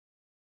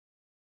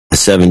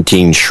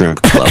17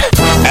 Shrimp Club.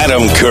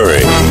 Adam Curry,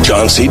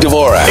 John C.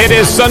 Dvorak. It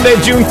is Sunday,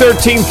 June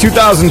 13th,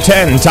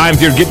 2010. Time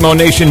for your Gitmo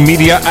Nation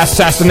Media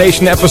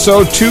Assassination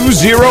Episode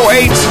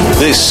 208.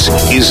 This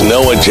is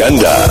No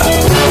Agenda.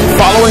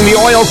 Following the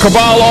oil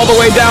cabal all the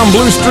way down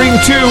Blue Stream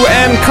 2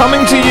 and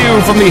coming to you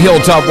from the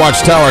Hilltop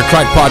Watchtower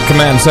Crackpot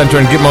Command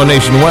Center in Gitmo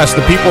Nation West,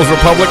 the People's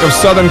Republic of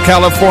Southern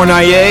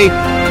California,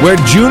 where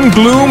June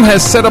gloom has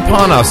set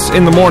upon us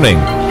in the morning.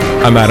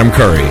 I'm Adam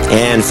Curry.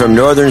 And from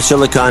Northern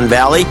Silicon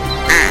Valley,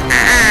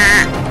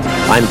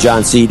 I'm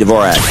John C.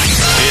 Dvorak.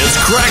 It's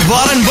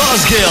Crackpot and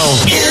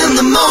Buzzkill in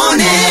the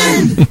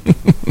morning.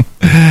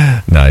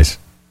 Nice.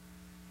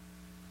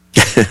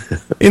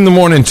 In the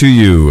morning to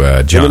you,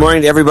 John. In the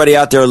morning to everybody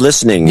out there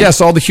listening.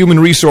 Yes, all the human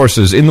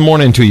resources. In the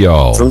morning to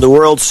y'all. From the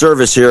World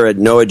Service here at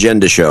No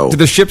Agenda Show. To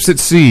the ships at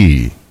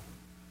sea.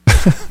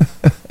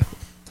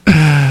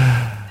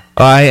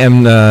 I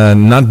am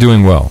not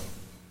doing well.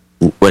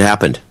 What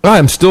happened?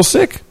 I'm still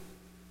sick.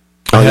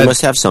 You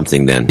must have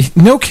something then.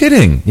 No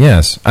kidding.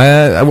 Yes.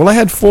 I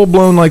had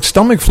full-blown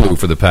stomach flu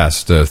for the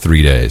past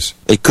 3 days.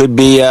 It could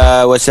be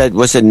what's that?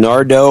 What's it?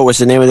 Nardo? What's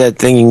the name of that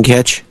thing you can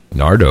catch?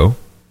 Nardo.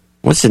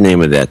 What's the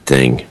name of that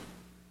thing?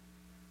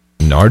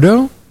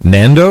 Nardo?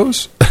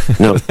 Nando's?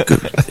 No,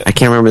 I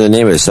can't remember the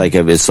name of it. It's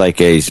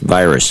like a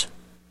virus.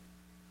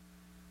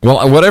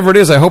 Well, whatever it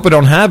is, I hope I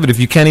don't have it if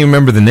you can't even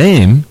remember the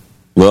name.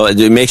 Well,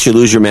 it makes you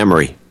lose your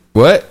memory.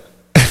 What?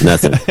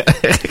 Nothing.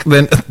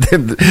 then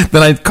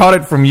I caught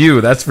it from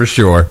you, that's for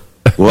sure.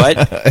 What?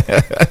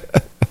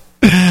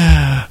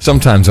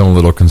 Sometimes I'm a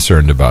little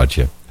concerned about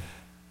you.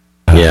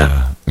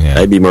 Yeah.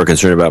 I'd be more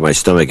concerned about my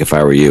stomach if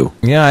I were you.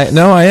 Yeah,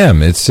 I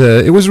am.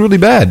 It was really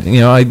bad.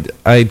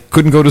 I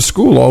couldn't go to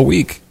school all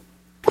week.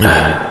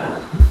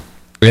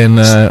 And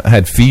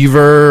had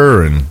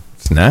fever, and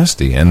it's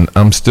nasty. And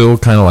I'm still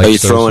kind of like... Are you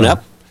throwing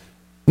up?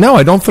 No,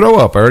 I don't throw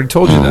up. I already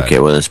told you that. Okay,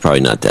 well, that's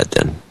probably not that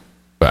then.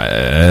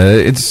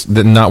 It's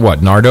not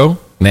what? Nardo?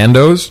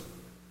 Nando's?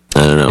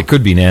 I don't know. It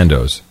could be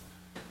Nando's.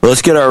 Well,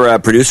 let's get our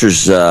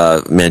producers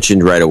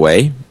mentioned right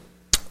away.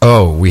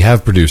 Oh, we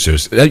have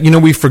producers.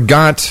 We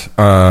forgot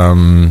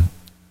on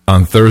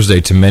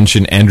Thursday to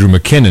mention Andrew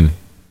McKinnon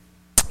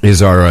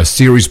is our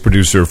series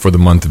producer for the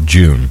month of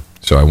June.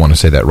 So I want to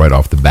say that right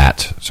off the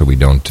bat so we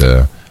don't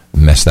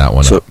mess that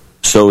one up.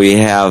 So we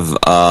have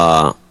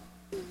a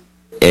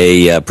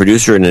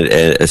producer and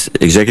an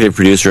executive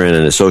producer and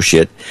an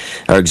associate.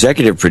 Our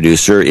executive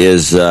producer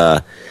is,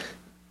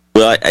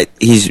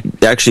 he's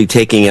actually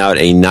taking out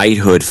a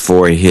knighthood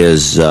for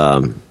his...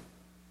 he's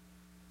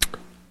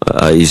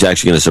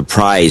actually going to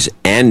surprise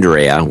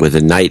Andrea with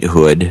a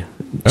knighthood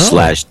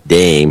 /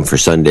 dame for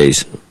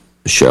Sunday's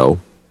show.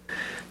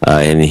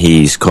 And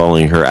he's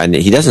calling her, and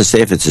he doesn't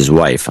say if it's his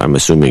wife. I'm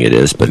assuming it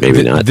is, but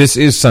maybe not. This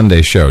is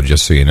Sunday's show,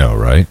 just so you know,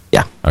 right?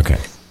 Yeah. Okay.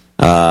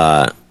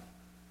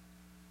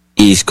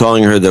 He's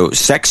calling her the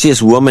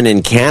sexiest woman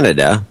in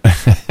Canada.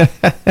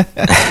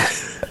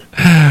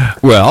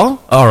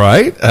 Well, all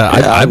right.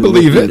 I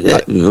believe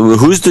it.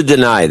 Who's to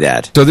deny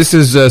that? So this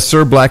is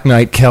Sir Black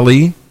Knight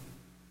Kelly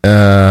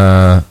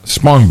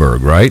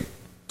Spongberg, right?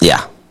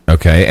 Yeah.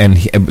 Okay,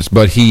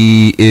 but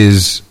he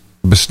is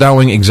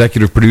bestowing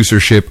executive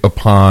producership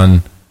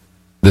upon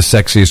the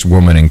sexiest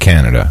woman in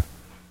Canada.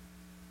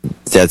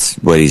 That's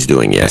what he's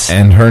doing, yes.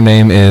 And her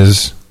name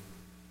is...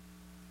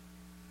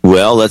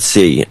 Well, let's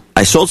see.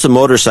 I sold some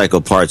motorcycle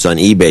parts on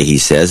eBay, he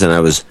says, and it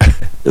was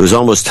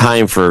almost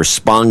time for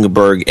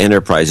Spongberg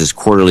Enterprises'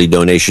 quarterly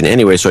donation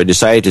anyway, so I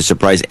decided to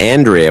surprise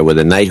Andrea with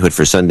a knighthood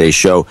for Sunday's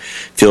show.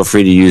 Feel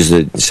free to use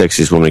the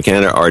sexiest woman in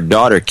Canada. Our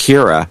daughter,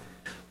 Kira,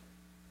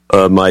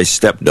 my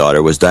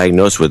stepdaughter, was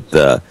diagnosed with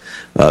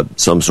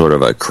some sort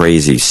of a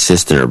crazy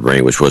cyst in her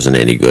brain, which wasn't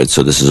any good,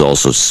 so this is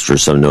also for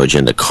some No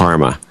Agenda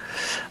karma.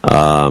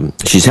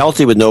 She's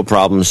healthy with no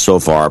problems so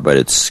far, but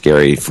it's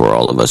scary for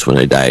all of us when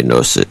a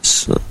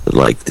diagnosis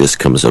like this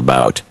comes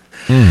about.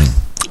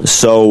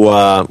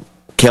 So,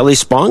 Kelly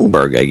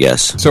Spongberg, I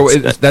guess. So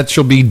that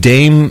shall be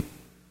Dame...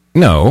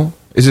 No.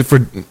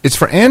 It's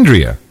for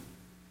Andrea.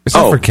 It's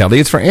not for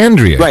Kelly, it's for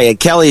Andrea. Right,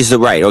 Kelly's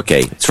right,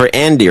 okay. It's for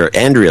Andrea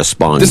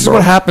Spongberg. This is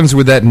what happens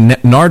with that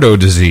Nardo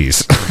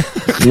disease.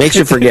 Makes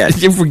you forget.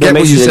 You forget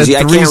what you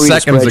said 3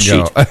 seconds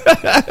ago.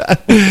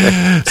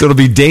 So it'll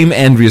be Dame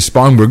Andrea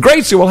Spongberg.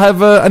 Great, so we'll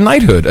have a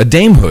knighthood, a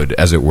damehood,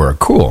 as it were.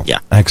 Cool. Yeah.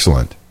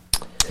 Excellent.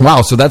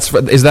 Wow, so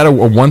is that a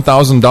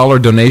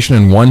 $1,000 donation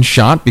in one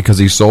shot because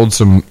he sold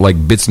some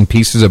bits and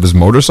pieces of his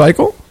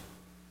motorcycle?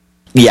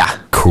 Yeah.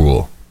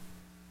 Cool.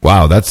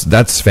 Wow,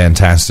 that's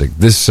fantastic.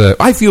 This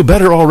I feel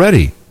better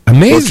already.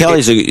 Amazing.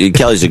 Well,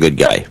 Kelly's a good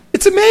guy.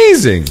 It's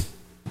amazing.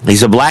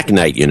 He's a black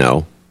knight, you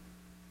know.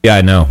 Yeah,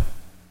 I know.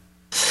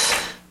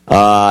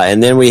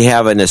 And then we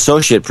have an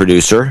associate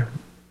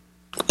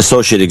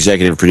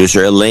executive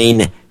producer,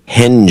 Elaine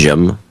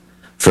Henjum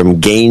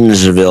from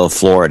Gainesville,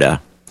 Florida.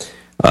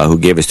 who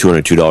gave us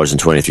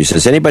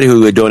 $202.23. Anybody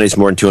who donates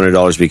more than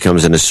 $200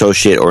 becomes an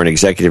associate or an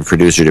executive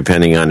producer,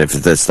 depending on if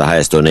that's the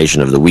highest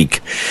donation of the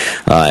week.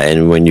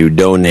 And when you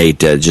donate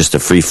just a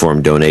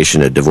free-form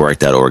donation at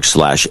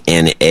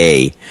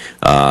Dvorak.org/NA,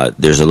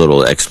 there's a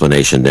little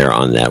explanation there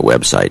on that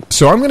website.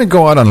 So I'm going to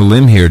go out on a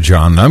limb here,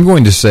 John. I'm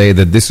going to say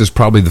that this is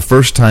probably the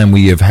first time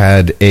we have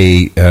had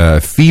a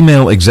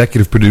female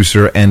executive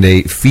producer and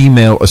a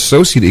female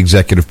associate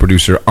executive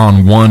producer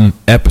on one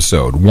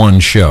episode, one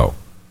show.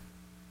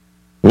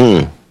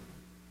 Yeah,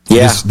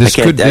 this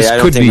could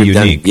be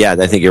unique. Yeah,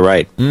 I think you're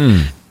right.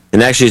 And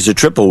actually, it's a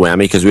triple whammy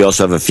because we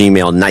also have a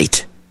female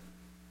knight.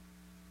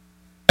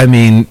 I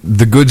mean,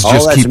 the goods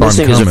just keep on coming. All that's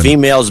missing is a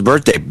female's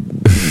birthday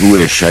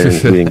wish. We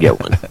didn't get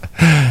one.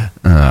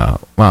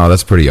 Wow,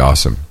 that's pretty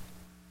awesome.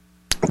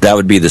 That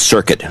would be the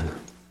circuit.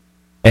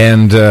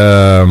 And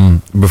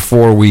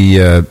before we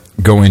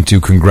go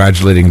into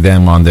congratulating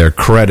them on their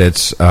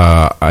credits,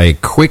 a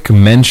quick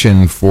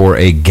mention for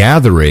a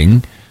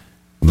gathering,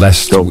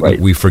 lest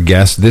we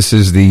forget. This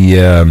is the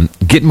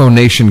Gitmo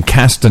Nation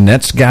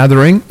Castanets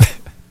gathering,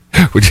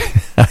 which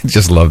I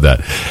just love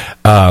that,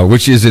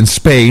 which is in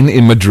Spain,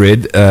 in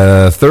Madrid,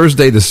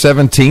 Thursday the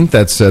 17th.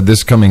 That's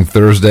this coming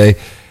Thursday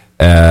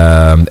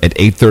at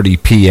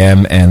 8:30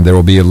 p.m., and there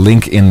will be a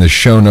link in the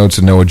show notes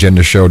at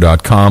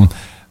noagendashow.com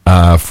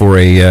for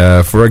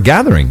a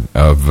gathering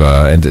of,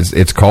 and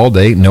it's called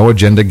a No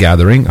Agenda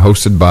Gathering,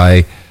 hosted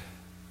by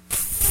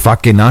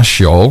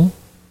Faquinacio,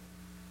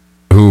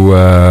 who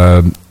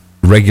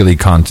regularly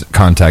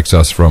contacts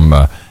us from,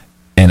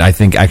 and I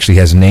think actually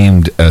has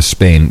named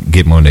Spain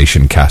Gitmo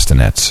Nation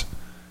Castanets.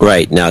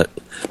 Right. Now,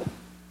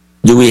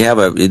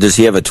 does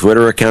he have a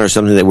Twitter account or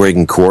something where he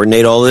can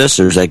coordinate all this,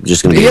 or is that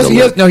just going to be... He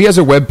has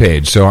a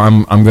webpage, so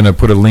I'm going to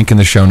put a link in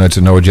the show notes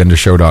at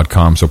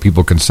noagendashow.com so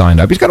people can sign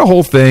up. He's got a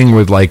whole thing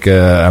with like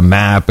a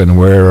map and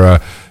where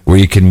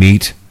you can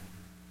meet.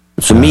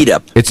 It's a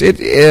meetup.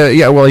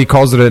 Well, he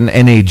calls it an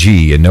NAG,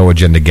 a No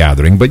Agenda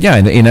Gathering. But yeah,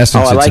 in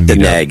essence, I like the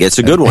NAG. It's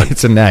a good one.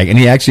 It's a NAG. And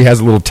he actually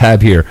has a little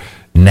tab here,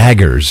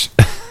 Naggers.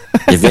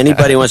 If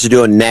anybody wants to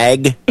do a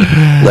NAG,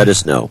 let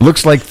us know.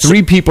 Looks like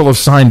 3 people have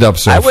signed up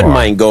so far. I wouldn't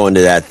mind going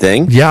to that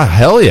thing. Yeah,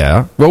 hell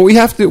yeah. Well, we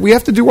have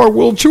to do our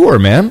world tour,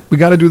 man. We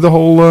got to do the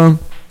whole...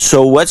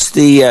 So what's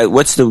the?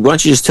 Why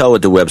don't you just tell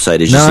what the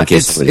website is? Just in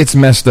case it's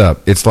messed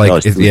up. It's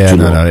like it's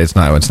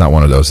not. It's not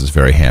one of those. It's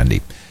very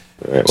handy.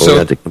 Right, well, we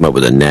have to come up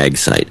with a NAG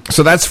site.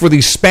 So that's for the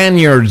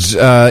Spaniards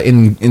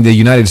in the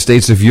United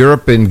States of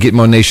Europe in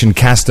Gitmo Nation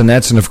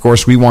Castanets. And, of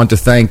course, we want to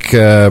thank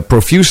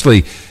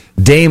profusely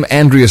Dame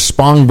Andrea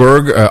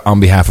Spongberg on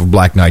behalf of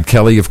Black Knight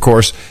Kelly, of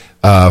course,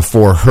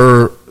 for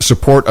her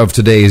support of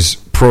today's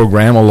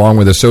program, along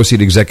with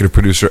Associate Executive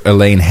Producer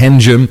Elaine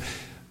Henjum.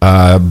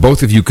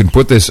 Both of you can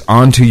put this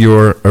onto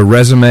your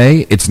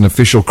resume. It's an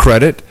official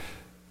credit.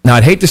 Now,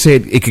 I'd hate to say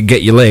it could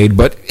get you laid,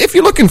 but if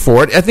you're looking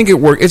for it, I think it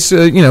works. It's,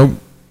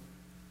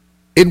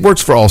 it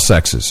works for all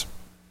sexes.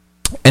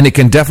 And it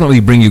can definitely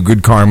bring you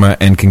good karma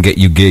and can get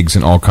you gigs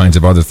and all kinds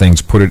of other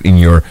things. Put it in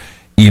your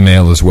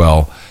email as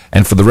well.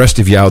 And for the rest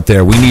of you out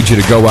there, we need you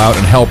to go out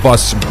and help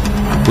us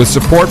with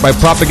support by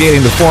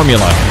propagating the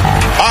formula.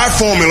 Our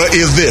formula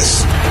is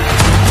this.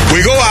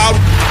 We go out,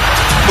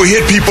 we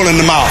hit people in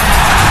the mouth.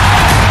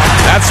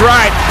 That's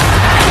right.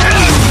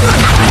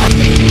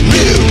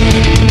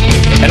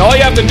 And all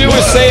you have to do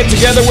is say it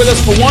together with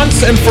us for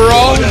once and for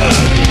all.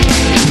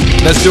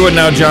 Let's do it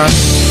now, John.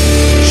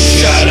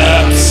 Shut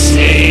up,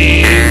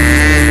 Steve.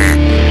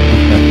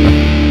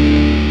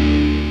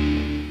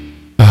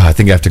 I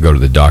think I have to go to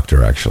the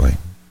doctor, actually.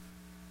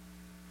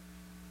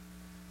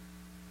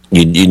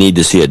 You need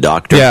to see a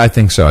doctor? Yeah, I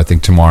think so. I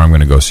think tomorrow I'm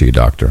going to go see a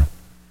doctor.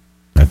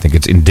 I think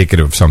it's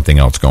indicative of something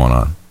else going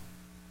on.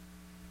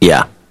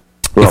 Yeah.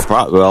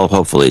 Well,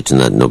 hopefully it's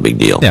no big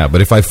deal. Yeah,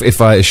 but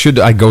if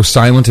I go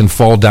silent and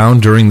fall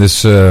down during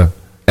this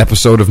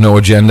episode of No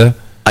Agenda,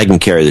 I can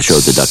carry the show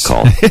to duck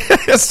call.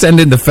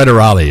 Send in the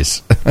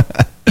federales.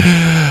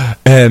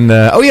 And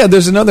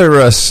there's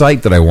another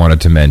site that I wanted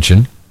to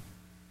mention,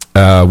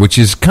 which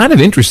is kind of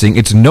interesting.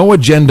 It's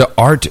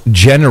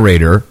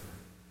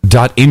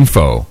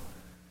noagendaaartgenerator.info.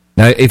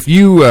 Now, if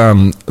you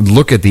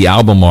look at the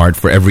album art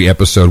for every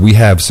episode, we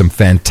have some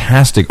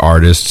fantastic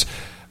artists.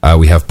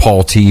 We have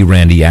Paul T.,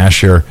 Randy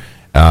Asher.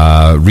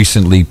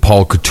 Recently,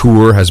 Paul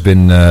Couture has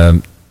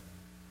been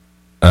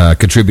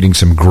contributing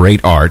some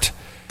great art.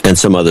 And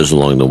some others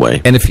along the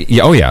way. And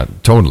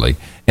totally.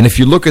 And if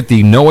you look at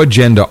the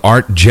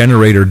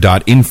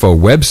noagendaaartgenerator.info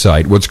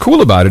website, what's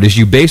cool about it is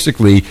you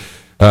basically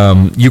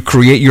you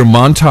create your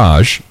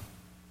montage,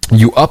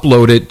 you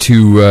upload it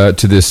to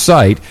this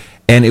site,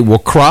 and it will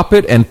crop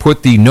it and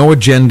put the No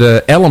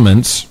Agenda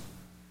elements,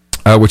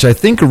 which I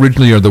think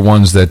originally are the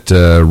ones that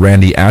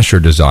Randy Asher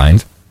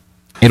designed.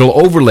 It'll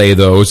overlay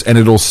those, and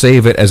it'll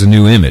save it as a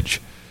new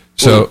image.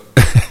 So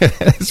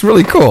it's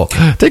really cool.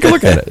 Take a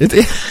look at it.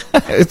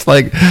 It's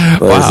like,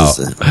 wow. This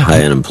is a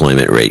high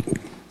unemployment rate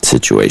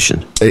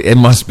situation. It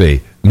must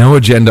be.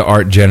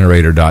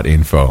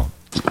 noagendaaartgenerator.info.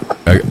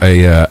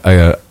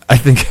 I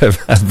think a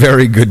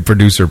very good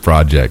producer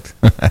project.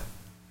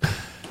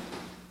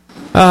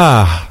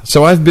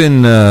 So I've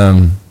been,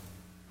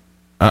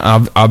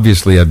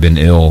 obviously I've been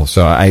ill,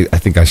 so I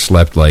think I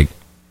slept like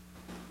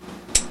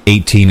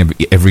 18 of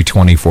every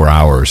 24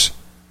 hours.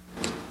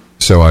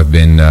 So I've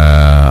been,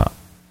 I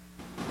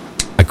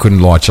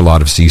couldn't watch a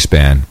lot of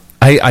C-SPAN.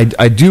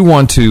 I do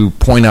want to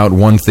point out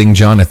one thing,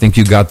 John. I think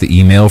you got the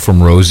email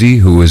from Rosie,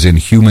 who is in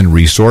Human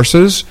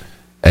Resources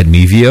at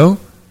Mevio.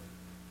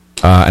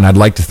 And I'd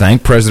like to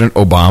thank President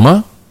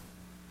Obama.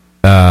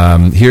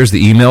 Here's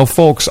the email.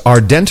 Folks,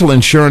 our dental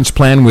insurance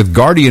plan with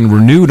Guardian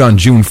renewed on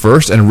June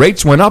 1st, and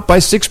rates went up by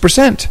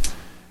 6%.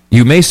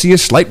 You may see a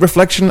slight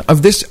reflection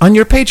of this on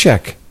your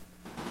paycheck.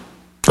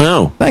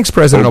 Oh. Thanks,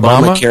 President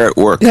Obama. Obamacare at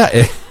work. Yeah.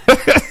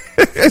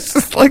 It's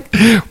just like,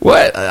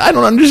 what? I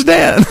don't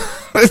understand.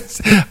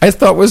 I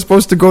thought we're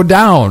supposed to go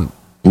down.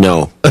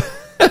 No.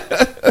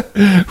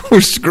 We're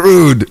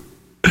screwed.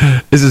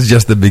 This is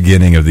just the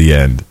beginning of the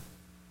end.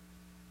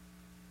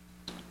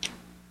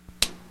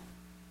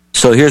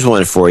 So here's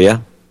one for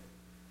you.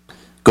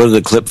 Go to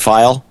the clip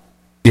file.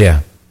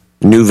 Yeah.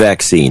 New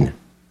vaccine.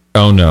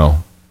 Oh,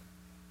 no.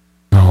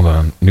 Hold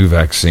on. New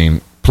vaccine.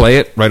 Play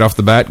it right off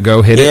the bat.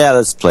 Go hit it. Yeah,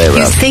 let's play it.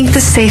 You think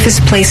the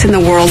safest place in the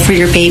world for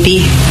your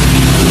baby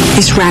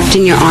is wrapped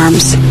in your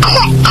arms.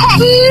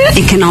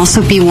 It can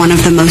also be one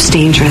of the most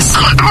dangerous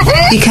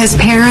because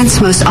parents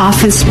most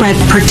often spread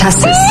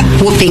pertussis,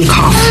 whooping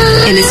cough,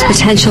 and it's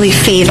potentially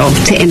fatal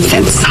to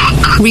infants.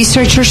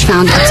 Researchers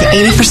found up to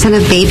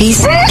 80% of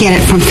babies get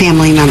it from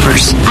family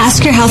members.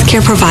 Ask your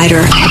healthcare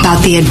provider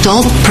about the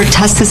adult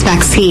pertussis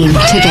vaccine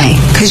today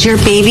because your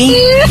baby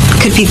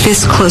could be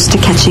this close to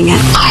catching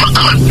it.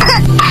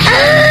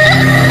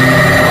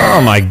 Oh,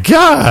 my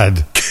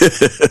God.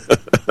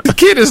 The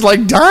kid is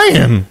like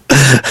dying.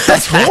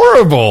 That's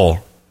horrible.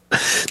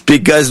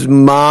 Because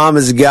mom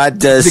has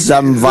got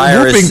some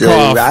virus.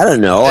 I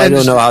don't know. I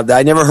don't know how.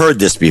 I never heard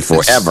this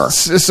before, ever.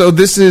 So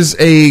this is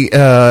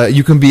a,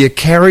 you can be a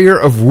carrier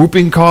of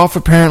whooping cough,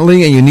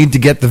 apparently, and you need to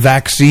get the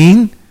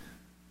vaccine?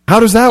 How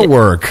does that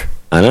work?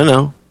 I don't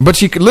know. But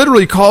she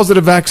literally calls it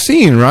a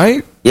vaccine,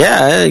 right?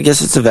 Yeah, I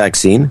guess it's a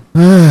vaccine.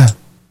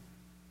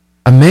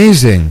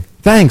 Amazing.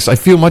 Thanks. I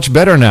feel much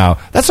better now.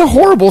 That's a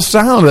horrible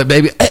sound, that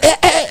baby.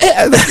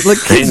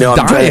 Like kids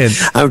dying.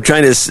 I'm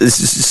trying to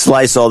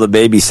slice all the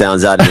baby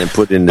sounds out and then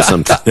put it into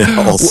something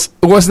else.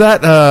 Was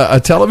that a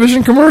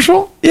television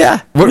commercial? Yeah.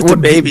 What the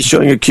baby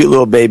showing a cute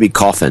little baby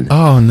coughing?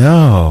 Oh,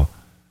 no.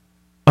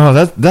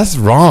 Oh, that's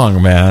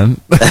wrong, man.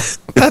 That's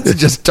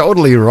just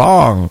totally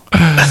wrong.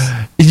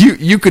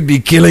 You could be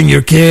killing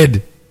your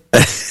kid.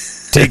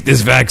 Take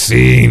this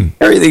vaccine.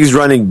 Everything's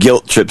running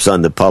guilt trips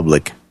on the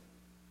public.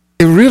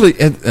 It really...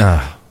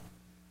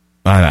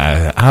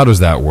 how does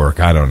that work?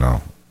 I don't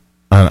know.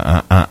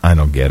 I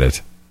don't get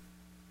it.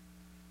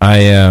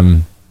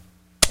 Remember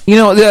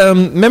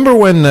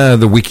when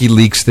the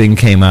WikiLeaks thing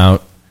came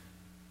out,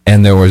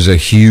 and there was a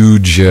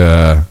huge, huge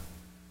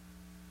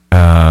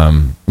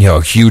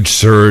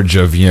surge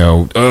of,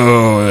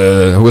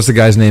 what's the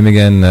guy's name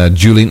again?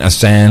 Julian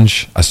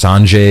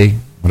Assange,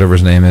 whatever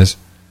his name is.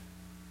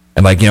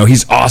 And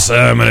he's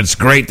awesome, and it's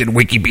great that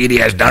Wikipedia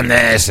has done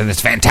this, and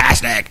it's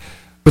fantastic.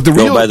 But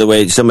by the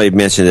way, somebody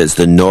mentioned it's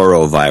the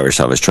norovirus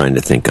I was trying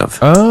to think of.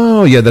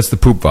 Oh, yeah, that's the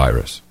poop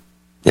virus.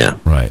 Yeah.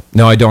 Right.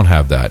 No, I don't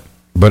have that,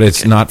 but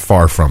it's not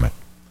far from it.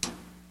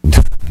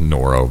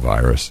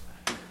 Norovirus.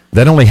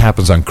 That only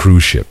happens on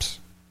cruise ships.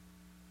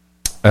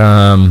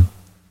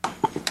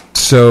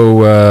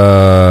 So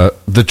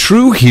the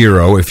true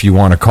hero, if you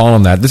want to call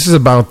him that, this is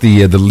about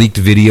the leaked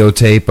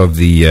videotape of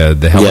the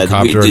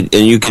helicopter. Yeah,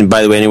 and you can,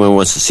 by the way, anyone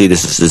wants to see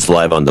this is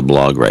live on the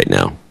blog right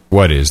now.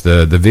 What is,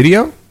 the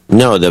video?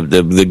 No,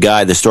 the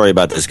guy, the story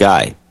about this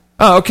guy.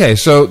 Oh, okay.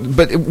 So,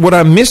 but what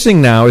I'm missing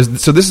now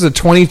is, so this is a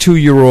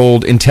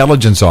 22-year-old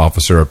intelligence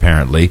officer,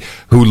 apparently,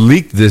 who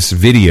leaked this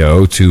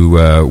video to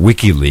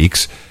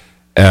WikiLeaks.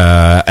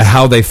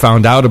 How they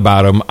found out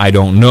about him, I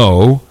don't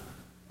know.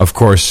 Of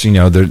course,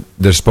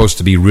 they're supposed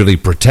to be really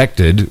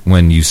protected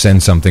when you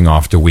send something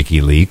off to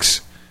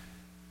WikiLeaks.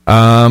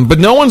 But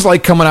no one's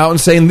coming out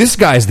and saying, this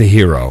guy's the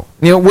hero.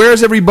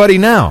 Where's everybody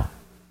now?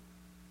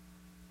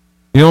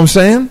 You know what I'm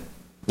saying?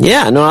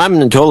 Yeah, no, I'm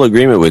in total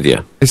agreement with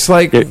you. It's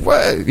what? Yeah,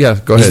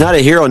 go ahead. He's not a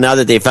hero now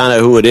that they found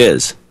out who it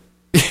is.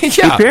 Yeah.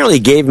 He apparently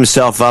gave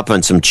himself up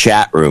on some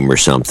chat room or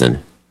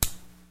something.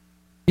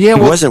 Yeah,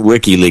 it wasn't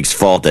WikiLeaks'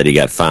 fault that he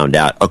got found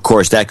out. Of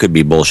course, that could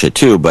be bullshit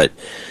too, but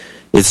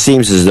it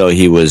seems as though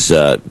he was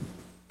so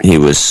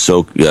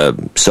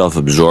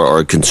self-absorbed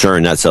or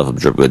concerned, not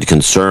self-absorbed, but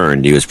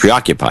concerned. He was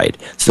preoccupied.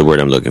 That's the word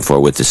I'm looking for,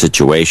 with the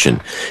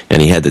situation,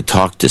 and he had to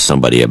talk to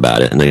somebody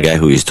about it. And the guy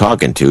who he's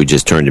talking to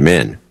just turned him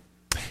in.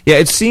 Yeah,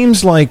 it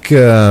seems like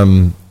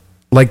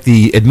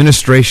the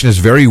administration is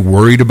very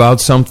worried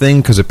about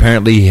something because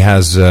apparently he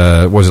has,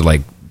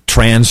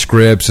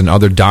 transcripts and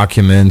other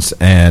documents,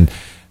 and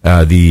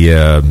Well,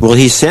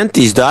 he sent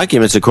these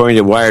documents according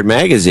to Wired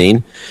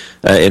magazine.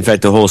 In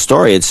fact, the whole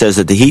story, it says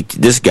that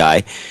this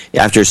guy,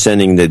 after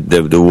sending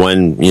the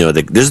one,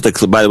 this is the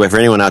clip, by the way, for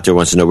anyone out there who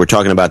wants to know, we're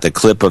talking about the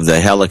clip of the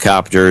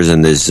helicopters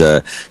and this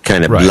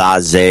kind of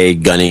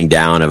blasé gunning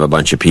down of a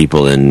bunch of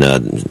people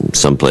in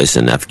someplace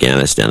in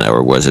Afghanistan,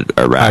 or was it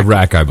Iraq?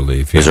 Iraq, I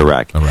believe. Yeah. It was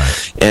Iraq.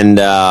 And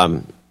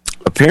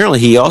apparently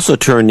he also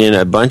turned in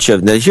a bunch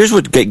of, now here's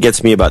what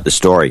gets me about the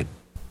story.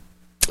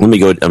 Let me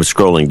go, I'm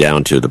scrolling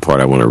down to the part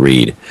I want to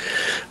read.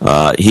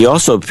 He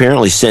also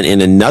apparently sent in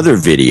another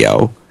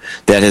video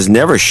that has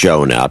never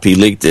shown up. He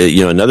leaked,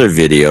 another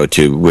video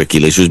to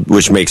WikiLeaks,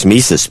 which makes me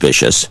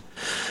suspicious.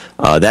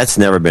 That's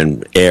never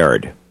been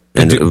aired.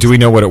 And do we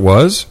know what it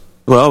was?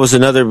 Well, it was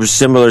another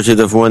similar to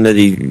the one that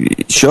he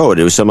showed.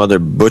 It was some other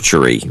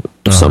butchery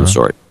of some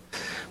sort.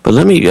 But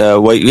let me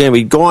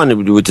we go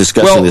on with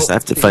discussing this. I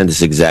have to find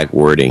this exact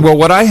wording. Well,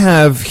 what I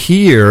have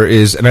here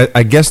is, and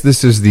I guess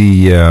this is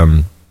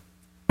the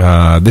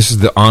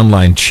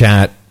online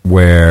chat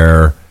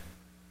where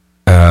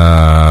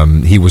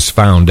he was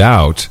found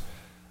out.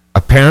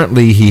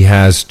 Apparently, he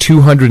has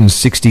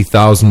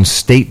 260,000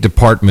 State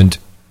Department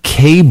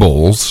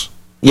cables.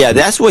 Yeah,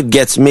 that's what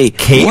gets me.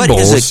 Cables. What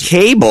is a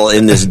cable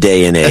in this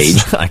day and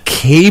age? A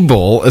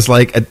cable is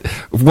like,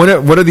 what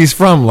are these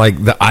from?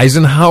 Like the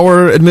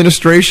Eisenhower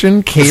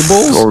administration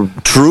cables? Or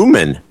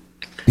Truman.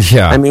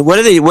 Yeah. I mean, what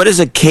is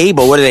a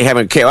cable? What do they have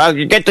in cable? Well,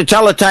 you get the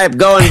teletype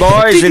going,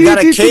 boys. You've got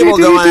a cable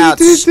going out.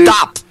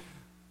 Stop.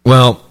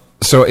 Well,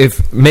 so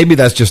if maybe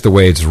that's just the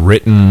way it's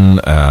written.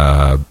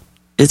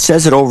 It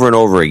says it over and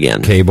over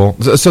again. Cable.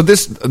 So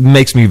this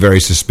makes me very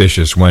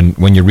suspicious when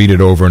you read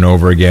it over and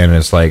over again. And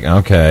it's like,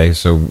 okay,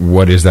 so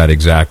what is that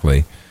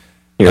exactly?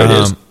 Here it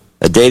is.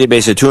 A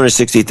database of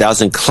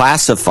 260,000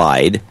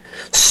 classified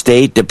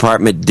State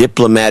Department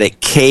diplomatic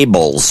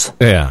cables.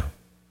 Yeah.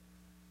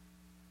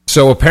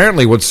 So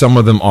apparently what some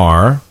of them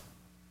are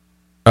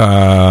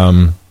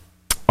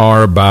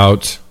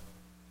about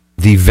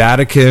the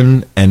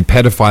Vatican and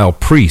pedophile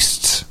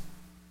priests.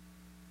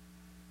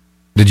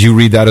 Did you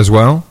read that as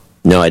well?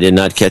 No, I did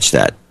not catch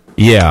that.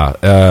 Yeah,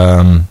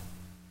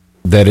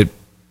 that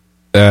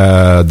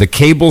the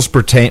cables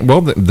pertain. Well,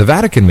 the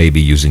Vatican may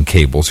be using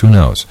cables. Who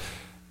knows?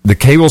 The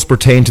cables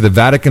pertain to the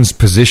Vatican's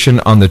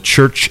position on the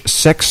church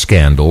sex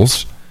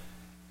scandals,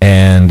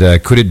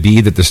 and could it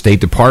be that the State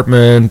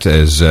Department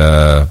is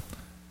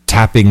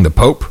tapping the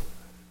Pope?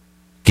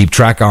 Keep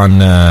track on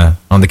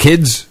the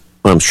kids.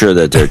 Well, I'm sure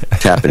that they're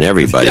tapping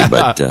everybody, Yeah.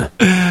 but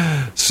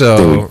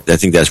So I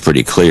think that's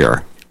pretty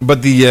clear.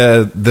 But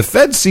the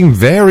Feds seem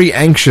very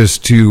anxious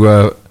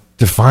to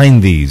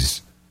find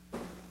these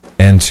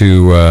and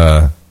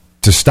to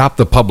stop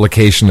the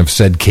publication of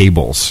said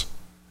cables.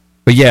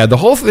 But yeah, the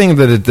whole thing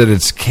that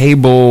it's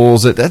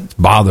cables, that's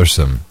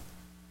bothersome.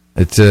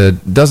 It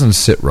doesn't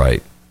sit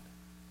right.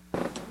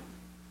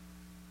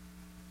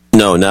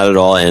 No, not at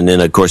all. And then,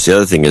 of course, the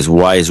other thing is,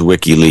 why is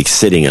WikiLeaks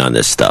sitting on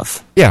this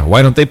stuff? Yeah,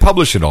 why don't they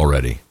publish it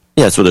already?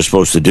 Yeah, that's what they're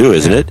supposed to do,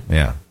 isn't it?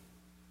 Yeah.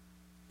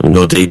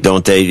 Don't they?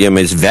 I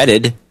mean, it's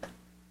vetted.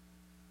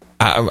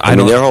 I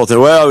mean, their whole thing,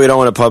 well, we don't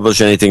want to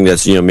publish anything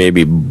that's,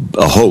 maybe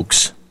a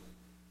hoax.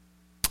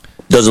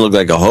 Doesn't look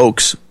like a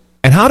hoax.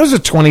 And how does a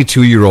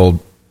 22-year-old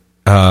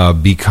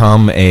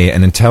become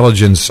an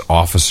intelligence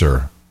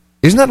officer?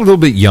 Isn't that a little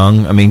bit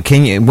young? I mean,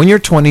 when you're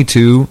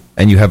 22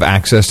 and you have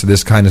access to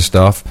this kind of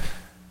stuff,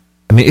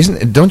 I mean,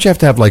 don't you have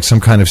to have like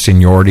some kind of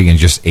seniority and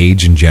just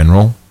age in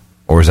general?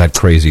 Or is that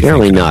crazy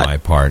Apparently thinking not. on my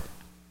part?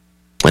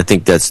 I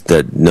think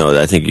no,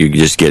 I think you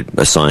just get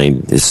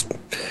assigned.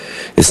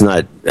 It's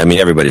not, I mean,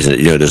 everybody's,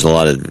 there's a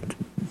lot of,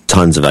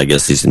 tons of, I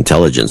guess, these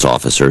intelligence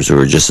officers who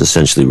are just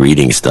essentially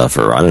reading stuff,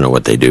 or I don't know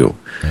what they do.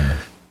 Yeah.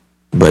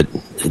 But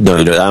no,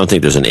 I don't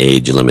think there's an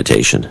age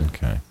limitation.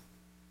 Okay.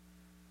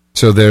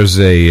 So there's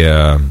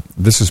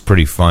this is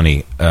pretty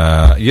funny.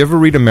 You ever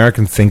read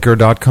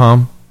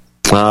AmericanThinker.com?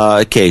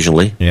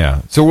 Occasionally.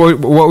 Yeah. So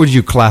what would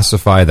you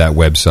classify that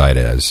website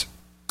as?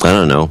 I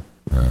don't know.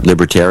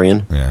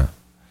 Libertarian? Yeah.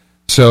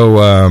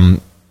 So,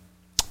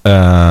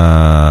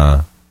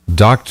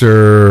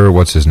 Dr.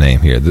 What's his name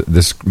here?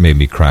 This made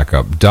me crack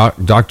up.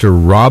 Dr.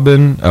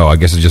 Robin, I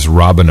guess it's just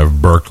Robin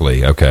of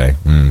Berkeley. Okay.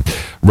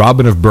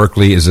 Robin of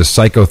Berkeley is a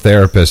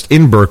psychotherapist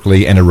in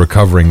Berkeley and a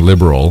recovering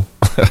liberal.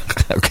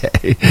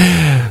 Okay.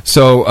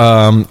 So,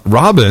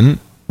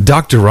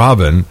 Dr.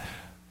 Robin,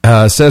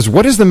 says,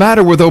 what is the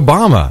matter with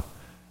Obama?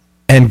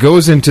 And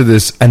goes into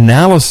this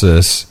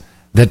analysis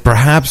that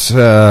perhaps,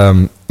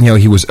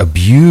 he was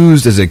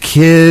abused as a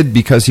kid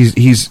because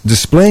he's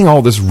displaying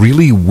all this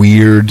really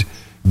weird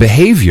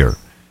behavior,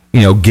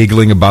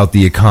 giggling about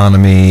the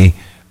economy,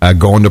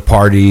 going to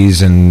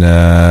parties and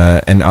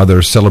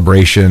other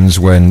celebrations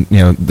when,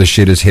 the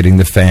shit is hitting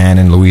the fan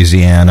in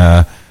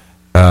Louisiana.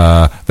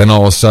 Then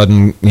all of a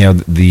sudden,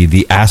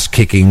 the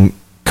ass-kicking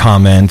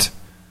comment,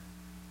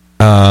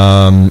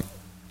 and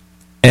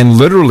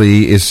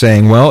literally is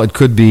saying, well, it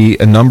could be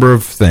a number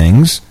of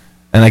things.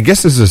 And I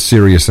guess this is a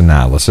serious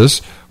analysis.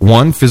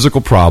 One, physical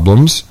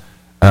problems.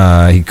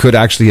 He could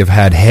actually have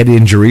had head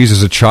injuries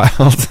as a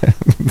child.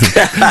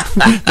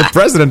 The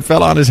president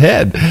fell on his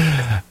head.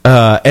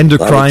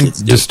 Endocrine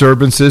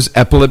disturbances,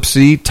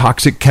 epilepsy,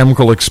 toxic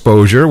chemical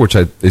exposure, which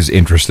is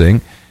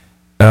interesting.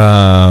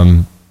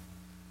 And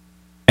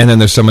then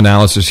there's some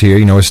analysis here.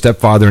 His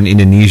stepfather in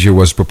Indonesia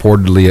was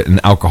purportedly an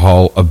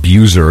alcohol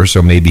abuser,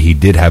 so maybe he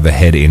did have a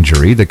head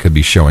injury that could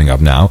be showing up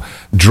now.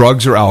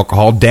 Drugs or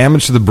alcohol.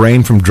 Damage to the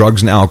brain from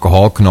drugs and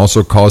alcohol can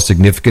also cause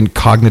significant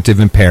cognitive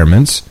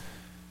impairments.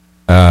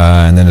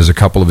 And then there's a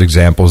couple of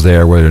examples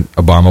there where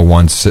Obama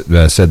once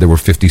said there were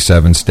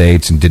 57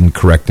 states and didn't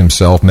correct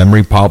himself.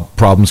 Memory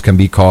problems can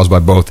be caused by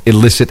both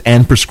illicit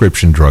and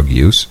prescription drug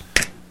use.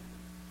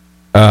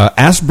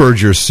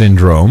 Asperger's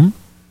syndrome,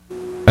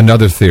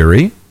 another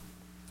theory.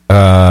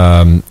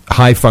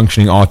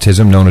 High-functioning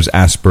autism, known as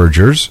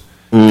Asperger's.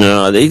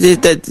 No,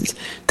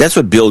 that's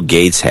what Bill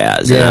Gates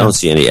has. And I don't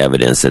see any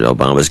evidence that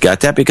Obama's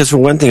got that, because for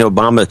one thing,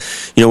 Obama,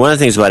 one of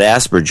the things about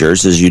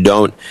Asperger's is you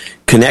don't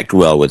connect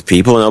well with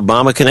people, and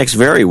Obama connects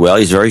very well.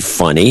 He's very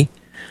funny.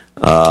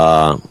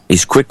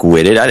 He's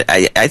quick-witted.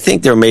 I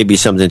think there may be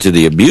something to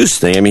the abuse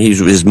thing. I mean,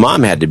 his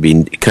mom had to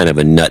be kind of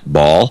a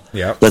nutball.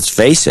 Yep. Let's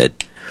face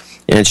it.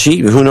 And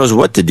who knows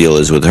what the deal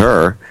is with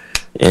her.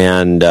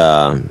 And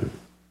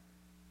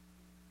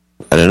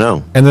I don't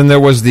know. And then there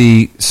was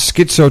the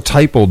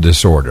schizotypal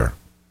disorder.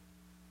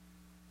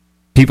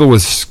 People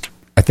with,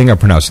 I think I'm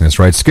pronouncing this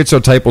right,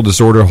 schizotypal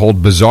disorder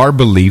hold bizarre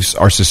beliefs,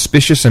 are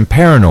suspicious and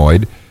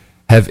paranoid,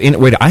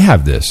 wait, I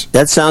have this.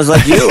 That sounds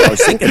like you. I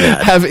was thinking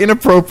that. Have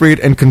inappropriate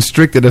and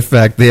constricted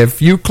affect. They have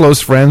few close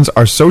friends,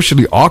 are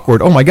socially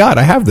awkward. Oh my God,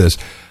 I have this.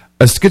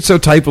 A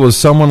schizotypal is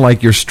someone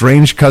like your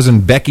strange cousin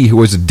Becky,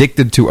 who is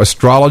addicted to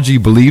astrology,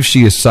 believes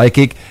she is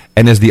psychic,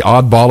 and is the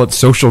oddball at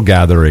social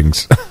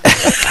gatherings.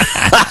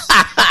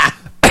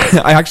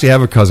 I actually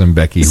have a cousin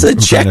Becky. It's a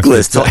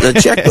checklist. The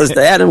checklist,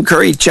 the Adam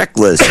Curry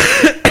checklist.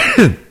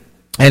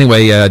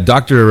 Anyway,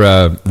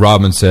 Dr.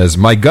 Robin says,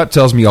 my gut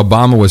tells me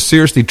Obama was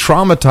seriously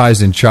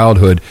traumatized in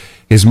childhood.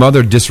 His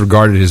mother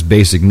disregarded his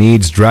basic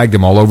needs, dragged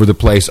him all over the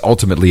place,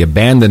 ultimately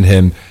abandoned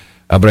him.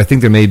 But I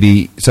think there may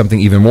be something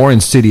even more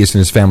insidious in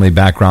his family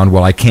background.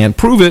 While I can't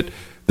prove it,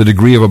 the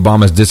degree of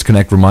Obama's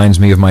disconnect reminds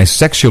me of my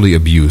sexually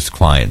abused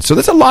client. So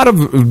there's a lot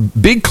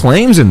of big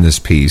claims in this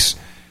piece.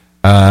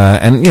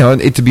 And,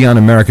 it to be on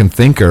American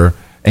Thinker,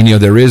 and,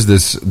 there is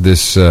this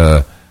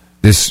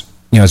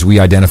as we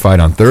identified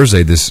on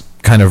Thursday, this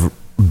kind of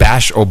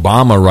bash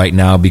Obama right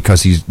now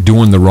because he's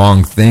doing the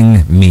wrong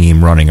thing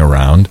meme running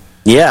around.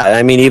 Yeah,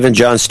 I mean, even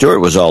Jon Stewart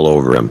was all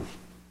over him.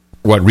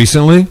 What,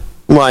 recently?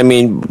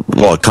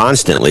 Well,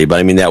 constantly, but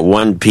I mean that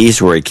one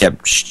piece where he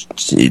kept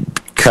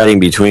cutting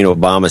between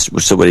Obama,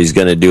 so what he's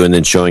going to do, and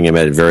then showing him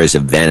at various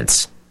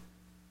events,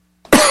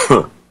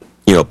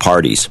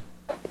 parties.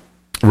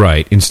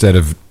 Right, instead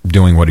of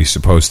doing what he's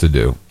supposed to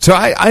do. So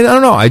I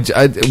don't know.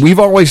 We've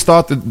always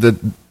thought that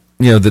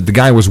that the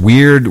guy was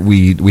weird.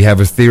 We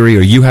have a theory,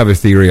 or you have a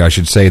theory, I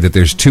should say, that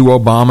there's two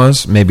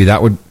Obamas. Maybe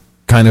that would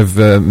kind of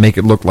make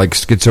it look like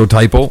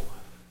schizotypal.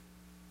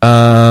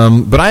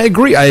 But I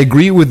agree. I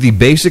agree with the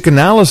basic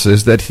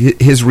analysis that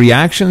his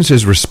reactions,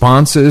 his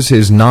responses,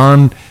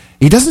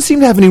 he doesn't seem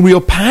to have any real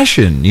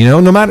passion,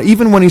 no matter,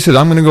 even when he said,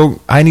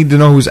 I need to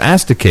know whose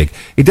ass to kick.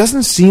 It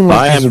doesn't seem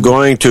like I am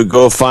going to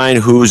go find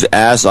whose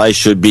ass I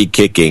should be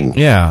kicking.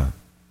 Yeah.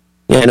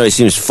 Yeah, no, he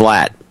seems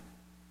flat.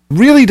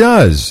 Really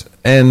does.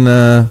 And,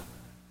 I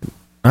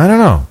don't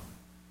know.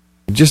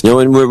 Just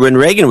when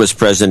Reagan was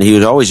president, he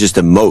was always just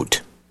a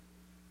moat.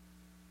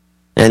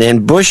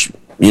 And Bush,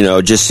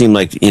 just seemed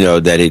like,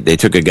 that they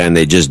took a guy and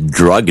they just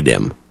drugged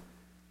him.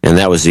 And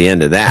that was the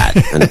end of that.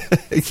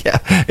 Yeah,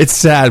 it's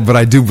sad, but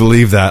I do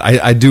believe that.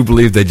 I do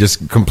believe they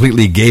just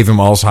completely gave him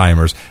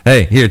Alzheimer's.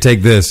 Hey, here,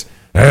 take this.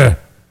 Let's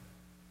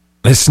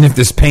sniff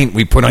this paint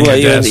we put on your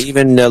desk.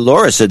 Even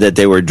Laura said that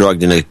they were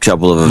drugged in a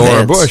couple of events.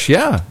 Laura Bush,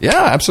 yeah,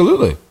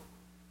 absolutely.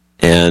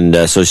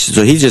 And so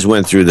he just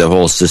went through the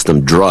whole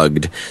system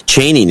drugged.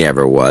 Cheney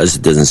never was.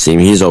 It doesn't seem.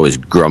 He's always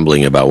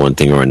grumbling about one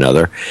thing or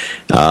another.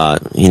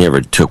 He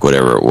never took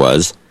whatever it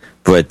was.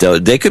 But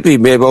they could be.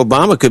 Maybe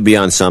Obama could be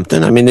on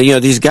something. I mean,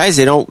 these guys,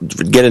 they don't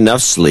get enough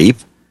sleep.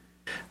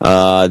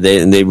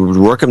 They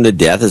work them to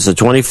death. It's a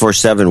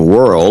 24/7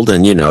 world,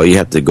 and you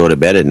have to go to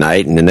bed at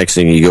night. And the next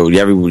thing you go,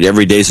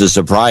 every day's a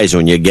surprise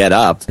when you get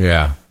up.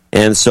 Yeah.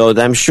 And so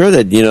I'm sure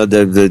that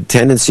the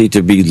tendency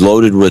to be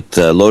loaded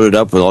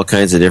up with all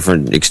kinds of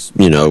different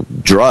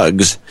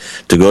drugs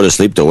to go to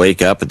sleep, to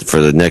wake up for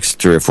the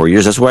next 3 or 4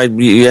 years. That's why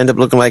you end up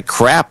looking like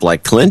crap,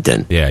 like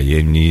Clinton. Yeah,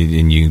 and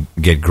you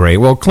get gray.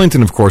 Well,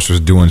 Clinton, of course,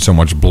 was doing so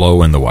much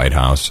blow in the White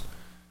House,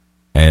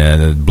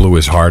 and it blew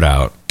his heart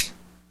out.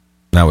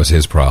 That was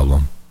his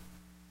problem.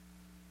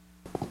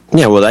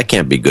 Yeah, well, that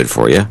can't be good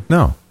for you.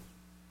 No.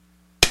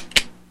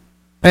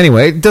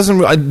 Anyway, it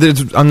doesn't.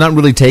 I'm not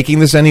really taking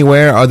this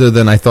anywhere other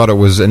than I thought it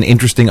was an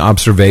interesting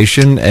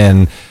observation,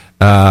 and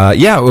we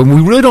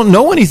really don't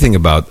know anything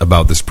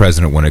about this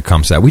president when it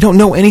comes to that. We don't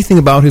know anything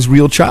about his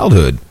real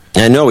childhood.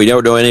 I know we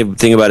don't know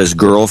anything about his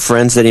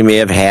girlfriends that he may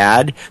have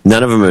had.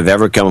 None of them have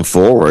ever come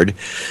forward.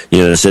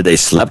 They said they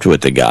slept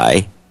with the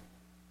guy.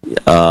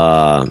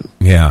 Or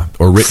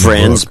written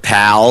friends,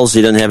 pals.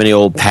 He doesn't have any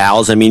old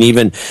pals. I mean,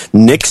 even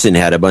Nixon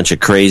had a bunch of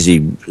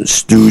crazy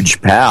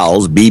stooge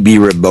pals. B.B.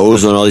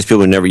 Rebozo and all these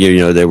people never,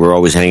 they were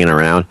always hanging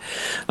around.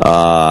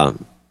 I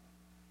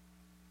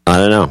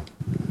don't know.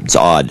 It's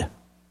odd.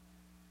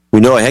 We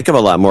know a heck of a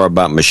lot more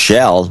about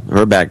Michelle.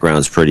 Her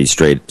background's pretty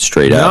straight up.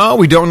 No,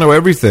 we don't know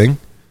everything.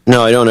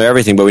 No, I don't know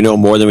everything, but we know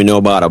more than we know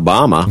about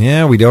Obama.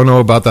 Yeah, we don't know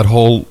about that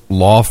whole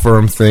law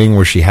firm thing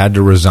where she had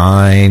to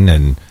resign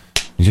and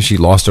she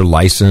lost her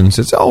license.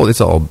 It's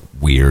all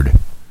weird.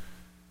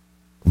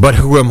 But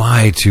who am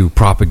I to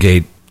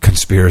propagate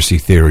conspiracy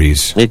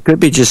theories? It could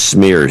be just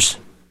smears.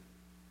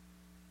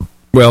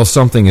 Well,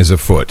 something is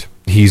afoot.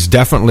 He's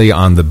definitely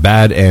on the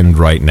bad end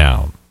right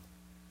now.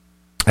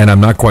 And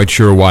I'm not quite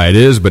sure why it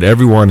is, but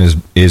everyone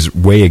is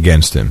way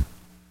against him.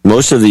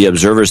 Most of the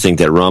observers think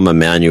that Rahm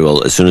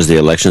Emanuel, as soon as the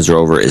elections are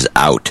over, is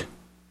out.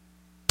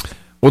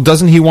 Well,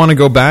 doesn't he want to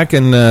go back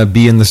and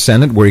be in the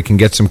Senate where he can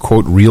get some,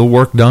 quote, real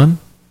work done?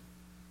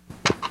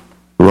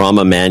 Rahm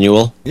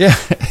Emanuel? Yeah.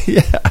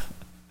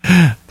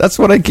 That's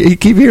what I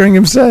keep hearing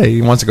him say.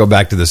 He wants to go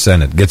back to the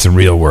Senate, get some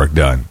real work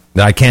done.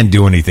 I can't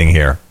do anything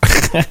here.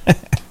 I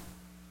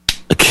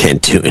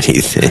can't do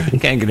anything.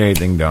 Can't get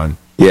anything done.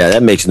 Yeah,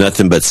 that makes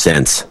nothing but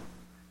sense.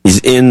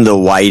 He's in the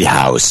White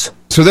House.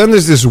 So then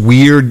there's this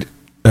weird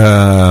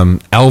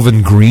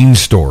Alvin Green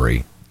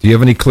story. Do you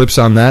have any clips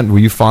on that? Were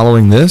you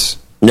following this?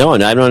 No,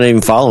 and I'm not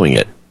even following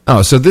it.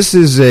 Oh, so this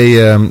is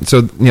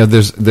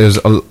there's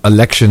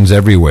elections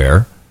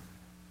everywhere,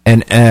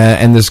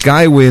 and this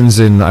guy wins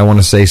in, I want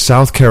to say,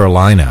 South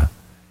Carolina,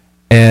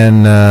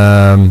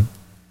 and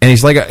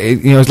he's like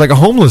he's like a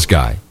homeless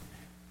guy.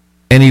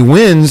 And he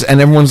wins, and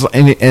everyone's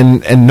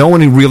and no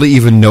one really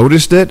even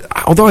noticed it.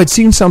 Although I'd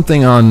seen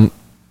something on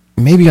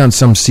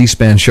some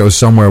C-SPAN show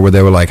somewhere where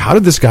they were like, "How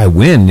did this guy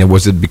win?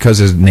 Was it because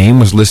his name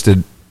was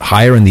listed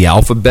higher in the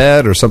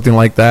alphabet or something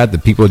like that?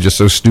 That people are just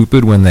so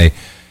stupid when they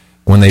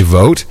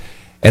vote."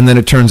 And then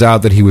it turns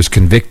out that he was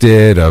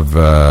convicted of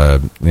I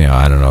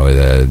don't know,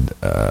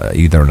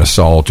 either an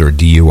assault or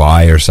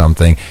DUI or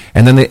something.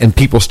 And then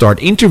people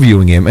start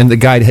interviewing him, and the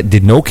guy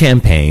did no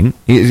campaign.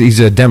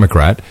 He's a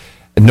Democrat.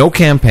 No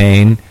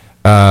campaign.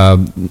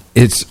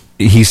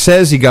 He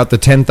says he got the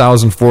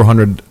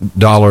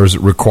 $10,400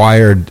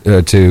 required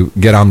to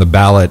get on the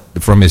ballot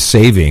from his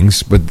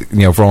savings, but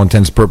for all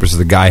intents and purposes,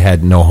 the guy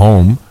had no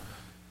home,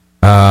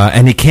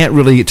 and he can't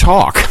really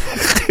talk.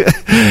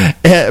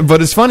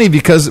 But it's funny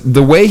because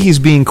the way he's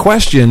being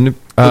questioned.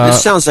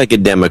 This sounds like a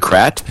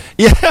Democrat.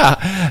 Yeah,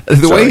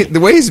 the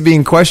way he's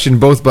being questioned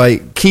both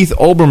by Keith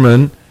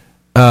Olbermann.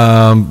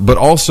 But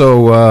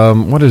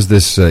also, what is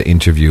this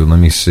interview? Let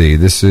me see.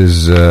 This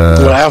is...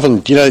 well,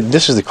 Alvin,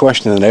 this is the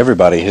question that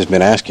everybody has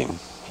been asking.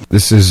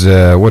 This is,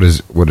 what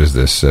is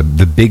this?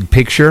 The Big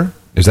Picture?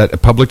 Is that a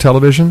public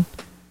television?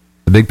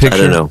 The Big Picture?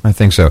 I don't know. I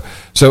think so.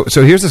 So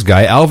here's this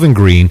guy, Alvin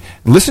Green.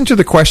 Listen to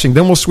the question,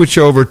 then we'll switch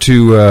over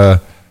to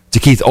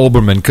Keith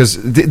Olbermann,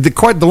 because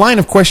the line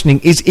of questioning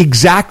is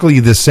exactly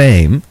the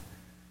same.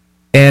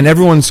 And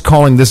everyone's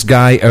calling this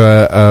guy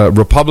a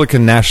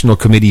Republican National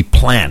Committee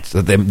plant.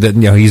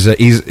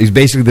 He's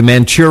basically the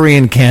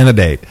Manchurian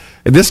candidate.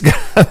 This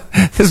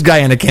guy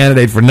ain't a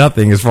candidate for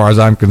nothing, as far as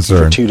I'm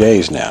concerned. For 2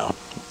 days now,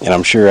 and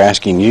I'm sure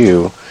asking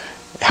you,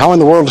 how in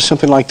the world does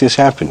something like this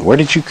happen? Where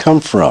did you come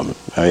from?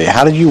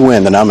 How did you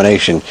win the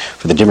nomination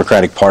for the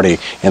Democratic Party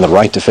and the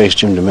right to face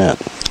Jim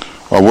DeMint?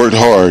 Well, I worked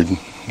hard.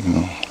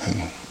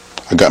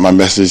 I got my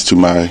message to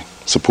my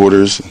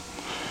supporters,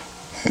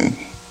 and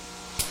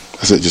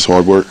I said, just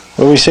hard work.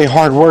 Well, we say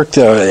hard work,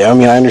 though. I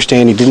mean, I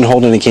understand you didn't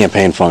hold any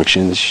campaign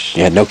functions.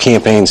 You had no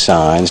campaign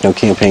signs, no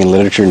campaign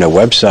literature, no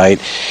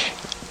website.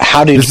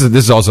 How did... This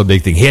is also a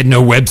big thing. He had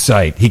no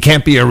website. He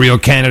can't be a real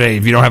candidate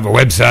if you don't have a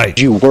website.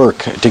 Did you work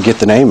to get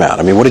the name out?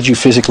 I mean, what did you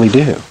physically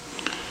do?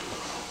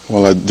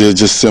 Well, I did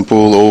just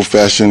simple,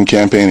 old-fashioned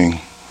campaigning.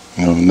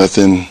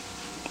 Nothing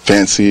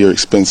fancy or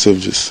expensive,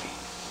 just...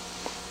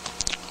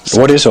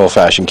 What is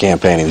old-fashioned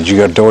campaigning? Did you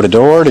go door to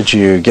door? Did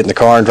you get in the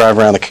car and drive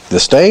around the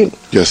state?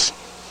 Yes.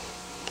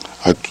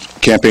 I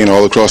campaigned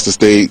all across the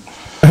state.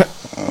 I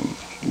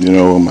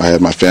had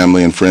my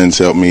family and friends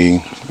help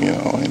me,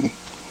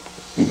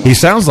 He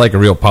sounds like a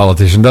real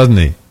politician, doesn't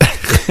he?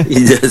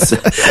 He does.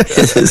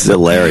 This is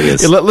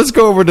hilarious. Let's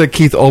go over to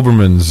Keith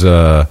Olbermann's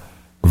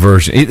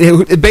version.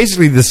 It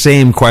basically the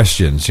same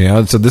questions,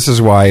 So this is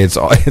why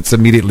it's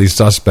immediately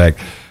suspect.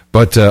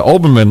 But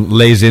Olbermann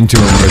lays into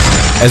him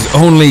as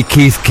only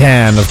Keith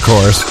can, of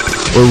course.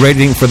 We're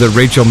waiting for the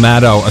Rachel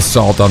Maddow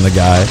assault on the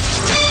guy.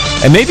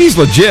 And maybe he's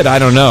legit, I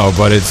don't know,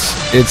 but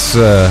it's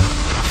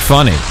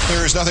funny.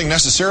 There is nothing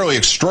necessarily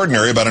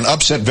extraordinary about an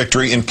upset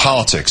victory in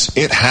politics.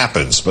 It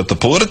happens. But the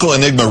political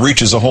enigma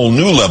reaches a whole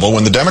new level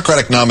when the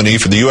Democratic nominee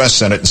for the U.S.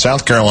 Senate in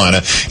South Carolina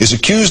is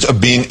accused of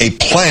being a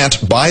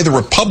plant by the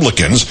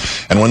Republicans,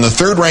 and when the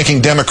third-ranking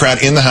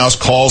Democrat in the House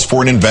calls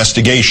for an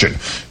investigation.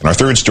 In our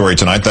third story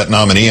tonight, that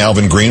nominee,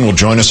 Alvin Green, will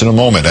join us in a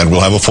moment, and we'll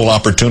have a full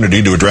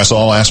opportunity to address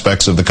all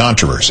aspects of the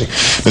controversy.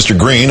 Mr.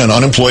 Green, an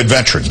unemployed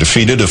veteran,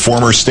 defeated a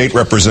former state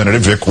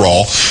representative, Vic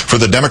Rawl, for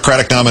the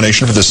Democratic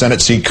nomination for the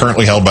Senate seat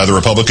currently held by the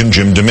Republican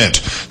Jim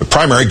DeMint. The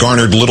primary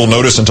garnered little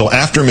notice until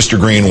after Mr.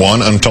 Green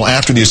won, until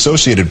after the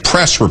Associated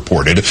Press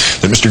reported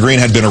that Mr. Green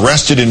had been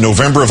arrested in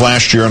November of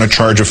last year on a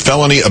charge of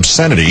felony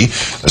obscenity.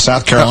 The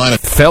South Carolina...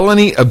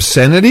 Felony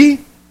obscenity?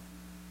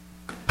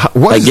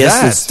 What is I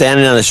guess that? it's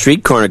standing on a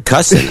street corner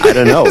cussing. I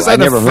don't know. I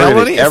never heard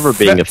of it ever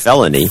being a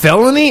felony.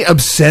 Felony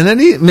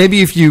obscenity?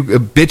 Maybe if you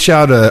bitch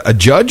out a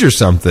judge or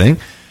something.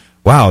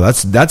 Wow,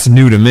 that's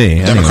new to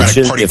me. Anyway. It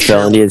shouldn't be a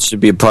felony. It should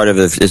be a part of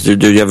it.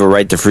 Do you have a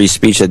right to free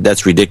speech?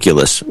 That's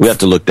ridiculous. We have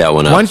to look that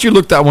one up. Why don't you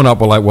look that one up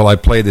while I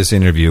play this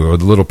interview, or a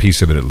little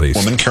piece of it at least?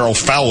 Woman Carol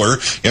Fowler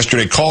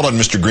yesterday called on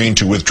Mr. Green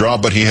to withdraw,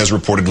 but he has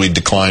reportedly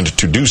declined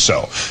to do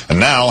so. And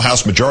now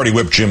House Majority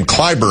Whip Jim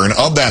Clyburn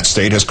of that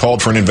state has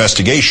called for an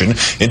investigation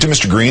into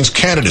Mr. Green's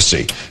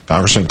candidacy.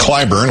 Congressman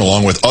Clyburn,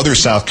 along with other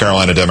South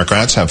Carolina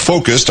Democrats, have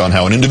focused on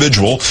how an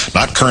individual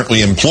not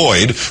currently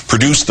employed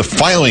produced the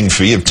filing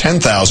fee of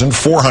 $10,400.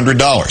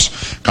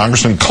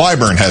 Congressman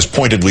Clyburn has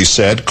pointedly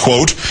said,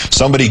 quote,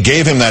 somebody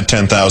gave him that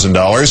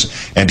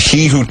 $10,000, and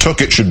he who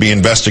took it should be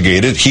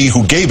investigated. He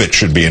who gave it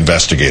should be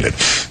investigated.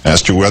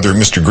 As to whether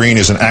Mr. Green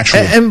is an actual...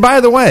 And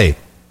by the way,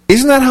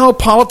 isn't that how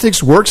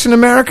politics works in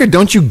America?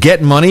 Don't you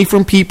get money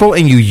from people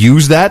and you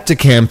use that to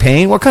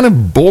campaign? What kind of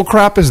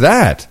bullcrap is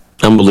that?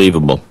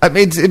 Unbelievable. Now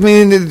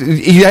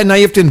you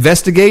have to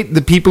investigate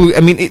the people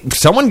who...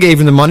 someone gave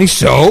him the money,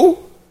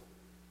 so?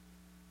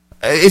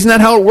 Isn't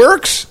that how it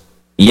works?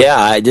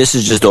 Yeah, this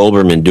is just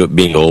Olbermann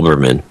being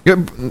Olbermann.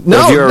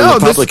 No, if you're a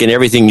Republican,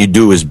 everything you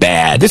do is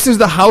bad. This is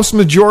the House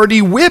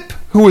Majority Whip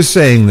who is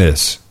saying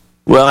this.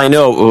 Well, I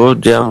know. Oh,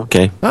 yeah,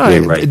 okay.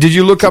 Right. Did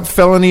you look up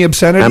felony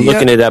obscenity? I'm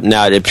looking it up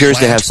now. It appears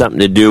to have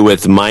something to do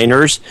with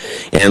minors,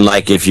 and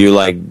I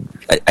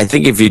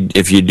think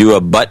if you do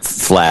a butt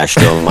flash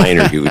to a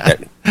minor,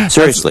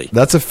 seriously,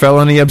 that's a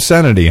felony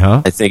obscenity,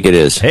 huh? I think it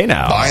is. Hey,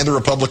 now by the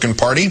Republican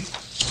Party.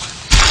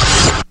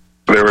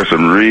 There were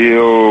some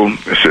real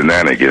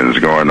shenanigans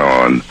going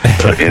on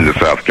in the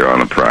South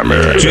Carolina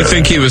primary. Do you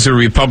think he was a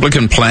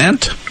Republican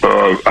plant?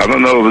 I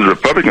don't know if it was a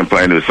Republican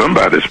plant. It was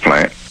somebody's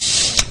plant.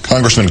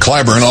 Congressman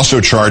Clyburn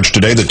also charged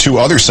today that two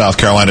other South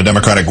Carolina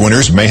Democratic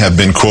winners may have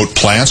been, quote,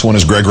 plants. One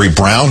is Gregory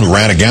Brown, who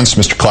ran against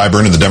Mr.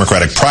 Clyburn in the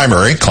Democratic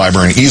primary.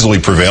 Clyburn easily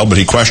prevailed, but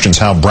he questions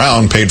how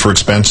Brown paid for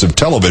expensive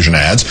television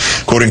ads.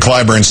 Quoting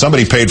Clyburn,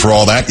 somebody paid for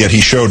all that, yet he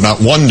showed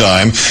not one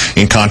dime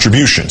in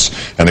contributions.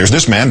 And there's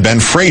this man, Ben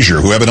Frazier,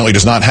 who evidently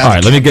does not have all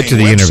right, let me get to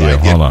the interview.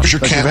 Hold on.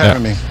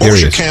 What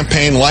was your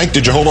campaign like?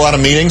 Did you hold a lot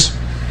of meetings?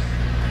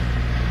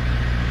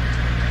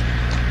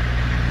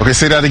 Okay,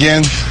 say that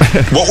again.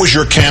 What was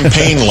your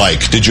campaign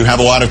like? Did you have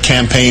a lot of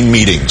campaign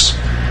meetings?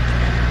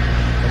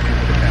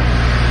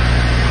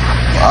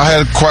 I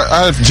had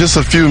just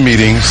a few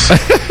meetings,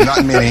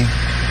 not many.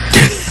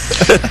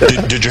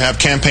 Did you have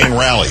campaign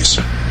rallies?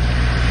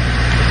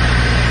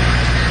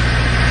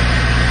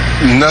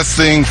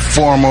 Nothing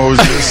formal,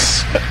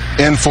 just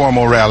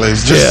informal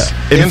rallies, just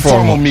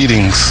informal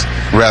meetings,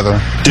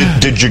 rather.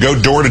 Did you go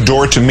door to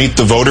door to meet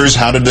the voters?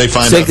 How did they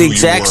find out like the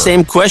exact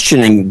same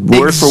questioning,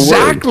 word for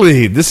word.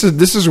 Exactly. This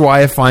is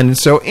why I find it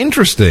so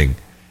interesting.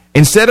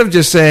 Instead of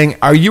just saying,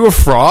 "Are you a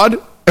fraud?"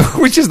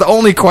 which is the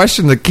only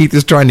question that Keith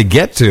is trying to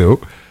get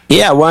to.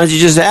 Yeah, why don't you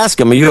just ask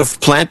him? Are you a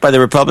plant by the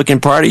Republican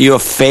Party? Are you a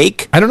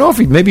fake? I don't know if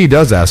maybe he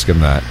does ask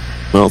him that.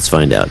 Well, let's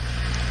find out.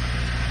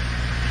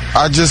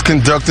 I just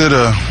conducted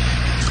a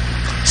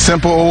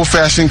simple,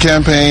 old-fashioned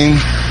campaign,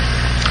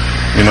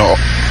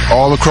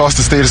 all across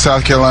the state of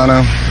South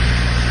Carolina.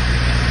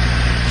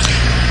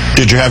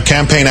 Did you have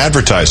campaign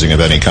advertising of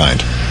any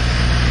kind?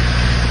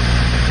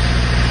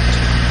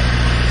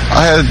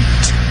 I had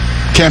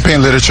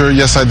campaign literature.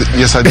 Yes, I did.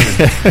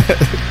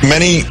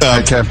 Many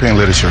campaign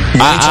literature.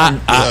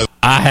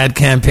 I had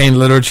campaign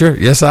literature.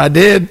 Yes, I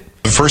did.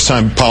 The first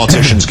time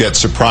politicians get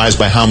surprised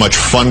by how much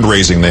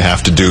fundraising they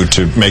have to do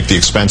to make the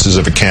expenses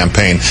of a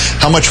campaign.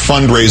 How much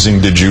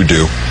fundraising did you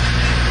do?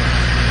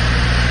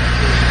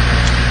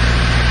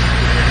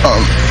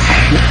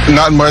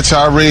 Not much.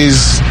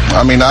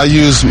 I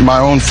use my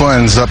own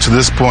funds up to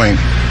this point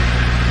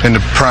in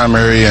the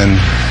primary and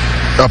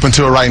up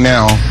until right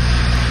now.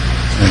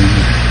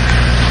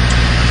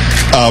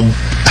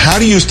 How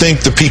do you think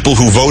the people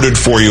who voted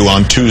for you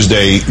on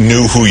Tuesday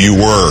knew who you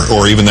were,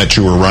 or even that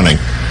you were running?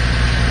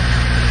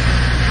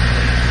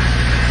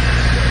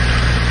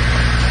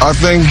 I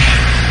think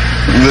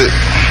that,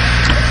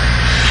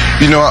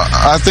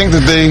 I think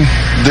that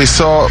they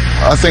saw,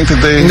 I think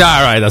that they... Nah,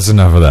 all right, that's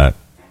enough of that.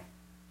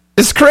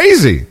 It's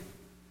crazy.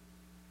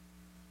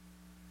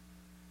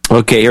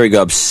 Okay, here we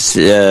go.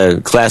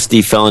 Class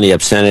D felony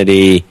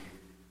obscenity.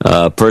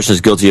 Person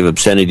is guilty of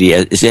obscenity.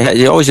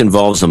 It always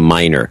involves a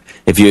minor.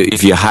 If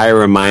you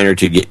hire a minor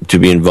to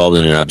be involved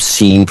in an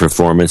obscene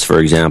performance, for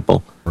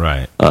example,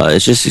 right?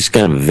 It's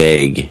kind of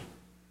vague.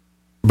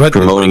 But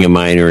promoting a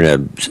minor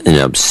in an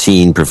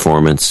obscene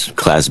performance,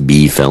 Class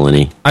B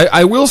felony.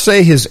 I will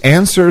say his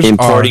answers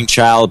importing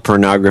child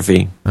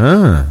pornography.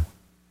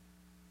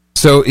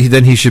 So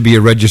then he should be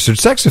a registered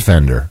sex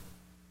offender.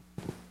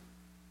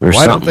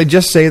 Why don't they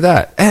just say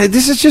that?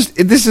 This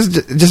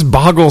just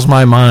boggles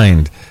my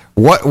mind.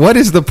 What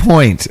is the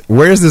point?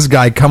 Where is this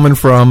guy coming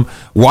from?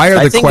 Why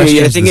are the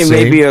questions I think the it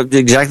same? may be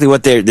exactly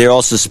what they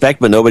all suspect,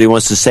 but nobody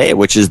wants to say it,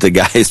 which is the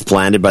guy is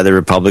planted by the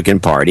Republican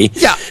Party.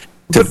 Yeah.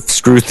 To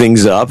screw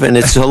things up, and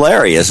it's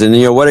hilarious, and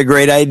what a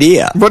great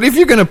idea. But if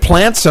you're going to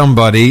plant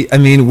somebody, I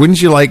mean,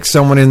 wouldn't you like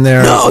someone in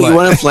there? No, you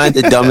want to plant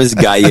the dumbest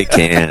guy you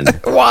can.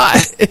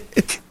 Why?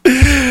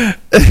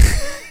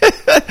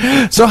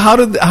 So how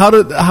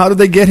did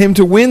they get him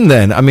to win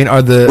then? I mean,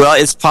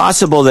 well, it's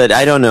possible that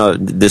I don't know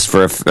this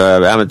for.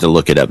 I'm going to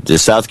look it up. The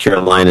South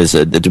Carolina's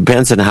it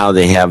depends on how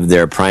they have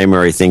their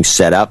primary thing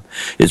set up.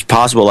 It's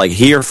possible, like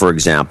here, for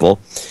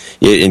example.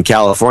 In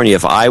California,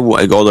 if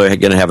although they're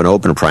going to have an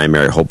open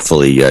primary,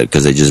 hopefully,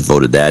 because they just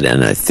voted that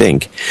in, I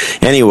think.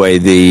 Anyway,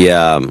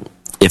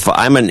 if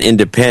I'm an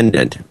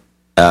independent,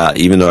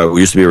 even though I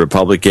used to be a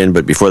Republican,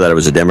 but before that I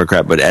was a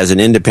Democrat, but as an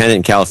independent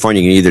in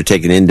California, you can either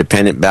take an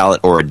independent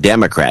ballot or a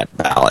Democrat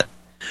ballot.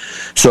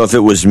 So if it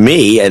was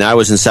me and I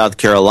was in South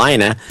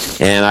Carolina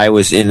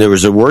and there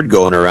was a word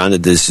going around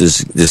that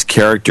this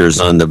character's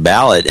on the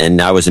ballot, and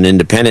I was an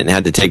independent and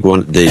had to take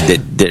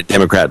the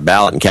Democrat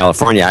ballot in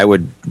California,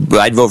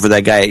 I'd vote for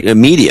that guy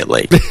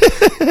immediately.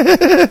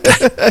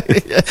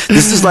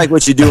 This is like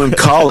what you do in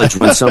college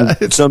when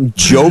some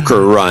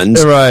joker runs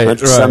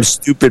some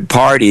stupid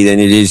party. Then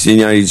it is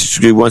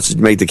he wants to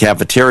make the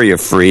cafeteria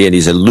free, and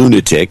he's a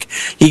lunatic.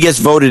 He gets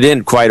voted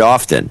in quite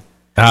often.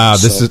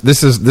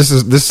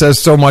 This says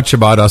so much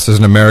about us as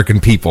an American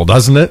people,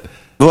 doesn't it?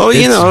 Well,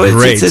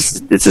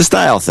 it's a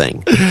style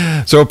thing.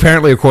 So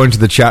apparently, according to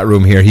the chat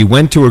room here, he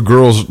went to a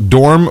girl's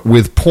dorm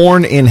with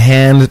porn in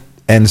hand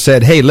and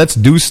said, "Hey, let's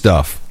do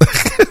stuff."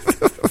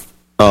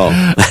 Oh,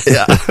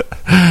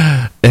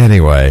 yeah.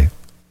 Anyway,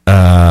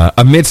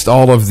 amidst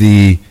all of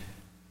the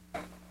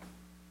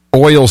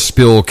oil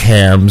spill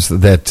cams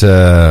that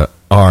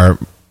are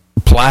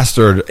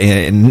plastered,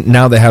 and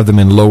now they have them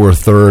in lower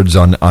thirds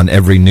on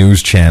every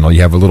news channel.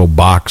 You have a little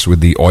box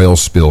with the oil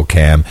spill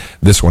cam.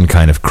 This one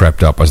kind of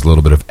crept up as a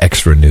little bit of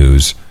extra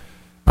news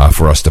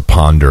for us to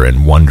ponder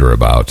and wonder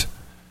about,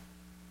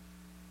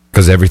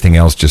 because everything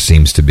else just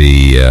seems to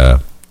be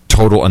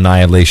total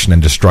annihilation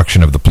and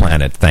destruction of the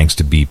planet thanks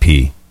to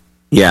BP.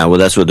 Yeah, well,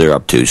 that's what they're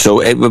up to.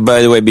 So,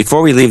 by the way,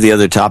 before we leave the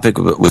other topic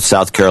with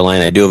South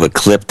Carolina, I do have a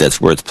clip that's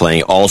worth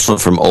playing, also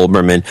from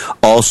Olbermann,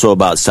 also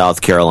about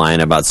South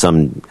Carolina, about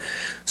some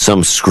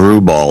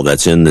screwball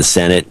that's in the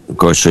Senate. Of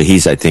course, so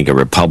he's, I think, a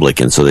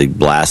Republican, so they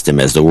blast him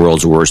as the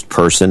world's worst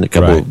person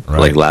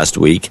like last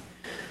week.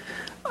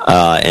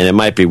 And it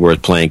might be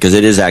worth playing because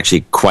it is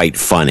actually quite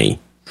funny.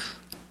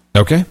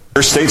 Okay.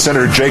 State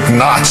Senator Jake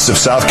Knotts of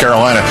South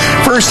Carolina.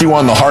 First, he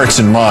won the hearts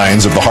and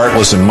minds of the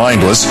heartless and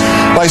mindless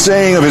by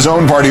saying of his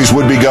own party's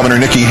would-be Governor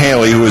Nikki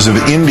Haley, who is of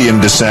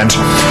Indian descent,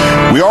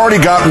 "We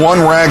already got one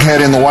raghead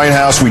in the White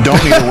House. We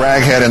don't need a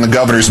raghead in the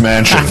governor's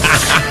mansion."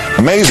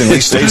 Amazingly,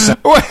 State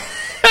Senator...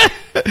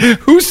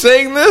 Who's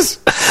saying this?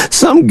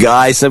 Some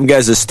guy's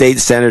a state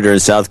senator in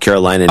South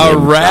Carolina. A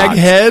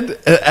raghead?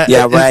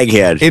 Yeah,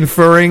 raghead.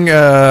 Inferring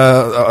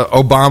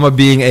Obama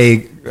being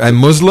a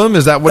Muslim?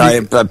 Is that what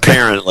he...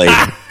 Apparently.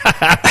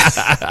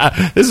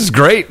 This is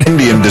great.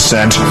 Indian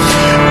descent.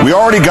 "We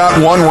already got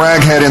one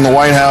raghead in the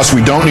White House.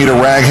 We don't need a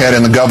raghead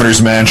in the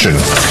governor's mansion."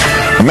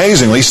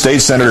 Amazingly,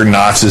 State Senator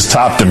Knotts has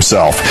topped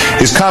himself.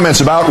 His comments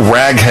about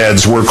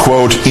ragheads were,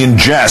 quote, in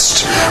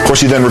jest. Of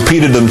course, he then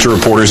repeated them to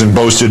reporters and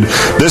boasted,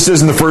 "This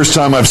isn't the first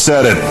time I've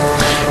said it."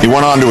 He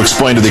went on to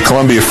explain to the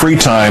Columbia Free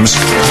Times,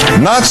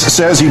 Knotts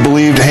says he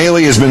believed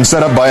Haley has been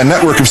set up by a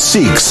network of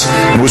Sikhs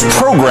and was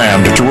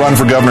programmed to run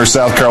for governor of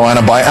South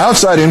Carolina by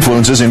outside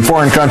influences in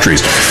foreign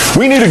countries.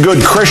 "We need a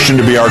good Christian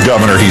to be our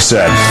governor," he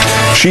said.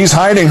 "She's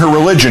hiding her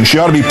religion. She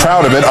ought to be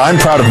proud of it. I'm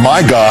proud of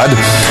my God."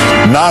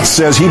 Knotts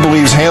says he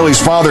believes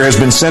Haley's father has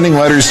been sending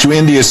letters to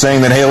India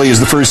saying that Haley is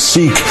the first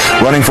Sikh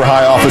running for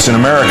high office in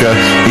America.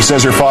 He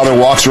says her father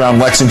walks around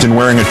Lexington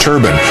wearing a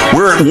turban.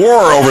 "We're at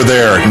war over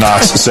there,"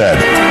 Knotts said.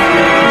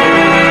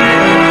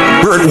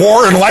 "We're at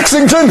war in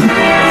Lexington?"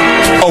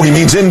 Oh, he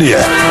means India.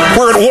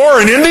 "We're at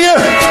war in India?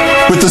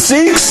 With the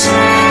Sikhs?"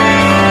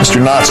 Mr.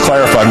 Knotts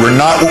clarified, "We're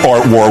not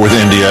at war with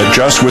India,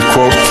 just with,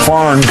 quote,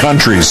 foreign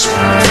countries."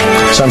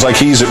 Sounds like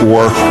he's at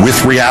war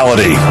with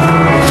reality.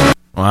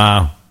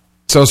 Wow.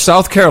 So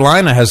South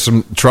Carolina has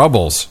some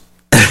troubles.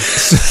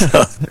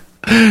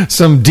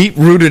 Some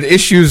deep-rooted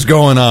issues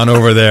going on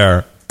over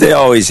there. They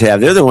always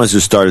have. They're the ones who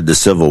started the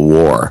Civil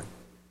War.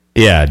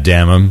 Yeah,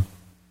 damn them.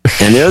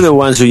 And they're the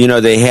ones who,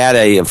 they had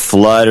a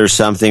flood or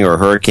something, or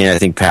hurricane, I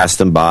think, passed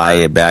them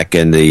by back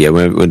in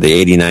when the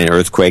 89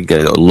 earthquake,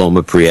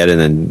 Loma Prieta, and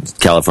then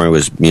California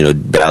was,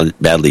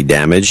 badly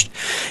damaged.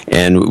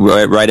 And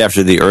right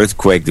after the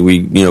earthquake,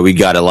 we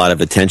got a lot of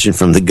attention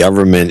from the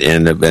government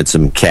and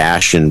some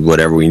cash and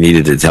whatever we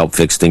needed to help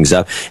fix things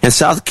up. And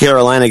South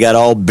Carolina got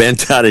all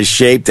bent out of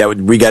shape that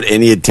we got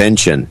any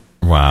attention.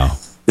 Wow.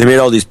 They made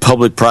all these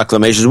public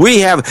proclamations.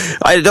 We have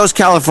those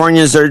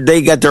Californians.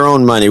 They got their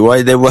own money. Why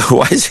is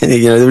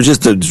it? There was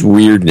just a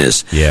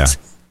weirdness. Yeah,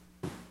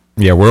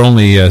 we're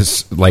only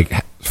like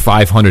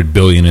 $500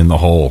 billion in the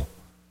hole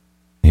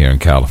here in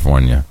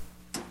California.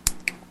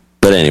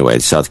 But anyway,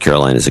 South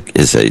Carolina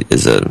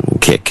is a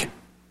kick.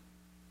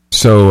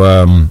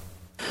 So,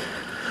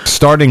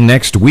 starting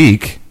next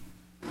week,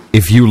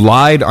 if you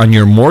lied on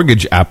your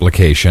mortgage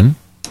application.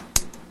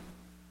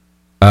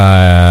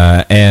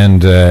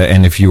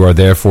 And if you are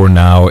therefore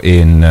now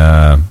in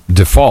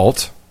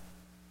default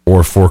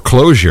or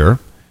foreclosure,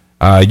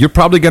 you're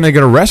probably going to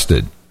get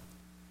arrested.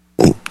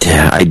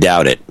 Yeah, I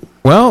doubt it.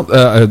 Well,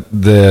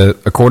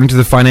 according to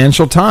the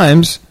Financial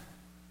Times,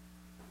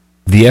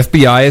 the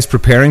FBI is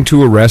preparing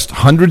to arrest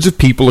hundreds of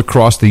people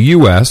across the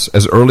U.S.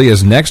 as early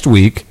as next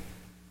week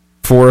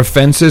for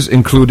offenses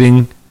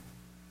including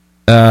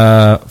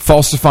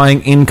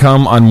falsifying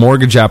income on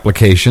mortgage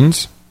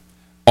applications.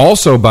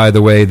 Also, by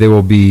the way, they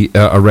will be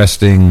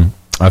arresting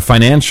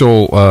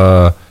financial,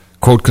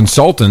 quote,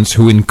 consultants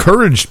who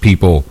encouraged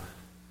people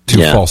to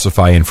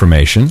falsify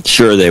information.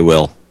 Sure they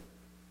will.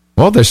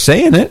 Well, they're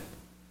saying it.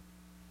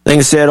 They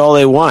can say it all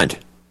they want.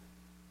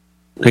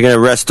 They're going to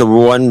arrest the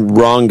one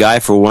wrong guy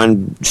for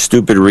one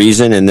stupid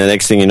reason, and the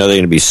next thing you know, they're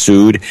going to be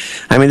sued.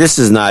 I mean, this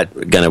is not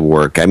going to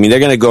work. I mean, they're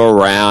going to go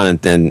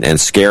around and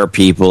scare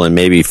people and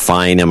maybe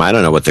fine them. I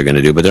don't know what they're going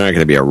to do, but they're not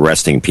going to be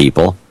arresting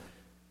people.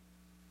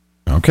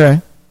 Okay.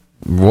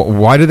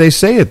 Why do they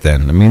say it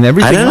then? I mean,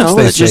 everything else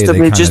they say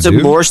it's just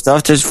more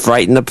stuff to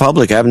frighten the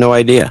public. I have no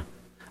idea.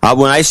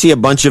 When I see a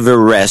bunch of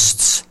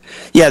arrests,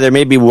 there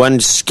may be one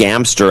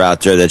scamster out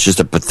there that's just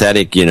a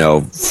pathetic,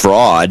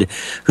 fraud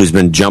who's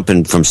been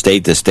jumping from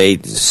state to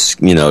state, just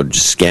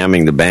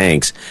scamming the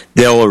banks.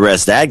 They'll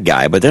arrest that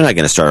guy, but they're not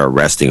going to start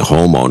arresting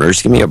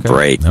homeowners. Give me a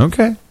break.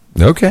 Okay.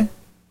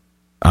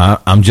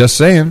 I'm just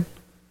saying.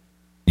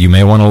 You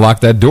may want to lock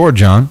that door,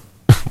 John.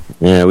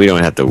 Yeah, we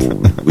don't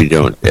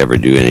ever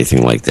do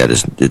anything like that.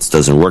 It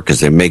doesn't work because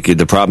they make you.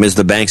 The problem is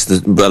the banks,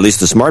 at least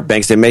the smart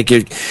banks, they make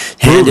you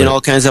hand in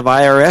all kinds of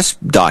IRS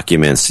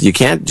documents. You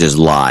can't just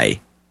lie.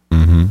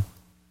 Mm-hmm.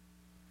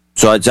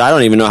 So I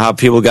don't even know how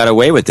people got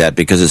away with that,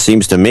 because it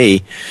seems to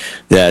me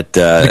that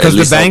because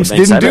the banks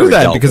didn't do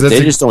that, because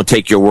they just don't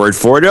take your word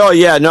for it. Oh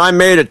yeah, no, I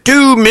made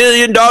 $2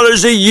 million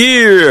a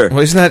year. Well,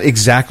 isn't that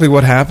exactly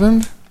what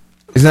happened?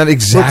 Isn't that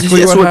exactly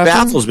that's what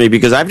happened? Baffles me,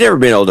 because I've never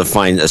been able to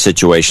find a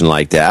situation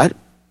like that.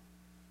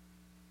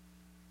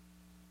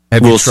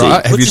 We'll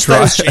tried? Have you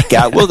tried? Check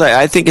out. Well,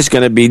 I think it's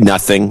going to be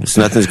nothing.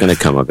 Nothing's going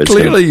to come of it.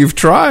 Clearly, you've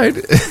tried.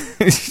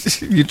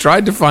 You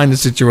tried to find a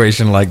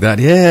situation like that.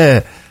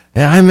 Yeah,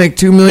 I make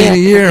 $2 million a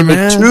year,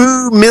 man.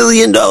 $2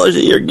 million a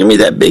year. Give me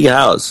that big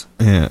house.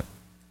 Yeah.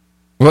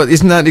 Well,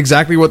 isn't that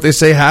exactly what they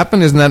say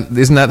happened?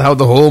 Isn't that how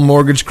the whole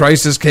mortgage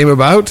crisis came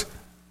about?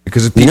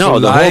 Because of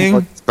people lying?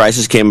 Whole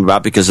crisis came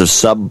about because of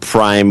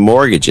subprime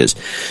mortgages.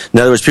 In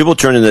other words, people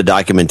turned in the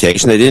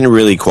documentation. They didn't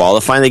really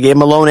qualify, and they gave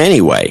them a loan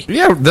anyway.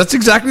 Yeah, that's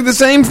exactly the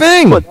same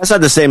thing. Well, that's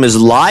not the same as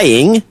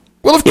lying.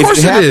 Well, of course it is.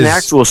 If you have an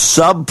actual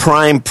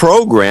subprime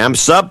program,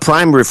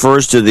 subprime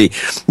refers to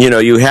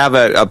you have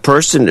a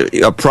person,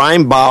 a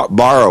prime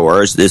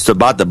borrower. It's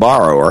about the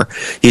borrower.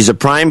 He's a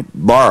prime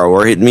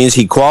borrower. It means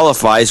he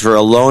qualifies for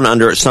a loan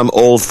under some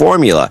old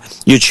formula.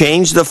 You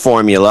change the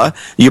formula.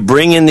 You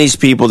bring in these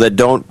people that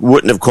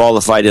wouldn't have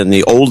qualified in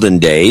the olden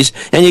days,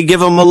 and you give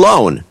them a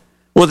loan.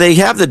 Well, they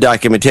have the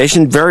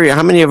documentation.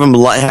 How many of them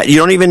lie? You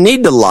don't even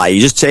need to lie.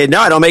 You just say, no,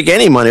 I don't make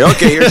any money.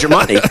 Okay, here's your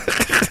money.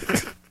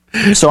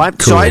 So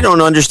I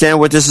don't understand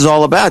what this is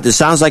all about. This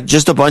sounds like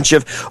just a bunch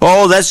of,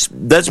 let's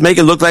make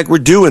it look like we're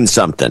doing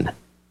something.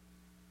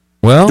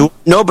 Well,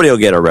 nobody will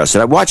get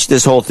arrested. I watched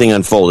this whole thing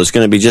unfold. It's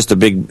going to be just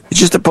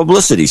a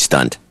publicity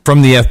stunt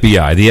from the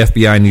FBI. The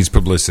FBI needs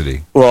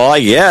publicity. Well, I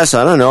guess,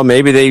 I don't know.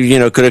 Maybe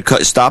they could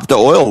have stopped the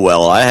oil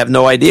well. I have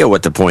no idea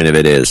what the point of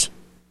it is.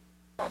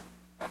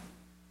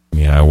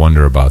 Yeah, I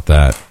wonder about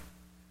that.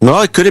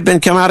 Well, it could have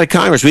been come out of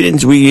Congress. We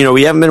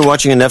haven't been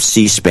watching enough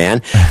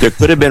C-SPAN. There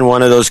could have been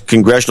one of those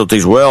congressional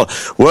things.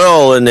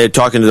 Well, and they're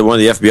talking to one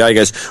of the FBI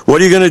guys.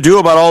 What are you going to do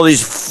about all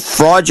these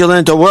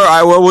fraudulent?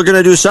 Well, we're going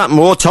to do something.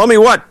 Well, tell me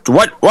what?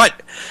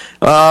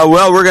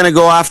 Well, we're going to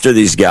go after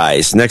these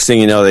guys. Next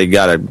thing you know, they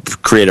got to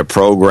create a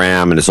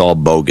program, and it's all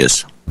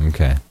bogus.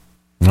 Okay,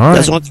 all right.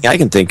 That's one thing I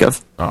can think of.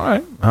 All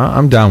right,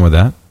 I'm down with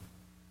that.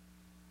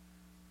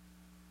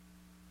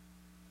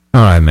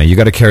 All right, man. You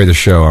got to carry the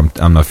show.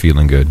 I'm not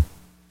feeling good.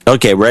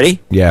 Okay,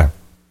 ready? Yeah.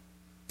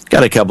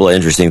 Got a couple of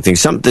interesting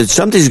things.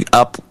 Something's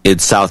up in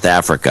South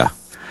Africa.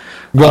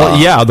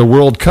 Well, the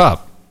World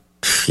Cup.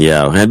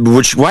 Yeah,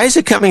 why is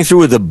it coming through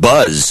with a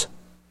buzz?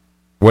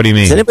 What do you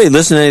mean? Does anybody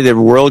listen to any of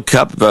the World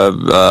Cup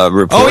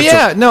reports? Oh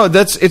yeah, no,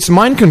 it's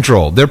mind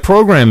control. They're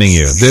programming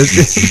you.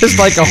 There's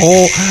like a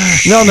whole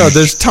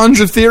there's tons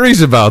of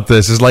theories about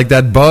this. It's like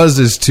that buzz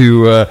is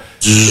to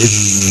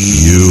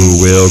you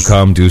will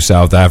come to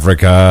South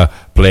Africa,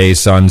 play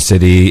Sun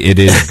City. It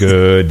is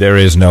good. There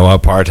is no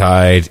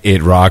apartheid.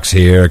 It rocks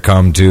here.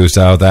 Come to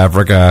South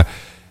Africa.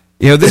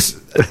 This.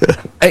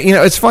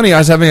 It's funny. I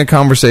was having a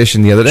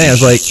conversation the other day. I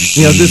was like,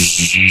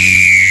 this.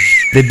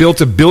 They built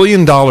 $1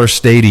 billion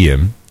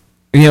stadium.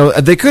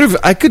 They could have.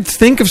 I could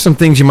think of some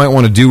things you might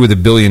want to do with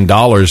 $1 billion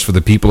for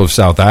the people of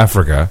South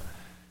Africa.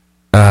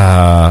 Wait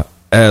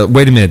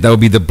a minute. That would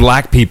be the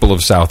black people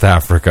of South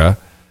Africa.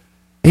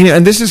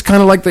 And this is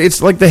kind of like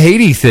it's like the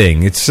Haiti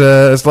thing. It's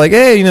like,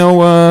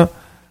 hey,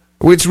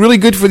 it's really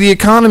good for the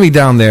economy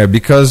down there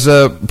because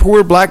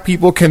poor black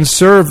people can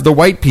serve the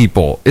white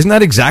people. Isn't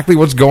that exactly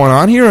what's going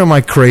on here? Or am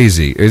I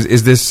crazy?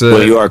 Is this?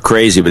 Well, you are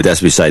crazy, but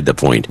that's beside the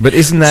point. But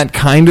isn't that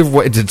kind of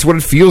it's what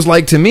it feels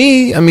like to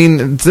me? I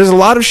mean, there's a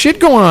lot of shit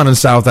going on in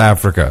South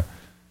Africa.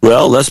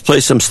 Well, let's play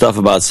some stuff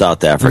about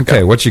South Africa.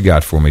 Okay, what you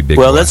got for me, big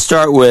boy? Well, let's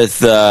start with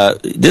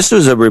this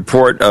was a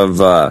report of.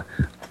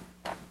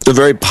 A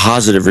very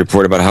positive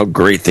report about how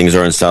great things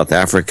are in South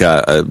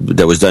Africa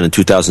that was done in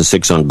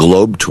 2006 on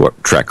Globe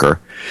Trekker,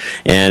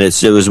 and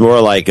it was more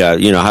like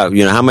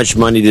how much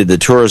money did the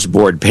tourist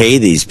board pay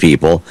these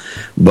people?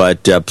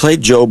 But play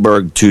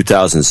Joburg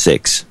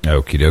 2006.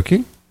 Okie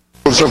dokie.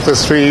 Of the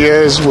 3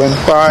 years went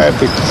by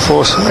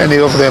before many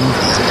of them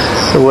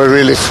were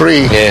really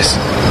free. Yes.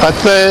 But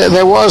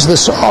there was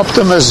this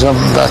optimism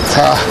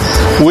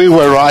that we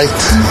were right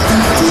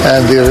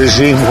and the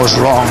regime was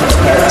wrong.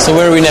 So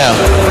where are we now?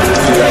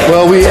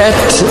 Well, we're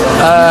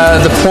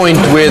at the point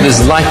where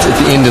there's light at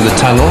the end of the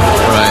tunnel.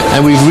 Right.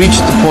 And we've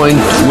reached the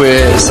point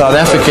where South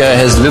Africa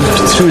has lived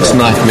through its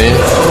nightmare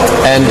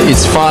and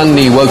it's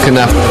finally woken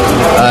up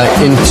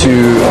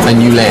into a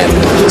new land.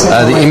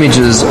 The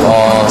images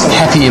are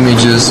happy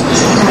images,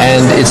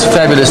 and it's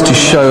fabulous to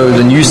show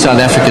the new South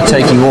Africa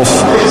taking off,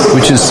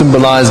 which is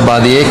symbolized by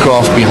the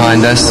aircraft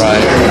behind us,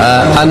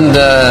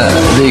 under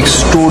the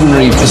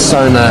extraordinary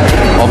persona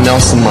of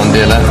Nelson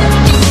Mandela.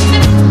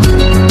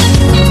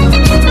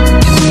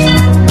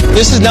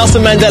 This is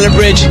Nelson Mandela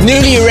Bridge,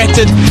 newly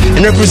erected,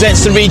 and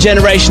represents the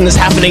regeneration that's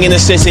happening in the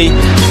city.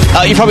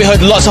 You've probably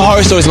heard lots of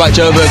horror stories about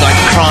Joburg, like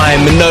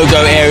crime and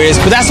no-go areas,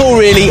 but that's all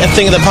really a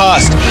thing of the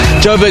past.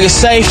 Joburg is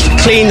safe,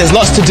 clean, there's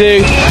lots to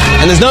do,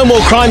 and there's no more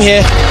crime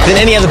here than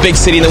any other big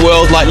city in the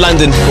world, like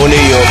London or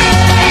New York.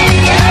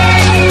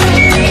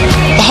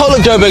 The whole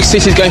of Joburg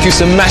City is going through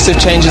some massive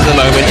changes at the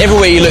moment.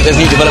 Everywhere you look, there's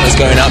new developments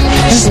going up.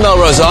 This is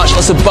Melrose Arch,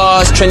 lots of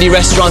bars, trendy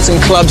restaurants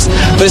and clubs,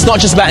 but it's not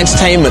just about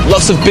entertainment.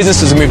 Lots of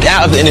businesses have moved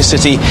out of the inner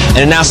city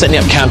and are now setting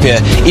up camp here,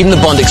 even the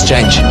Bond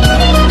Exchange.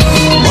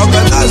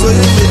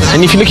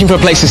 And if you're looking for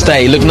a place to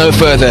stay, look no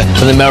further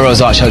than the Melrose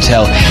Arch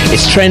Hotel.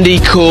 It's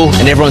trendy, cool,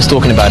 and everyone's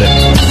talking about it.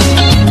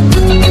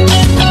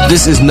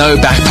 This is no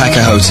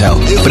backpacker hotel,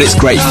 but it's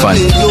great fun.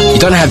 You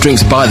don't have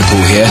drinks by the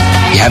pool here,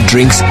 you have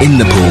drinks in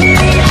the pool.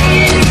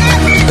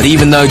 But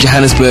even though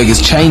Johannesburg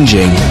is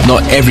changing,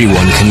 not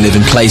everyone can live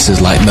in places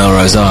like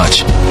Melrose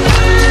Arch.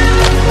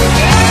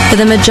 For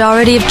the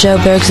majority of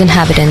Joburg's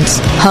inhabitants,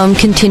 home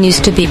continues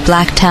to be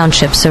black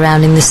townships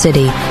surrounding the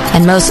city,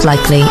 and most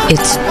likely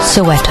it's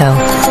Soweto.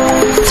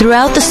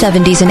 Throughout the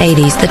 70s and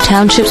 80s, the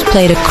townships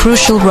played a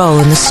crucial role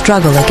in the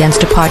struggle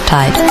against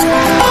apartheid.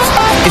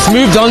 It's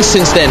moved on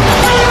since then.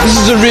 This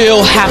is a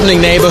real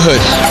happening neighborhood.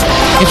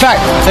 In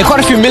fact, there are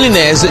quite a few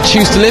millionaires that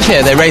choose to live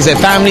here. They raise their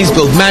families,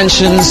 build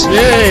mansions.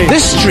 Yay.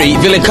 This street,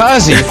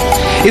 Vilakazi,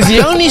 is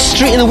the only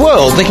street in the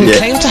world that can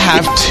claim to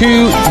have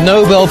 2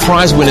 Nobel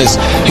Prize winners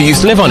who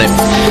used to live on it.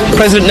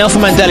 President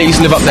Nelson Mandela used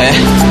to live up there,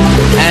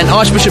 and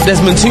Archbishop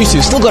Desmond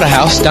Tutu still got a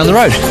house down the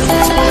road.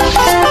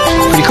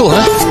 Pretty cool,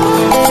 huh?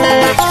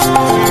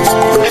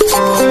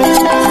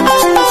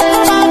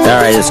 All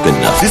right, that's good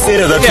enough.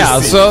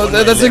 Yeah, so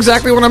that's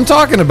exactly what I'm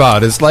talking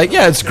about. It's like,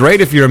 yeah, it's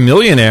great if you're a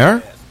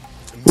millionaire.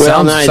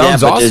 Well,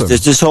 sounds awesome.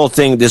 This whole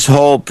thing, this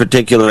whole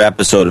particular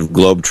episode of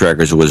Globe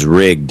Trekkers was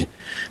rigged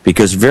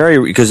because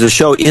the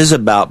show is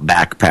about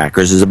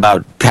backpackers, is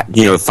about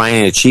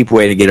finding a cheap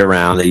way to get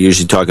around. They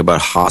usually talk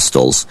about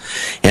hostels,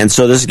 and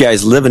so this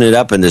guy's living it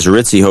up in this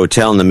ritzy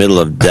hotel in the middle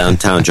of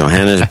downtown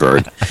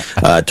Johannesburg,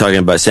 talking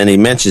about. And he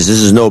mentions this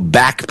is no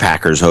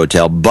backpackers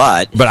hotel,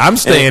 but I'm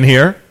staying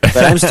here.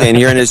 But I'm staying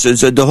here, and it's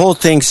the whole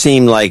thing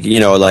seemed like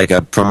like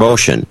a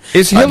promotion.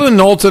 Is Hill and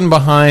Knowlton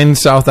behind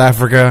South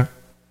Africa?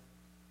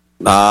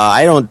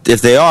 I don't.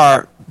 If they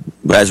are,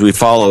 as we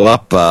follow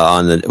up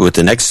with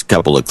the next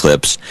couple of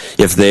clips,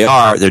 if they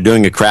are, they're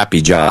doing a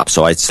crappy job.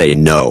 So I'd say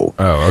no.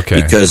 Oh,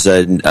 okay. Because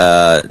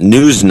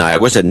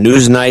Newsnight, what's that?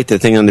 Newsnight, the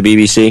thing on the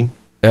BBC.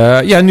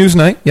 Yeah,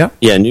 Newsnight. Yeah.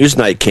 Yeah,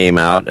 Newsnight came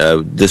out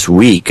this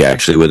week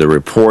actually with a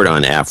report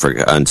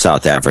on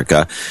South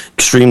Africa,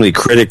 extremely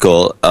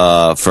critical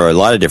for a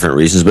lot of different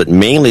reasons, but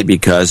mainly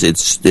because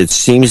it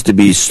seems to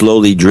be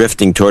slowly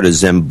drifting toward a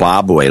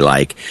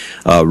Zimbabwe-like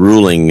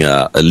ruling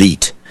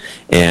elite.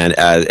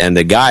 and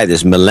the guy,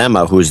 this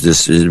Malema, who's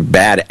this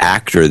bad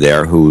actor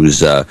there, who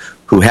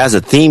has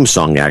a theme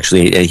song,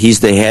 actually. He's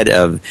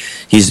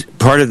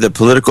part of the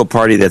political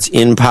party that's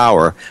in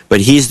power,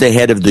 but he's the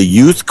head of the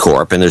Youth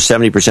Corp, and there's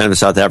 70% of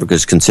South Africa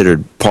is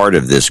considered part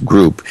of this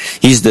group.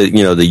 He's the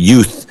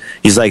youth.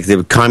 He's like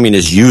the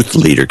communist youth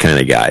leader kind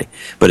of guy,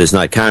 but it's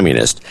not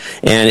communist.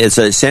 And it's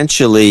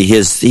essentially he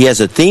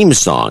has a theme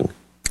song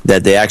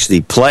that they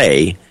actually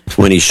play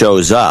when he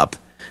shows up,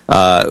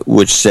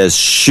 which says,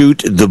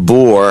 "Shoot the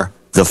Boer,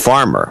 the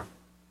farmer."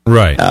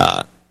 Right.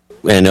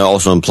 And it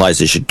also implies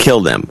they should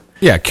kill them.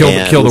 Yeah, kill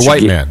the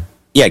white man.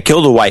 Yeah,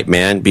 kill the white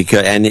man,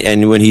 because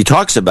and when he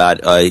talks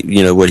about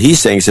what he's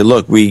saying, he said,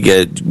 "Look,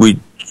 we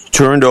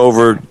turned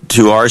over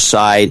to our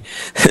side."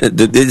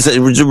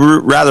 It's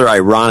rather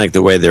ironic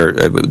the way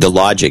the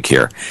logic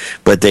here,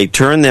 but they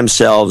turned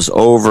themselves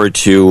over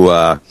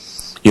to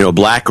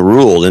black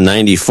rule in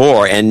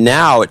 '94, and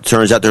now it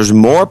turns out there's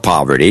more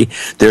poverty,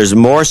 there's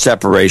more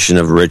separation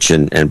of rich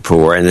and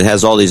poor, and it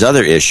has all these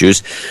other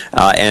issues.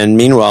 And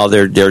meanwhile,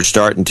 they're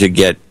starting to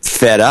get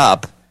fed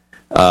up.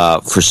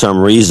 For some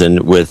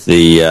reason, with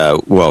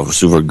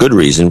for good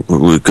reason,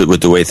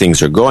 with the way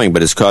things are going,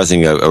 but it's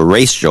causing a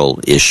racial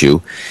issue.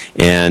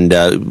 And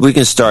we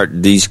can start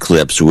these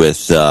clips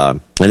with, and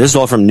this is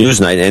all from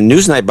Newsnight. And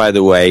Newsnight, by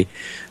the way,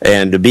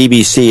 and the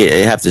BBC,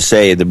 I have to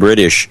say, the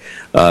British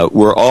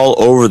were all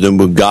over the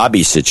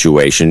Mugabe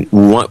situation.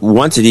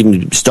 Once it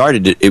even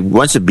started,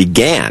 once it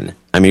began,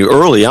 I mean,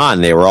 early on,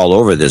 they were all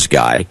over this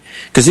guy,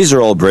 because these are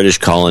all British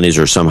colonies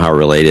or somehow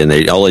related,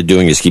 and all they're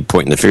doing is keep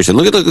pointing the finger.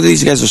 Look,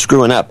 these guys are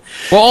screwing up.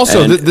 Well,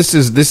 also, this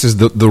is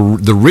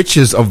the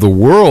riches of the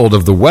world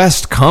of the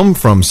West come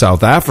from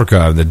South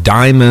Africa. The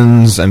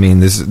diamonds. I mean,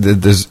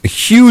 there's a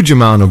huge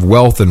amount of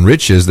wealth and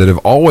riches that have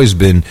always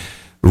been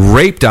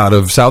raped out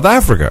of South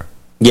Africa.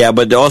 Yeah,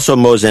 but also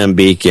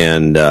Mozambique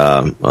and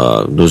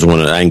there's one.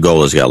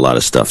 Angola's got a lot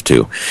of stuff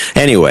too.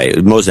 Anyway,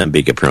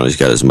 Mozambique apparently has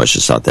got as much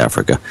as South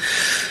Africa.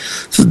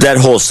 So that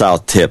whole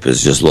South tip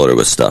is just loaded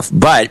with stuff.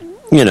 But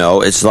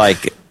it's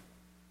like,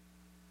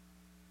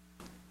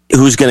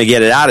 who's going to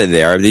get it out of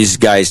there? These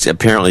guys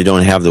apparently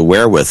don't have the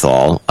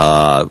wherewithal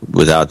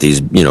without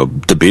these,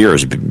 De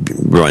Beers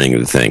running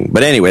the thing.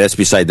 But anyway, that's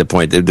beside the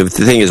point. The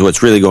thing is,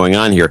 what's really going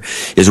on here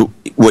is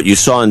what you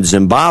saw in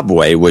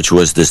Zimbabwe, which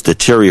was this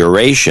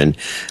deterioration,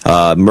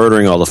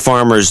 murdering all the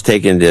farmers,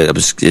 taking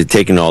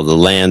all the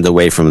land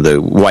away from the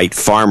white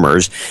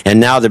farmers, and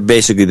now they're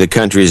basically, the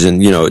country's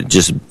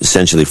just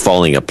essentially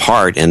falling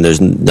apart, and there's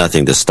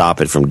nothing to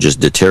stop it from just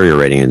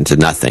deteriorating into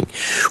nothing,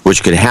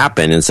 which could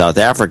happen in South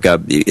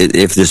Africa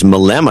if this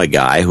Malema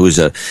guy, who's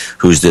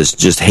this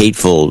just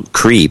hateful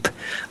creep,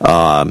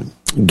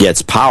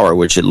 gets power,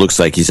 which it looks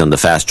like he's on the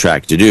fast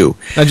track to do.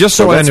 Now, just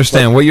so I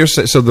understand what you're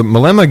saying, so the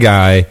Malema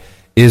guy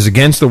is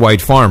against the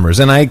white farmers,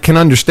 and I can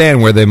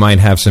understand where they might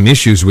have some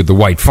issues with the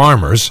white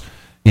farmers,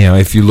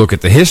 if you look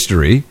at the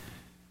history.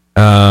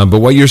 But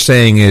what you're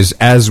saying is,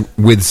 as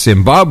with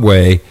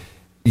Zimbabwe,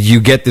 you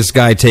get this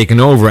guy taken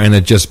over, and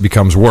it just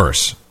becomes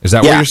worse. Is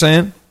that what you're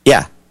saying?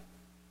 Yeah.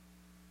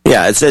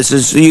 Yeah, this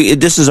is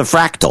a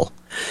fractal,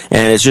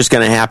 and it's just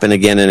going to happen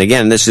again and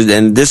again. This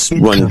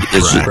one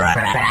is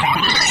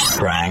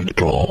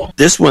fractal.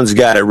 This one's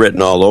got it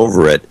written all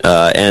over it,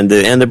 and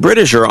the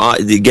British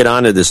get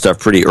onto this stuff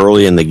pretty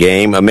early in the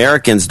game.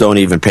 Americans don't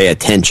even pay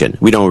attention.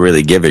 We don't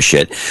really give a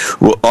shit.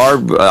 Our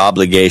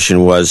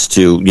obligation was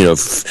to,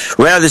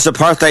 well, this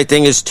apartheid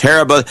thing is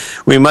terrible.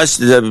 We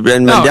must. And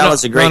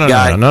Mandela's a great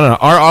guy. No.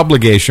 Our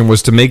obligation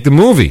was to make the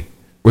movie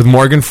with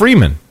Morgan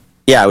Freeman.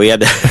 Yeah, we had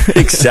to,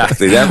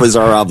 exactly. That was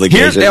our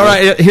obligation. All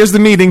right, here's the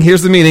meeting.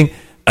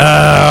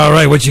 All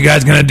right, what you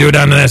guys going to do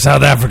down there in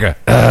South Africa?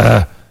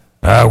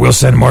 We'll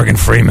send Morgan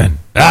Freeman.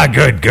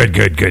 Good.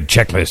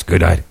 Checklist.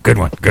 Good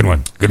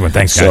one.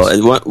 Thanks, guys.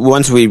 So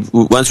once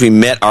we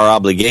met our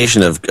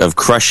obligation of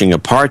crushing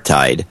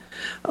apartheid,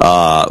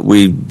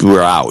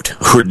 we're out.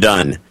 We're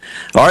done.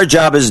 Our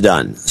job is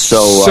done.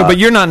 So, but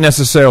you're not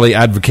necessarily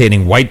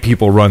advocating white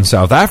people run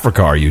South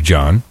Africa, are you,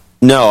 John?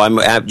 No,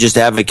 I'm just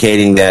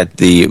advocating that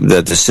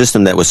the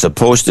system that was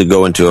supposed to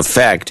go into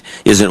effect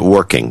isn't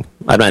working.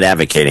 I'm not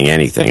advocating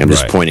anything. I'm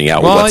just pointing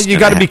out. Well, you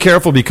got to be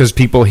careful, because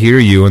people hear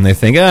you and they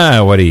think,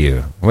 what are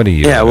you?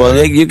 Yeah,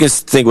 well, you can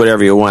think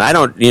whatever you want. I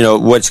don't.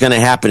 What's going to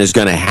happen is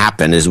going to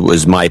happen.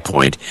 Was my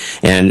point.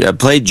 And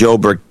play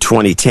Joburg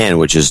 2010,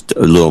 which is a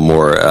little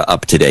more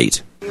up to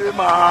date.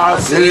 But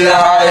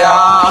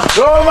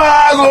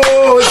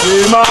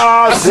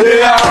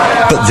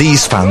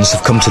these fans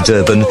have come to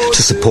Durban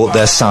to support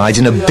their side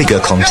in a bigger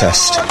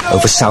contest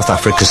over South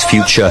Africa's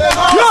future.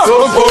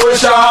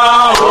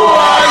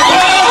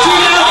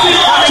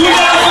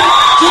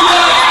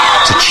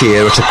 To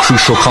cheer at a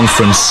crucial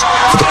conference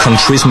for the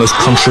country's most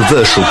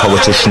controversial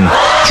politician,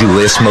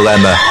 Julius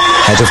Malema,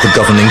 head of the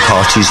governing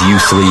party's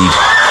Youth League.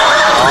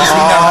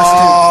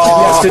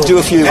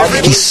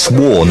 He's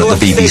sworn at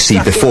the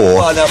BBC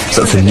before that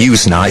for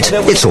Newsnight,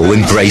 it's all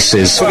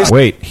embraces.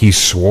 Wait, he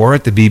swore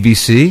at the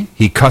BBC?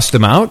 He cussed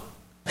him out?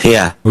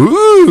 Yeah.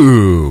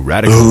 Ooh,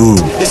 radical. Ooh.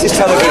 This is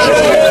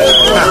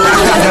television.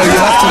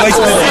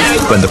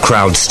 When the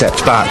crowd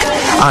stepped back,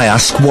 I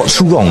asked what's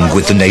wrong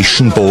with the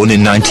nation born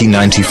in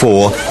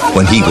 1994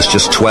 when he was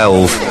just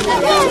 12.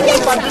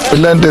 We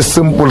learned a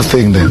simple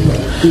thing then.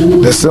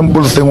 The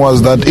simple thing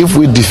was that if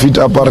we defeat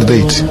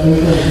apartheid,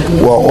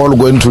 we're all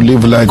going to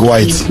live like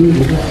whites.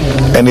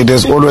 And it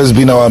has always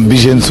been our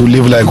ambition to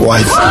live like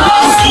whites.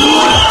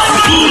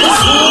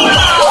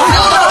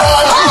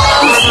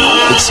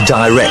 It's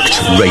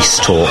direct race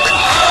talk,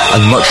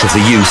 and much of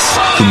the youth,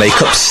 who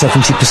make up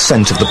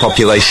 70% of the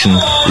population,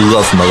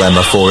 love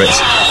Malema for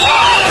it.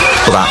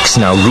 Blacks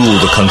now rule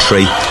the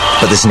country,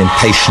 but there's an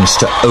impatience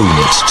to own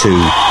it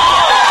too.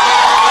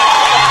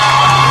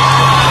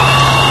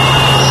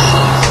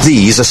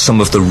 These are some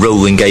of the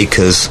rolling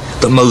acres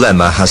that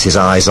Malema has his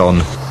eyes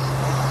on.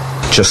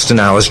 Just an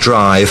hour's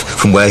drive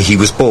from where he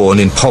was born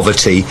in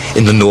poverty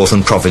in the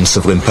northern province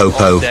of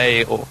Limpopo.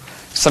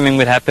 Something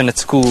would happen at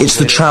school. It's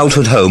the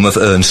childhood home of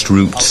Ernst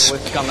Roots.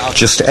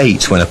 Just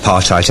 8 when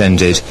apartheid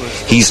ended,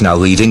 he's now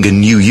leading a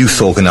new youth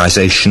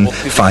organisation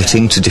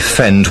fighting to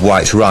defend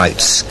white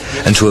rights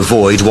and to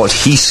avoid what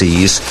he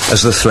sees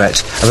as the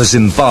threat of a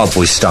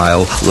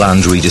Zimbabwe-style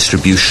land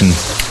redistribution.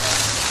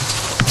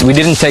 We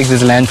didn't take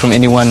this land from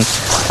anyone.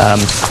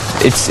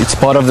 It's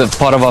part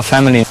of our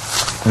family.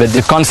 But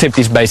the concept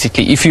is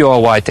basically, if you are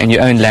white and you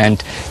own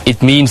land,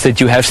 it means that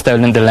you have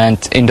stolen the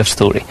land, end of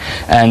story.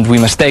 And we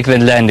must take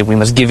that land and we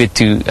must give it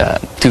to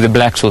the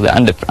blacks or the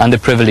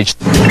underprivileged.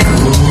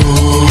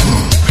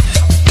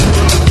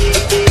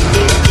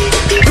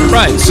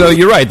 Right, so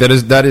you're right.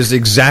 That is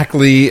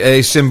exactly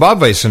a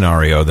Zimbabwe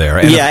scenario there.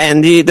 And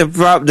and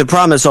the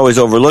problem that's always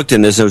overlooked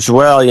in this is,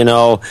 well,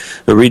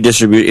 the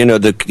redistribute,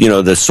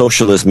 the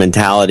socialist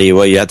mentality.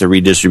 Well, you have to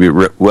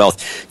redistribute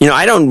wealth.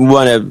 I don't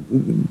want to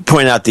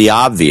point out the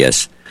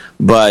obvious,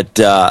 but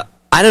I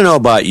don't know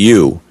about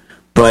you,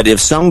 but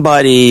if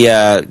somebody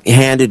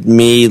handed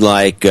me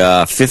like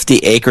 50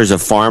 acres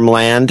of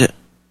farmland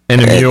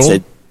and a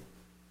mule,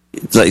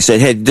 said,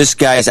 "Hey, this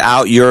guy's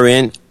out, you're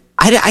in."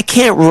 I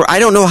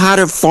don't know how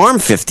to farm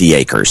 50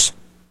 acres.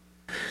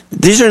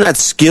 These are not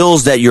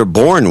skills that you're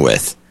born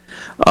with.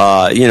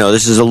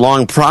 This is a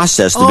long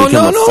process to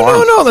become a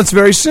farmer. No, that's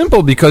very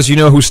simple because you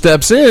know who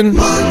steps in. You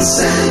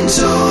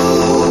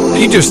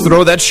just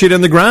throw that shit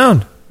in the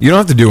ground. You don't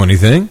have to do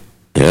anything.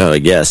 Yeah, I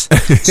guess.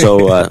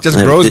 So it just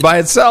grows by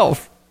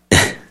itself.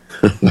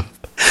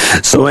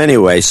 So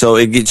anyway, so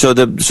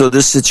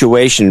this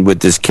situation with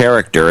this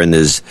character and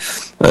this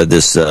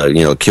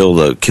kill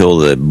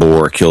the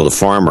boar, kill the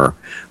farmer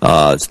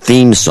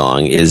theme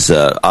song is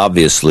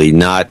obviously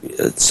not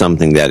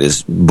something that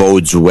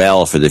bodes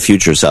well for the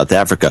future of South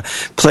Africa.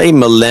 Play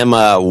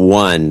Malema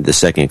 1, the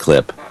second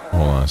clip.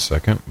 Hold on a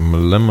second.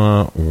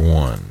 Malema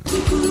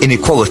 1.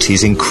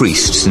 Inequalities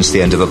increased since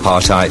the end of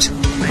apartheid.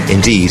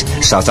 Indeed,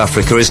 South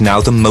Africa is now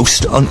the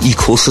most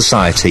unequal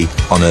society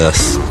on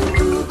earth.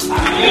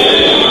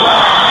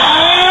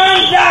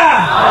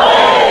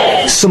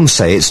 Some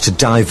say it's to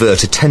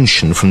divert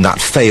attention from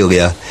that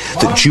failure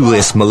that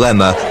Julius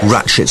Malema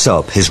ratchets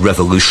up his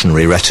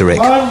revolutionary rhetoric.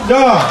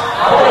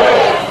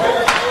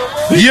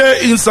 Here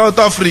in South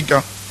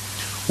Africa,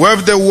 we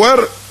have the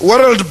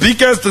world's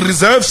biggest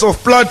reserves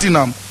of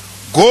platinum,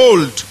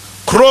 gold,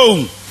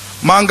 chrome,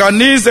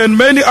 manganese, and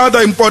many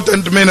other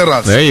important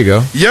minerals. There you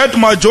go. Yet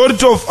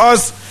majority of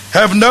us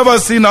have never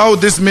seen how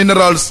these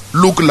minerals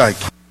look like.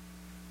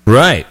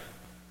 Right.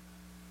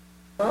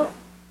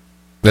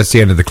 That's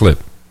the end of the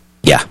clip.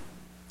 Yeah.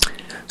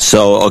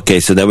 So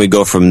then we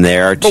go from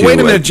there to... But wait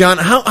a minute, John.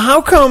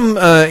 How come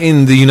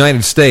in the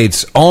United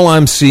States, all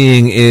I'm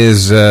seeing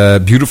is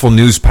beautiful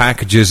news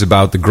packages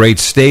about the great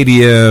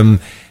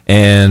stadium,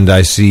 and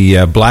I see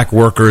black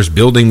workers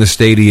building the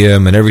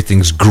stadium, and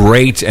everything's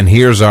great, and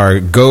here's our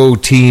Go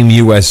Team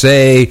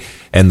USA,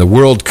 and the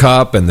World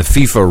Cup, and the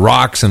FIFA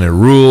rocks, and it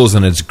rules,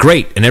 and it's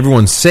great, and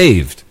everyone's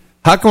saved.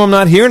 How come I'm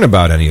not hearing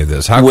about any of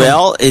this?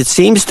 Well, it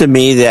seems to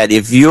me that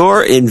if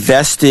you're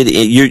invested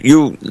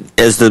in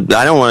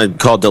I don't want to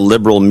call it the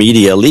liberal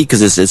media elite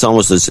because it's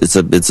almost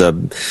it's a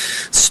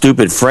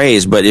stupid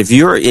phrase, but if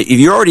you're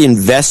already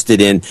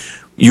invested in,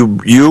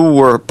 you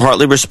were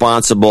partly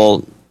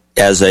responsible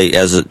as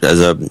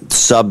a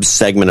sub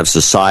segment of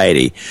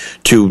society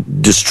to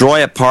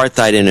destroy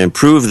apartheid and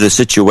improve the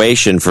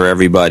situation for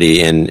everybody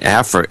in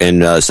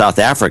South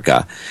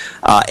Africa,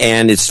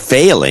 and it's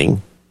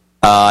failing.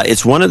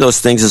 It's one of those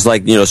things. It's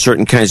like,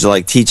 certain kinds of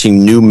like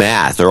teaching new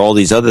math or all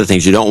these other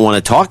things. You don't want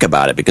to talk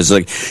about it because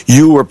like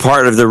you were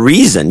part of the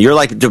reason. You're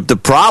like the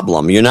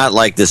problem. You're not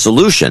like the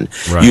solution.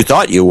 Right. You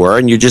thought you were,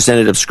 and you just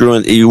ended up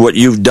screwing. What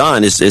you've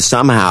done is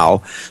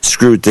somehow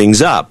screwed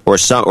things up, or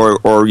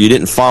you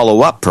didn't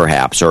follow up,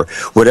 perhaps, or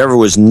whatever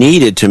was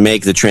needed to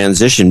make the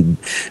transition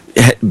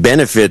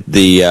benefit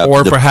the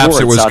or the perhaps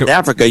poor it was in South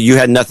Africa. You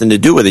had nothing to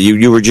do with it.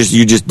 You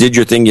just did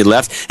your thing. You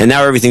left, and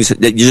now everything's.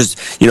 You just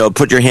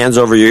put your hands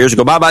over your ears and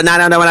go, "Baba, no,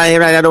 I don't want to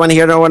hear. I don't want to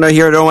hear. Don't want to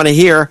hear. Don't want to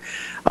hear."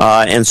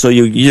 And so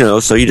you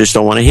just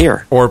don't want to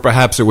hear. Or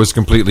perhaps it was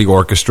completely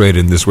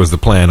orchestrated, and this was the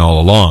plan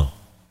all along.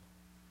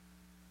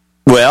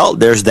 Well,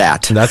 there's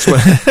that. That's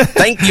what.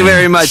 Thank you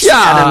very much.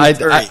 Yeah,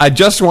 I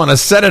just want to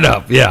set it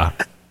up. Yeah.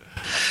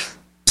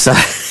 So,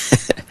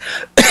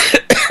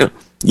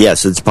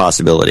 yes, it's a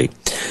possibility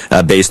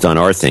based on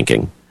our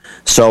thinking.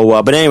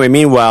 So, but anyway,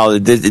 meanwhile,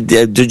 this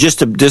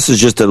is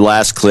just the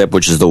last clip,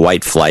 which is the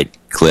white flight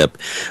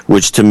clip,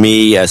 which to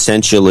me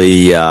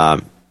essentially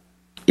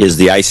is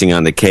the icing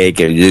on the cake.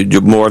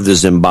 More of the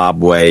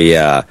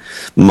Zimbabwe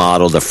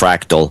model, the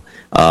fractal.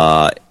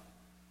 I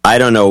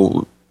don't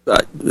know.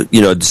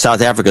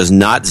 South Africa is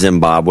not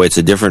Zimbabwe. It's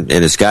a different,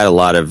 and it's got a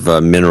lot of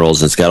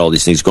minerals, and it's got all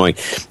these things going.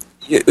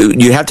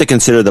 You have to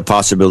consider the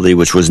possibility,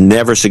 which was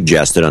never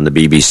suggested on the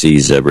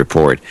BBC's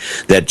report,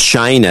 that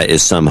China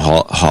is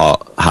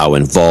somehow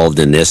involved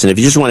in this. And if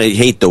you just want to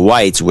hate the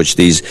whites, which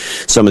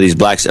some of these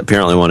blacks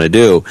apparently want to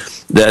do,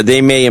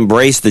 they may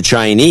embrace the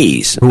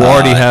Chinese, who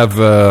already have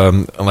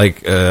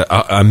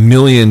a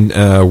million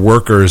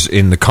workers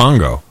in the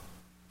Congo.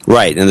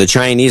 Right, and the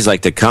Chinese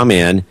like to come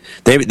in.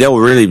 They'll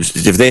really, if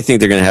they think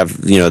they're going to have,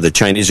 the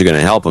Chinese are going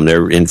to help them,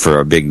 they're in for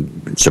a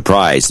big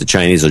surprise. The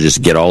Chinese will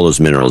just get all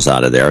those minerals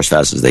out of there as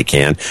fast as they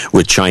can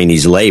with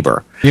Chinese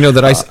labor. You know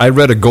that I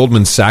read a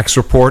Goldman Sachs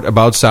report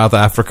about South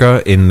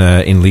Africa in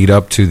lead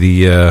up to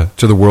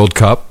the World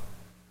Cup,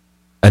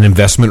 an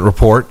investment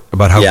report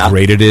about how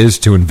great it is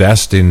to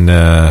invest in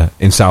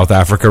South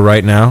Africa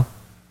right now.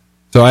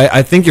 So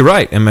I think you're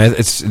right. I mean,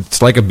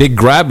 it's like a big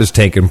grab is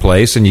taking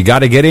place, and you got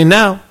to get in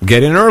now.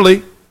 Get in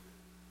early.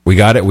 We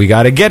got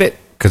to get it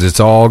because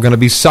it's all going to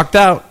be sucked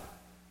out.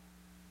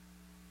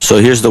 So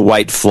here's the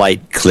white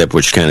flight clip,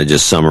 which kind of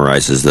just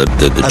summarizes the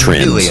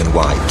trends. 1 million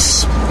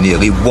whites,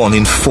 nearly 1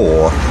 in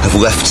 4, have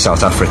left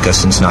South Africa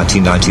since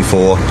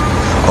 1994.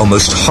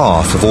 Almost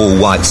half of all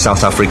white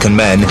South African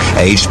men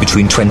aged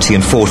between 20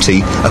 and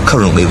 40 are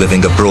currently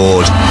living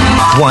abroad.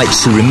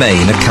 Whites who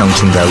remain are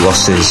counting their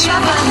losses.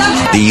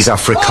 These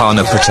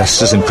Afrikaner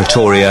protesters in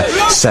Pretoria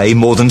say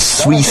more than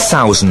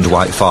 3,000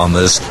 white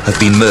farmers have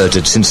been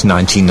murdered since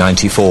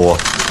 1994.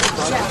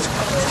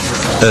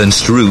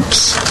 Ernst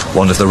Roots,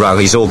 one of the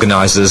rally's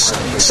organisers,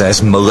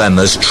 says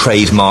Malema's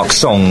trademark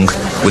song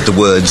with the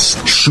words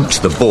 "shoot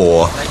the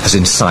boar" has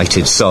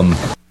incited some.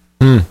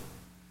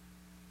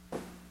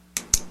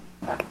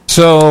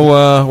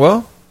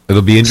 So,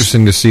 it'll be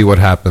interesting to see what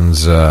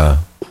happens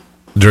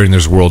during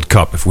this World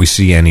Cup, if we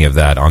see any of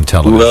that on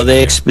television. Well,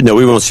 no,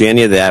 we won't see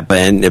any of that,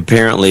 but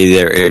apparently,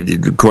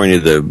 according to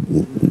the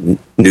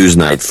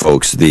Newsnight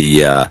folks,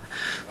 the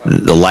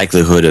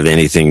likelihood of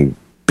anything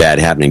bad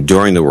happening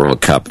during the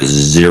World Cup is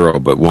zero,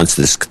 but once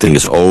this thing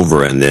is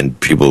over and then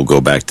people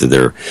go back to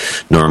their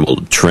normal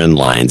trend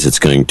lines, it's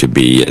going to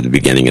be at the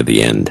beginning of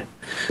the end.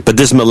 But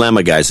this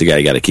Malema guy's the guy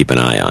you got to keep an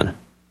eye on.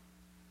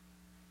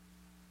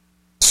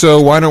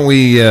 So why don't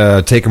we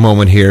take a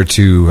moment here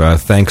to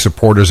thank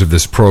supporters of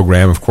this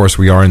program. Of course,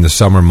 we are in the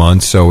summer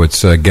months, so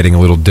it's getting a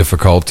little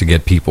difficult to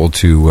get people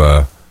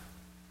to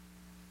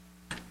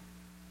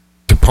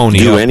pony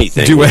do up.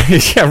 Anything.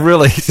 Yeah,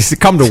 really. Just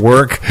come to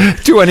work.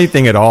 Do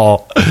anything at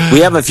all. We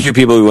have a few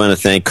people we want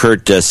to thank.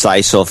 Kurt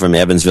Seisel from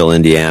Evansville,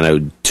 Indiana,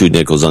 double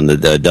nickels on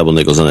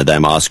the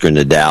dime. Oscar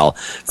Nadal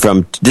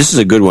this is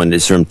a good one.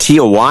 It's from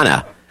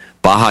Tijuana,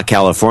 Baja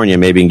California.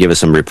 Maybe you can give us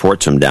some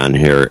reports from down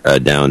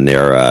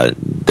there.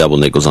 Double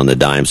nickels on the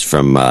dimes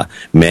from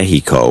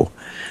Mexico,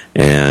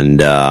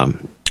 and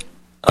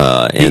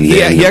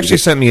he actually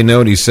sent me a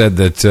note. He said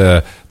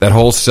that that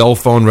whole cell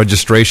phone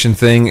registration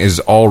thing is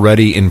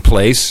already in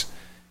place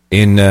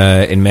in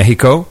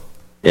Mexico.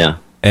 Yeah,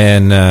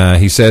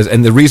 and he says,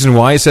 and the reason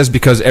why, he says,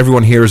 because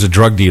everyone here is a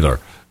drug dealer.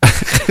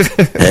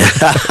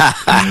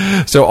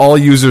 So all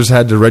users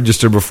had to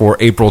register before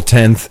April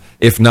 10th.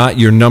 If not,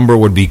 your number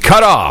would be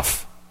cut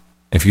off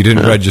if you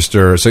didn't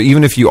register. So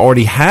even if you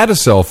already had a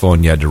cell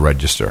phone, you had to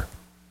register.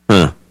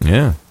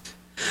 Yeah.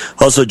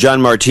 Also,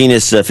 John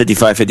Martinez,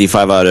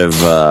 5555 out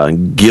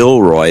of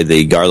Gilroy,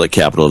 the garlic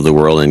capital of the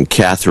world, and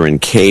Catherine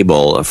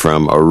Cable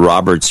from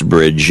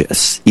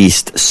Robertsbridge,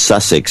 East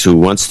Sussex, who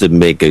wants to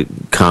make a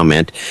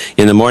comment.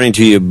 In the morning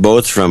to you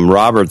both from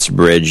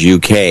Robertsbridge,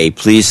 UK.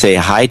 Please say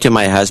hi to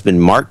my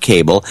husband, Mark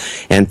Cable,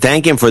 and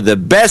thank him for the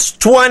best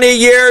 20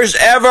 years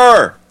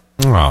ever.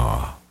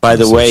 Aww. By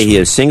the way, he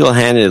has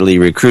single-handedly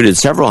recruited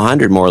several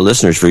hundred more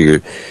listeners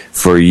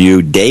for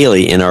you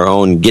daily in our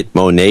own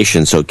Gitmo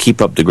Nation. So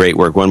keep up the great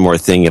work. One more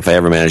thing: if I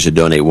ever manage to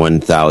donate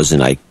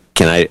 1,000, I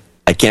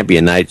can't be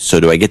a knight. So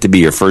do I get to be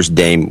your first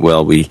dame?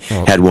 Well, we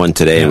had one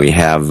today, and we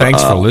have.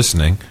 Thanks for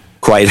listening.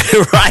 Quite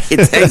right.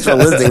 Thanks for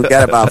listening. We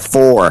got about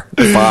 4,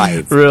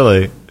 5.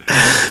 Really,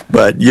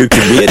 but you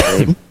can be a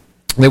dame.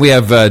 Then we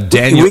have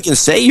Daniel. We can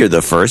say you're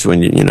the first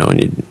when you know.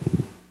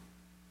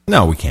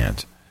 No, we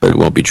can't. But it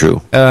won't be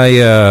true.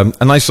 A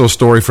nice little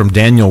story from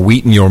Daniel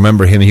Wheaton. You'll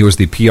remember him. He was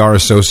the PR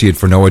associate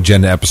for No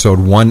Agenda episode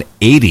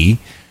 180,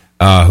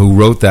 who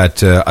wrote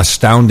that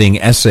astounding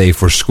essay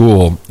for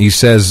school. He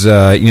says,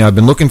 I've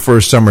been looking for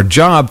a summer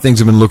job. Things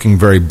have been looking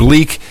very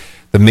bleak.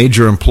 The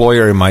major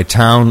employer in my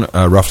town,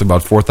 roughly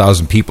about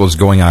 4,000 people, is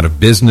going out of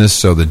business,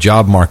 so the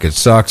job market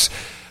sucks.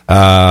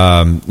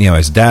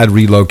 His dad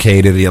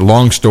relocated. A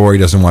long story,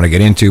 doesn't want to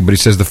get into, but he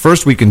says the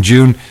first week in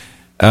June,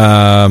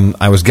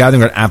 I was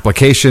gathering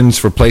applications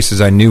for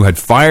places I knew had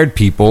fired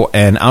people,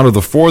 and out of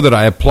the 4 that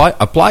I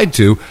applied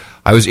to,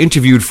 I was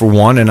interviewed for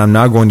one, and I'm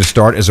now going to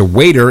start as a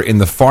waiter in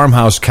the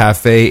Farmhouse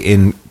Cafe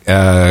in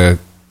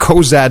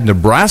Cozad,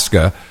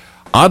 Nebraska.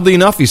 Oddly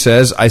enough, he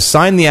says, I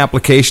signed the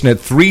application at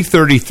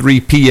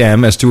 3:33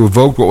 p.m. as to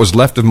evoke what was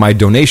left of my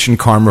donation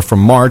karma from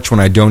March when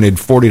I donated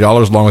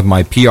 $40 along with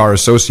my PR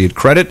associate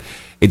credit.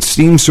 It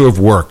seems to have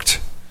worked.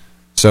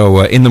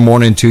 So in the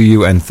morning to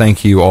you, and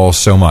thank you all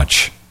so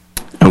much.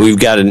 And we've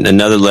got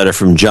another letter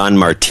from John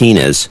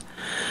Martinez.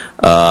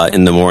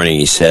 In the morning,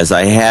 he says,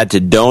 I had to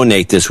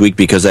donate this week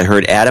because I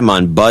heard Adam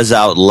on Buzz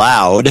Out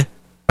Loud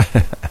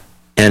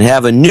and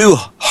have a new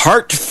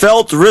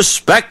heartfelt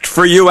respect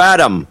for you,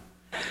 Adam.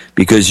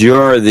 Because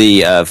you're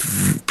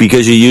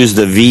because you use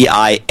the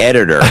VI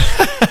editor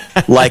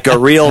like a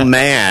real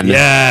man.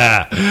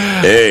 Yeah.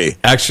 Hey.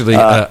 Actually,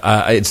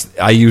 I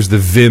use the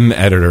Vim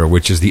editor,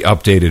 which is the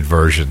updated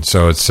version.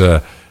 So it's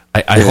I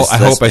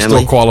hope I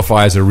still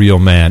qualify as a real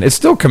man. It's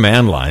still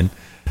command line.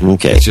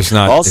 Okay. It's just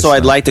not. Also,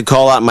 I'd like to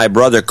call out my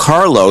brother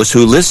Carlos,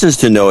 who listens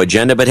to No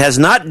Agenda but has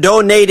not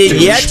donated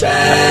yet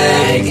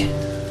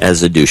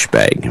as a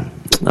douchebag.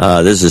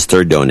 This is his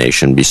third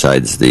donation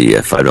besides the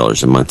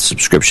 $5 a month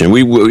subscription.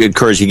 We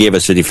encourage, he gave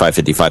us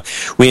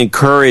 $55.55. We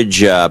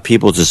encourage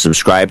people to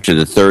subscribe to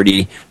the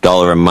 $30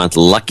 a month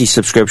lucky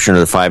subscription or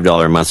the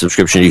 $5 a month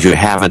subscription. If you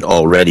haven't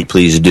already,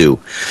 please do.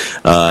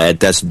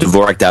 That's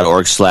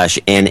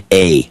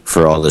Dvorak.org/NA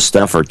for all this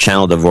stuff, or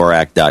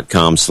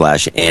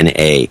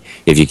channeldvorak.com/NA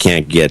if you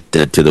can't get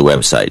to the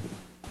website.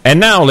 And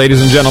now,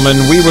 ladies and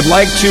gentlemen, we would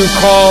like to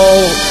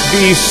call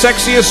the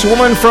sexiest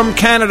woman from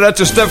Canada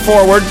to step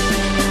forward.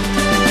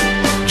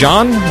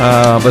 John,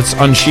 let's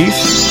unsheath.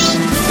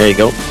 There you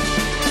go.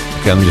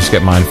 Okay, let me just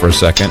get mine for a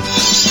second.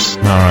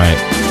 All right.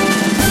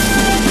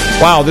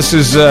 Wow, this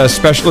is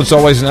special. It's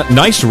always a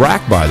nice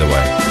rack, by the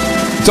way.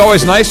 It's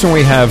always nice when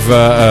we have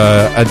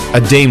a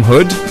Dame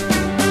Hood.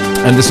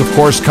 And this, of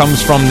course, comes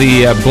from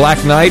the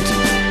Black Knight,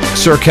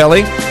 Sir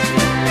Kelly.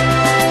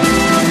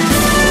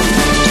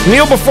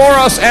 Kneel before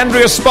us,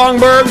 Andrea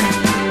Spongberg,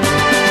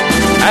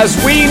 as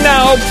we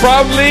now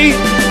proudly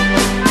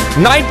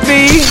knight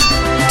thee,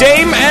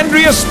 Dame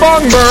Andrea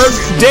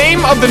Spongberg,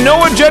 Dame of the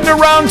No Agenda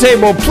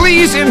Roundtable.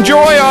 Please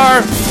enjoy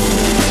our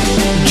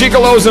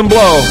gigolos and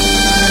blow.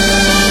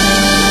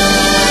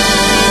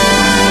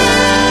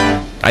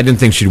 I didn't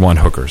think she'd want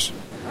hookers.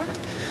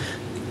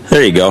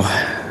 There you go.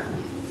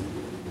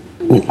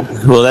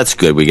 Well, that's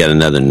good. We got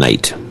another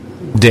knight.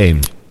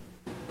 Dame.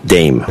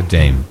 A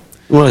dame.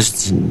 Well,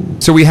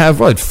 so we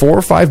have, 4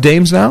 or 5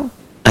 dames now?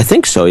 I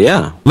think so,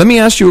 yeah. Let me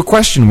ask you a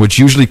question which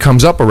usually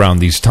comes up around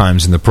these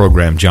times in the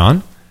program,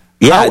 John.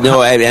 Yeah,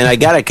 and I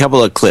got a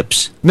couple of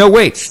clips. No,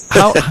 wait.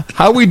 How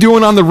are we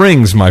doing on the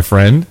rings, my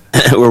friend?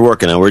 We're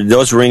working on.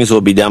 Those rings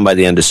will be done by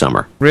the end of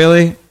summer.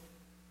 Really?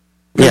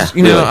 Yeah.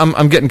 You know,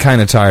 I'm getting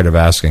kind of tired of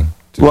asking.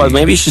 Well,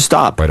 maybe you should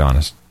stop. Quite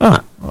honest.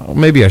 Well,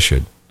 maybe I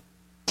should.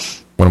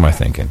 What am I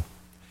thinking?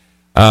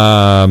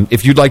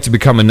 If you'd like to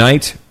become a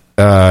knight,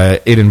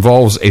 it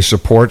involves a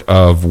support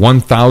of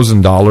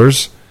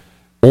 $1,000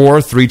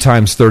 or 3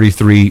 times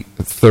 $33,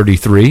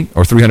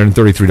 or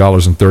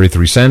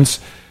 $333.33.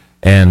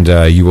 And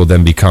you will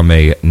then become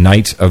a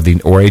knight of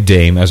or a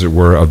dame, as it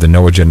were, of the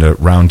No Agenda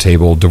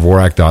Roundtable,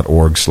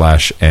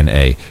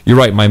 Dvorak.org/NA. You're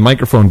right, my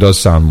microphone does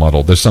sound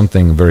muddled. There's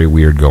something very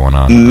weird going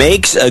on.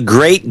 Makes a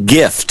great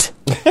gift.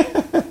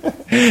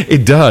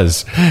 It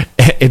does.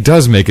 It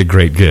does make a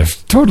great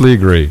gift. Totally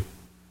agree.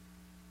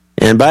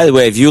 And by the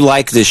way, if you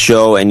like this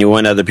show and you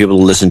want other people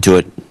to listen to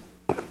it,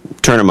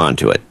 turn them on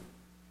to it.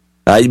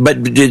 But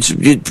it's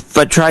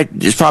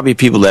probably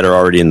people that are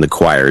already in the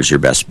choir is your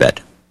best bet.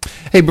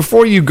 Hey,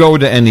 before you go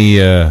to any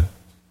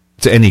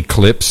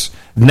clips,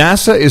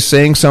 NASA is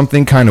saying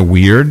something kind of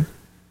weird.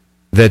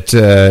 That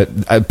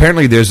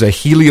apparently there's a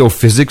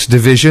heliophysics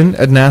division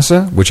at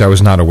NASA, which I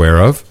was not aware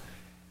of,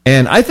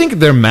 and I think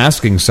they're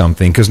masking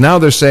something because now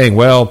they're saying,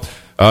 well,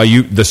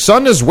 the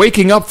sun is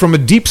waking up from a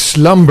deep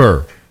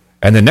slumber,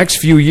 and the next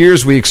few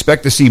years we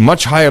expect to see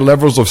much higher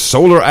levels of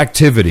solar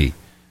activity.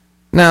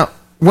 Now,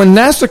 when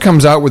NASA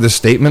comes out with a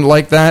statement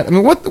like that, I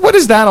mean, what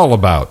is that all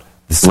about?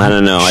 I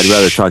don't know. I'd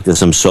rather talk to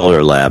some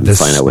solar lab to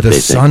find out what they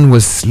think. The sun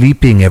was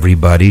sleeping,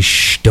 everybody.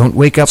 Shh, don't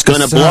wake up the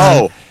sun. It's going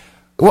to blow.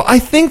 Well, I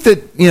think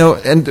that,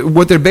 and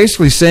what they're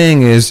basically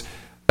saying is,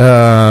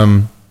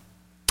 and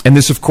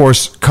this, of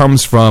course,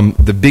 comes from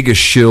the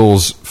biggest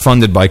shills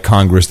funded by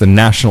Congress, the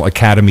National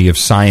Academy of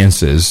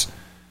Sciences,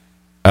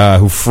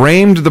 who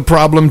framed the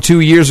problem 2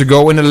 years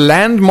ago in a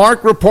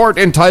landmark report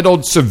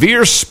entitled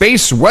Severe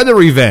Space Weather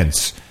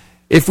Events.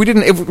 If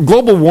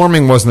global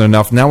warming wasn't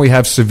enough, now we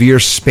have severe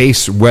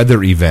space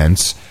weather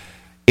events.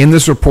 In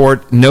this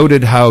report,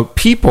 noted how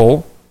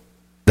people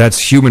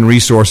That's human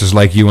resources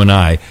like you and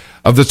I,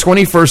 of the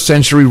 21st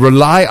century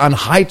rely on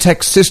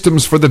high-tech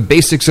systems for the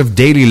basics of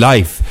daily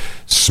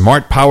life.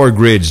 Smart power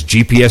grids,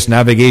 GPS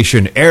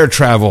navigation, air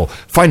travel,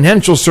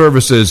 financial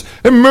services,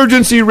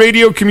 emergency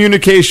radio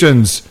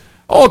communications.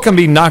 All can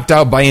be knocked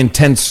out by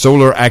intense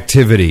solar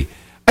activity.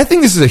 I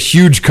think this is a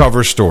huge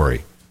cover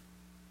story.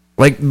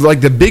 Like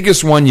the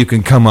biggest one you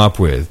can come up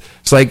with.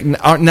 It's like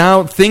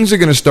now things are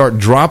going to start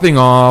dropping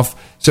off.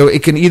 So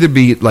it can either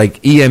be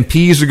like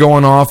EMPs are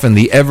going off and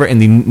the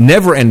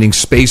never-ending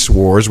space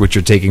wars, which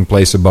are taking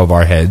place above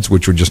our heads,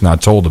 which we're just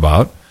not told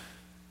about.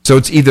 So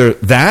it's either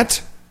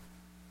that,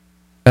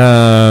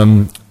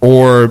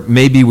 or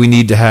maybe we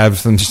need to have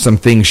some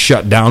things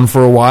shut down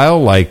for a while,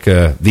 like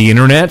the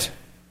internet.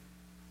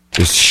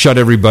 Just shut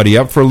everybody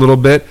up for a little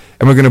bit,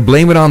 and we're going to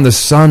blame it on the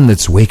sun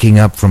that's waking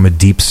up from a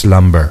deep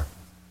slumber.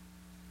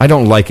 I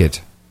don't like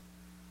it.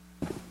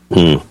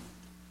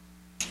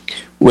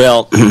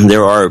 Well,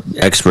 there are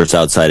experts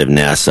outside of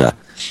NASA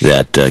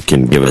that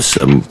can give us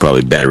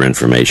probably better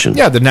information.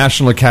 Yeah, the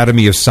National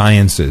Academy of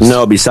Sciences.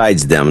 No,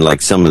 besides them,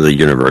 like some of the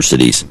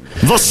universities.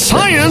 The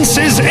science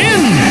is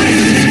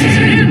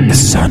in! The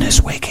sun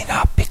is waking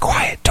up. Be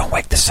quiet. Don't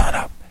wake the sun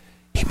up.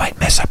 He might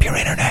mess up your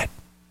internet.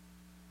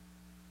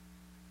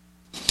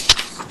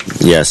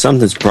 Yeah,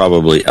 something's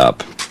probably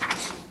up.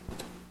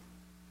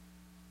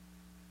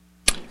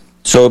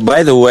 So,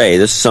 by the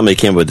way, somebody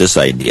came up with this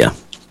idea.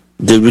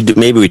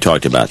 Maybe we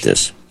talked about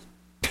this.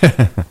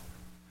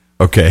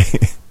 Okay.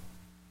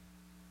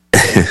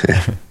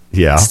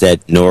 Yeah. It's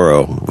that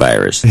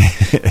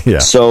norovirus. Yeah.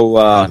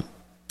 So,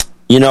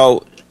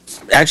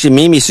 actually,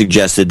 Mimi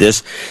suggested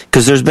this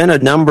because there's been a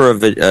number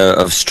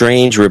of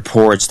strange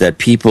reports that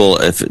people,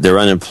 if they're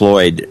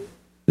unemployed,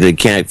 they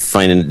can't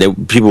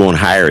people won't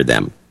hire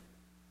them.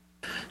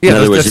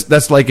 Yeah,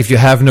 that's like if you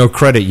have no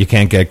credit, you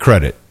can't get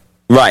credit.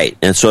 Right,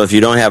 and so if you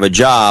don't have a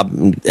job,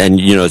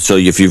 and so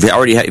if you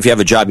have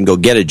a job, you can go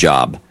get a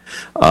job,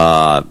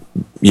 by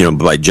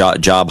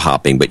job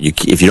hopping. But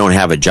if you don't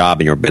have a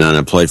job and you've been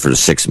unemployed for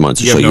 6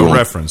 months, you have no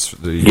reference.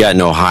 You got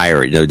no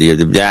hire. I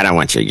don't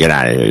want you to get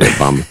out of here,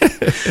 bum.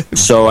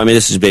 So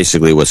this is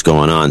basically what's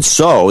going on.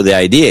 So the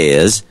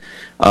idea is,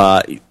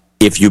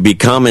 if you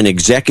become an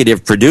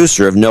executive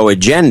producer of No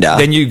Agenda,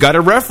 then you got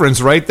a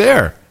reference right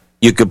there.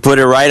 You could put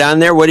it right on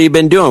there. What have you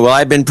been doing? Well,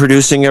 I've been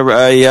producing a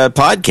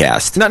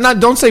podcast.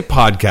 Don't say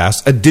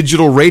podcast. A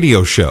digital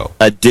radio show.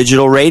 A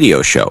digital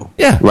radio show.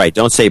 Yeah. Right.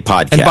 Don't say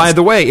podcast. And by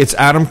the way, it's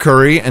Adam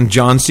Curry and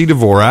John C.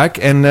 Dvorak,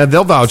 and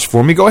they'll vouch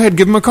for me. Go ahead,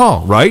 give them a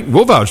call, right?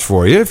 We'll vouch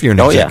for you if you're an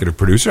executive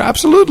producer.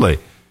 Absolutely.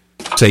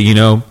 Say,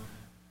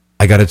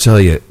 I got to tell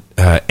you,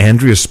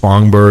 Andrea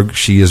Spongberg,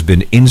 she has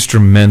been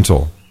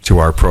instrumental to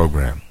our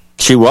program.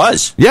 She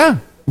was. Yeah.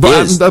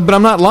 But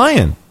I'm not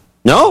lying.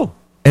 No.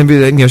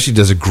 And she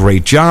does a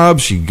great job.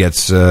 She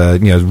gets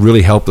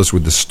really helped us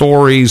with the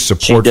stories,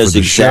 support for the show. She does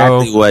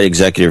exactly what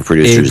executive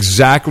producers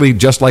exactly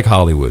just like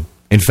Hollywood.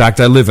 In fact,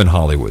 I live in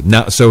Hollywood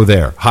now. So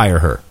hire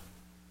her.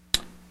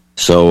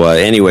 So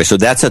anyway, so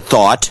that's a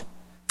thought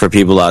for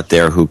people out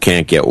there who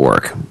can't get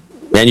work,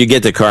 and you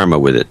get the karma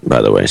with it,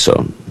 by the way.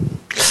 So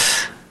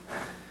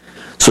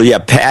yeah,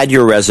 pad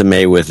your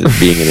resume with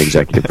being an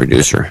executive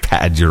producer.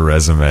 Pad your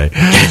resume.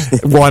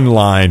 One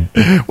line.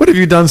 What have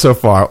you done so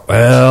far?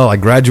 Well, I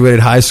graduated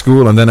high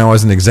school, and then I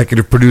was an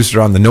executive producer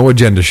on the No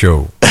Agenda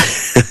show.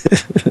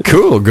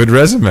 Cool. Good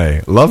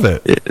resume. Love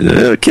it.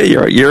 Okay,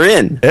 you're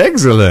in.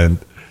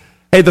 Excellent.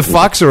 Hey, the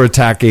Fox are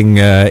attacking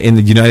in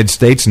the United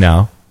States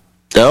now.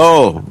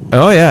 Oh,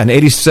 yeah. An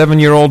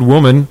 87-year-old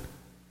woman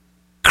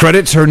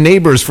credits her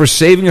neighbors for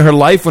saving her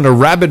life when a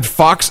rabid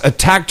fox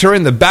attacked her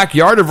in the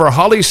backyard of her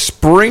Holly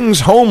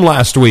Springs home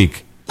last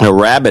week. A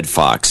rabid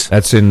fox?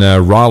 That's in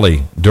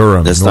Raleigh,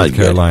 Durham, North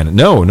Carolina.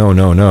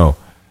 No.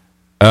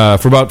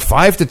 For about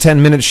 5 to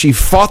 10 minutes, she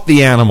fought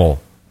the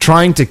animal,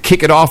 trying to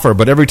kick it off her,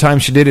 but every time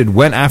she did, it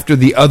went after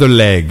the other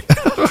leg.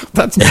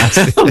 That's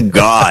nasty. Oh,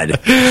 God.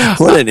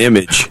 What an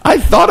image. I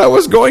thought I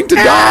was going to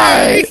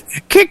die.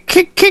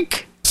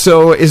 Kick.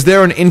 So is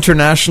there an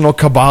international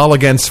cabal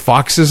against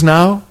foxes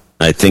now?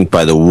 I think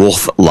by the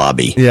wolf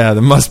lobby. Yeah,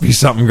 there must be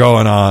something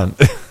going on.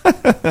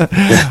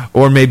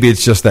 Or maybe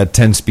it's just that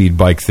 10-speed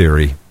bike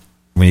theory.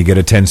 When you get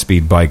a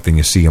 10-speed bike, then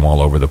you see them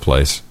all over the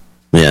place.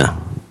 Yeah.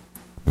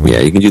 Yeah,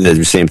 you can do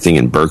the same thing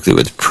in Berkeley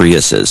with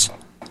Priuses.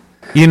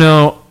 You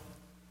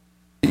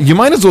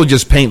might as well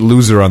just paint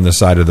loser on the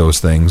side of those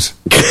things.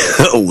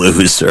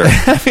 Loser.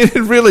 I mean,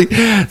 it really,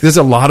 there's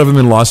a lot of them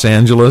in Los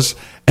Angeles.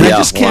 And yeah,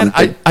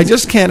 I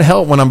just can't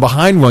help when I'm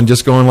behind one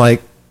just going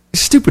like,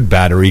 stupid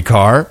battery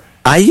car.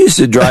 I used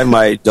to drive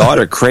my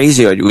daughter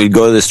crazy. We'd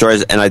go to the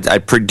stores, and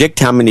I'd predict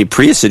how many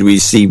Priuses we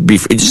see.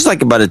 It's just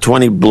like about a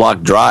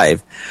 20-block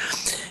drive.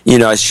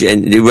 And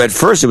at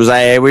first it was,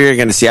 we were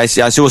going to see. I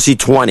said, we'll see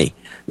 20.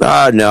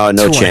 Oh, no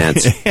 20.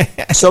 Chance.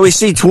 So we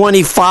see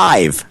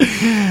 25.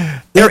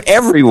 They're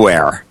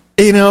everywhere.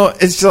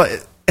 It's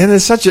like, and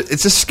it's a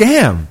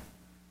scam.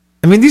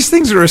 I mean, these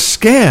things are a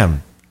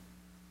scam.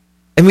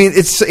 I mean,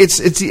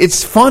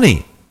 it's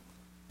funny.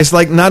 It's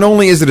like not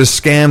only is it a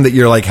scam that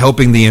you're like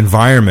helping the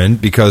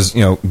environment because,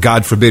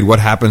 God forbid, what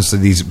happens to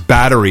these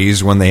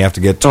batteries when they have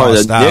to get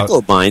tossed the out?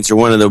 nickel mines are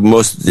one of the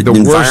most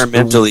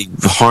environmentally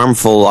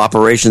harmful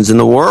operations in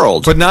the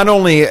world. But not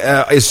only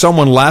is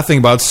someone laughing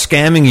about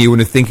scamming you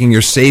into thinking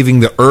you're saving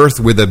the earth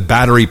with a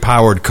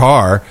battery-powered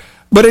car,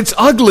 but it's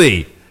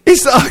ugly.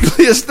 It's the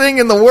ugliest thing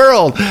in the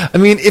world. I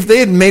mean, if they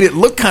had made it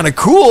look kind of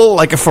cool,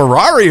 like a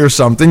Ferrari or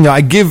something, I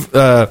give...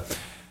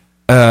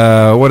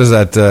 what is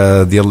that?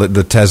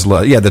 The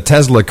Tesla? Yeah, the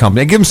Tesla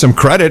company. I give them some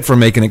credit for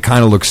making it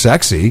kind of look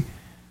sexy.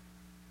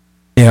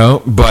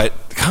 But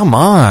come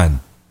on.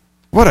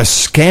 What a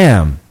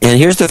scam. And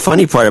here's the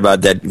funny part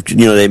about that.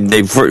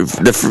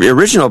 The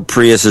original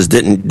Priuses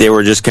they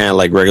were just kind of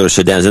like regular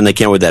sedans. And they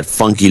came with that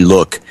funky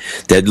look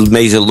that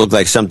makes it look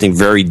like something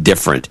very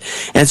different.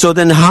 And so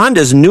then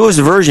Honda's newest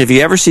version, if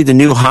you ever see the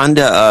new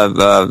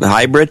Honda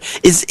hybrid,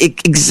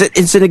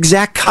 it's an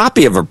exact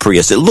copy of a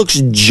Prius. It looks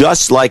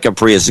just like a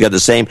Prius. It's got the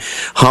same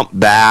hump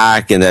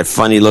back and that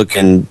funny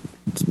looking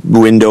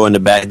window in the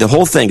back. The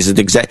whole thing is an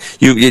exact.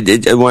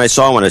 When I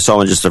saw one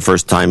just the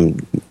first time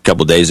a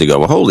couple days ago.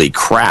 Well, holy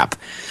crap!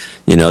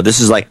 This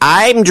is like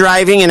I'm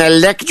driving an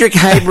electric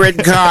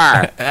hybrid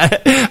car.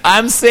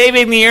 I'm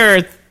saving the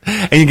earth,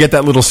 and you get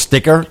that little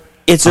sticker.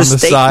 It's on a the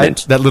statement.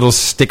 side. That little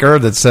sticker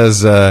that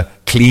says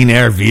 "clean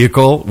air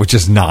vehicle," which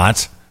is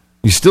not.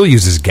 You still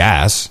uses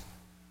gas.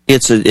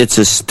 It's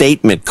a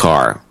statement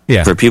car.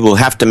 Yeah. For people who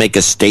have to make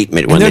a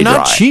statement when they're they drive.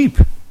 not cheap.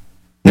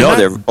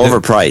 They're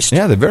overpriced.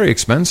 Yeah, they're very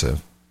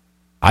expensive.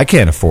 I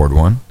can't afford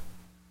one.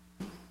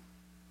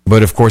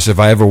 But, of course, if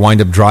I ever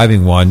wind up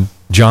driving one,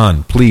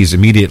 John, please,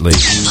 immediately,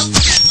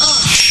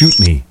 shoot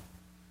me.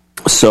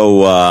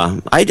 So,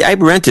 I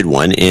rented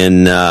one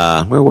in,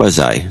 where was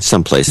I?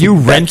 Someplace. You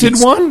rented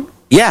one?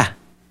 Yeah.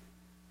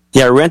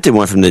 Yeah, I rented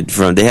one from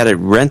they had a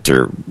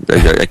renter.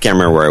 I can't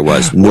remember where I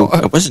was.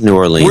 It wasn't New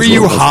Orleans. Were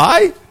you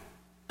high?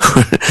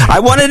 I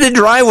wanted to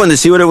drive one to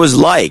see what it was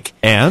like.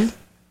 And?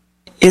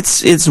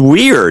 It's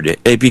weird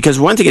because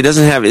one thing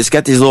it's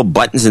got these little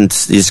buttons and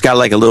it's got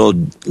like a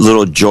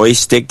little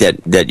joystick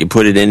that you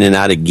put it in and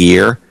out of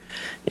gear,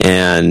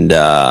 and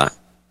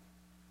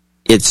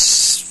it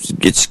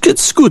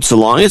scoots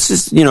along. It's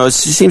just, it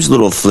seems a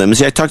little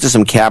flimsy. I talked to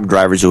some cab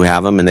drivers who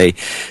have them and they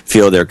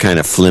feel they're kind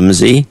of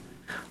flimsy.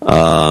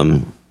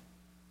 So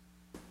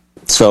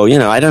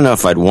I don't know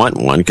if I'd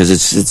want one because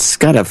it's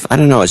got I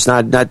don't know. It's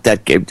not that.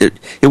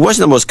 It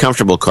wasn't the most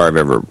comfortable car I've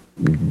ever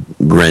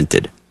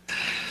rented.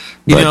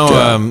 It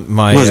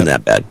wasn't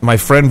that bad. My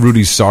friend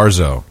Rudy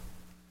Sarzo,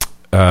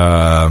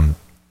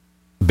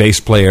 bass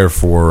player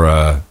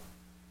for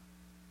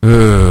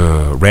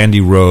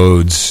Randy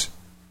Rhoads,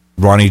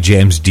 Ronnie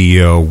James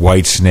Dio,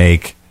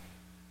 Whitesnake.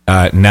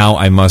 Now,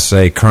 I must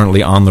say,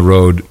 currently on the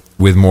road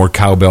with more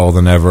cowbell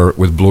than ever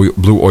with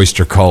Blue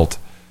Oyster Cult.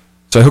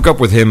 So I hook up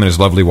with him and his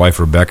lovely wife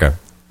Rebecca,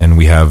 and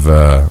we have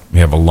a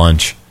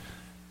lunch.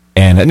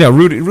 And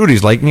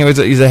Rudy's like,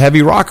 he's a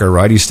heavy rocker,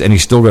 right?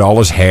 He's still got all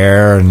his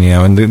hair,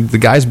 and the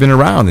guy's been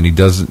around, and he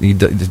does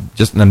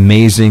just an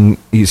amazing,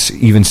 he's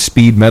even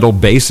speed metal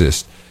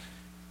bassist,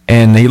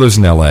 and he lives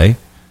in L.A.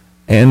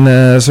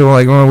 And so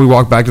we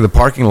walk back to the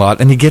parking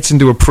lot, and he gets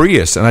into a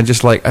Prius, and I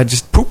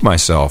just poop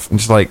myself. I'm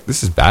just like,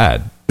 this is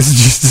bad.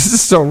 This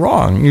is so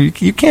wrong.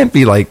 You can't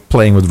be like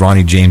playing with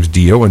Ronnie James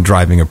Dio and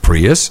driving a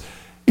Prius.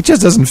 It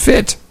just doesn't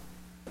fit.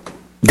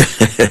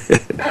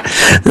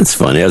 That's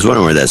funny. I was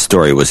wondering where that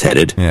story was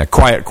headed. Yeah,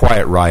 Quiet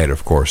Riot,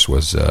 of course,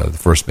 was the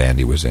first band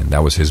he was in.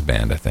 That was his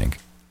band, I think.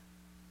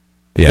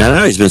 Yeah, I don't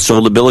know. He's been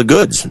sold a bill of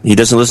goods. He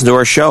doesn't listen to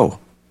our show.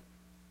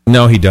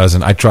 No, he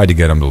doesn't. I tried to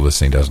get him to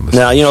listen. He doesn't listen.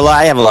 Now,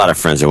 I have a lot of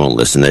friends that won't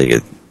listen.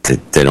 They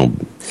don't.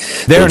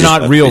 They're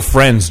not real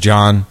friends,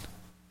 John.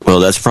 Well,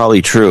 that's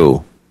probably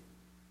true.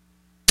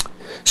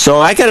 So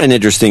I got an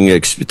interesting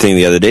thing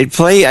the other day.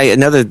 Play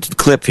another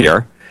clip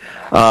here.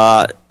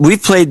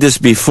 We've played this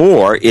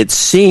before, it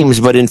seems,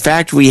 but in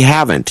fact we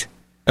haven't.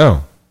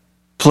 Oh.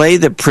 Play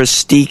the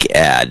Prestique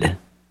ad.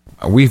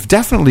 We've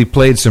definitely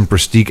played some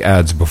Prestique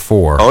ads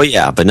before. Oh,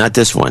 yeah, but not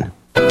this one.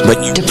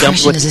 But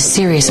Depression is a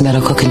serious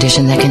medical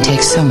condition that can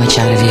take so much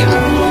out of you.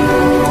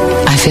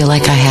 I feel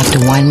like I have to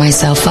wind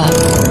myself up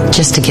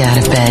just to get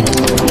out of bed.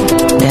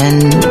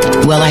 Then,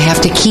 I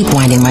have to keep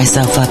winding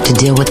myself up to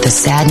deal with the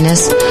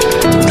sadness,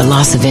 the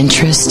loss of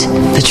interest,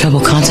 the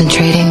trouble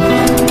concentrating,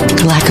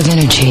 the lack of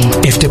energy.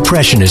 If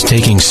depression is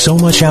taking so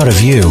much out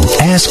of you,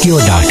 ask your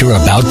doctor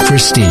about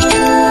Prestique.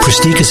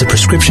 Prestique is a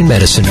prescription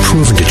medicine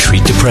proven to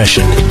treat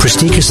depression.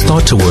 Prestique is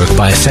thought to work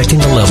by affecting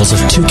the levels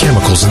of two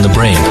chemicals in the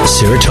brain,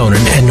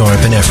 serotonin and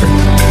norepinephrine.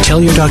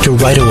 Tell your doctor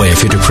right away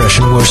if your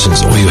depression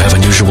worsens or you have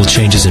unusual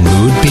changes in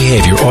mood,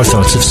 behavior, or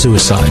thoughts of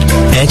suicide.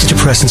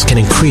 Antidepressants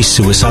can increase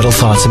suicidal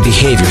thoughts and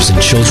behaviors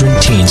in children,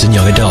 teens, and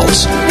young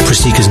adults.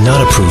 Prestique is not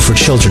approved for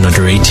children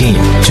under 18.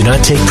 Do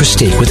not take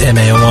Prestique with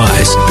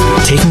MAOIs.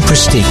 Taking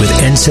Prestique with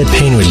NSAID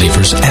pain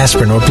relievers,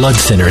 aspirin, or blood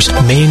thinners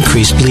may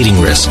increase bleeding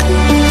risk.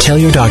 Tell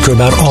your doctor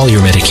about all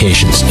your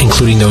medications,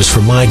 including those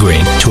for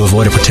migraine, to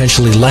avoid a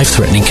potentially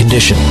life-threatening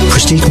condition.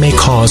 Pristiq may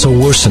cause or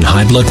worsen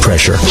high blood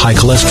pressure, high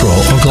cholesterol,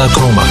 or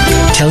glaucoma.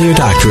 Tell your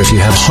doctor if you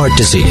have heart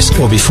disease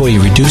or before you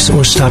reduce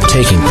or stop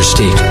taking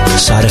Pristiq.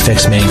 Side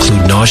effects may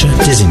include nausea,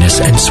 dizziness,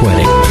 and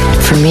sweating.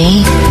 For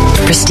me,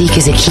 Pristiq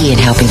is a key in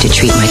helping to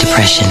treat my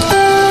depression.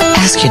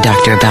 Ask your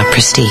doctor about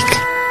Pristiq.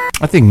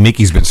 I think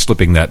Mickey's been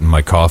slipping that in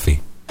my coffee.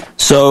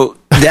 So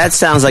that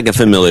sounds like a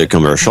familiar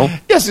commercial.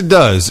 Yes, it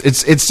does.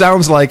 It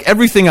sounds like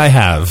everything I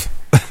have.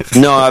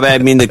 No, I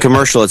mean the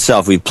commercial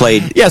itself. We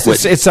played. Yes,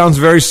 it sounds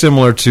very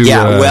similar to.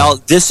 Yeah, well,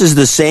 this is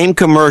the same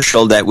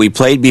commercial that we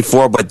played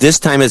before, but this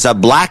time it's a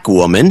black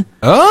woman.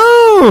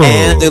 Oh.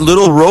 And the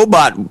little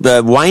robot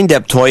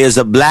wind-up toy is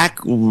a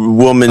black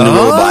woman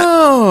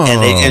robot.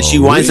 And she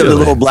winds up the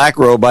little black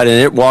robot, and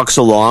it walks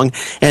along.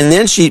 And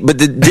then but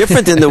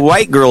different than the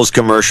white girl's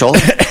commercial.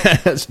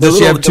 Does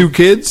she have two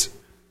kids?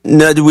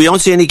 No, we don't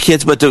see any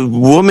kids, but the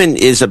woman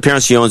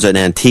apparently she owns an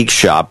antique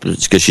shop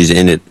because she's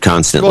in it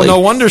constantly. Well, no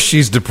wonder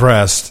she's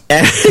depressed.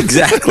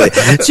 Exactly.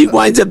 She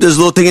winds up this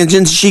little thing, and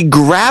then she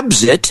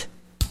grabs it,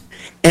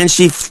 and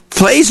she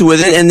plays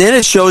with it, and then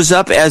it shows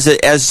up as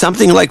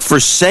something like for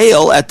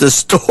sale at the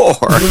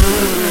store.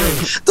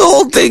 The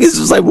whole thing is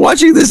just like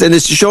watching this, and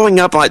it's showing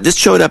up. This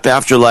showed up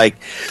after,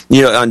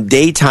 on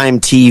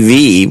daytime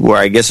TV, where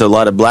I guess a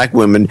lot of black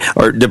women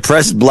or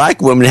depressed black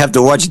women have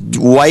to watch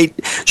white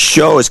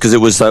shows because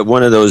it was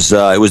one of those.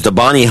 It was the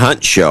Bonnie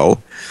Hunt show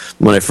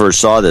when I first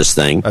saw this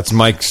thing. That's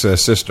Mike's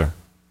sister.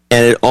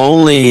 And it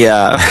only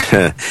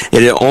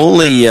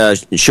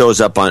shows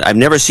up on. I've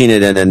never seen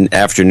it in an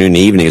afternoon,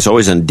 evening. It's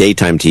always on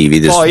daytime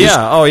TV.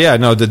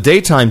 No, the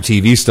daytime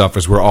TV stuff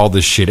is where all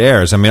this shit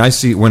airs. I mean, I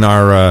see when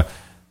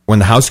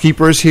the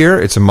housekeeper is here,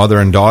 it's a mother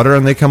and daughter,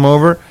 and they come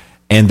over,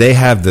 and they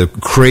have the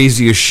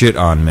craziest shit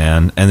on,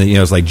 man. And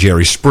it's like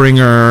Jerry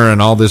Springer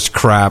and all this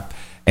crap,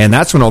 and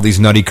that's when all these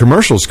nutty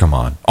commercials come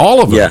on.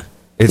 All of them. Yeah.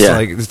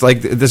 It's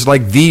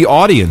like the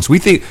audience. We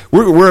think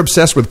we're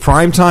obsessed with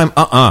prime time.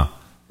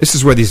 This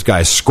is where these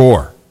guys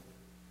score.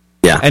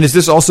 Yeah. And is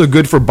this also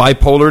good for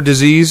bipolar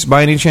disease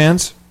by any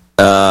chance?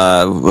 They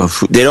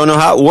don't know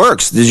how it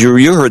works.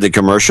 You heard the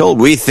commercial.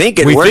 We think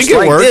it works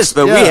this,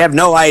 but we have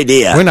no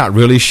idea. We're not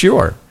really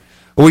sure.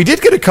 Well, we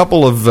did get a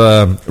couple of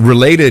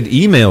related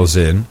emails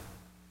in,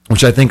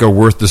 which I think are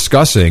worth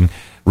discussing,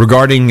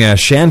 regarding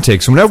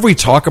Chantix. Whenever we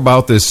talk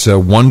about this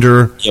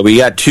wonder... Yeah, we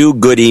got two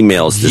good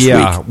emails this week.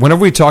 Yeah,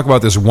 whenever we talk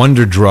about this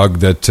wonder drug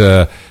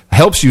that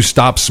helps you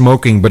stop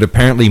smoking but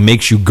apparently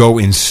makes you go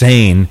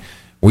insane,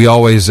 we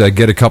always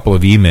get a couple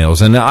of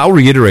emails. And I'll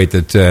reiterate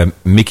that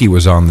Mickey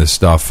was on this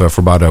stuff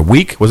for about a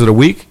week. Was it a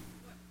week?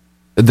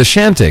 The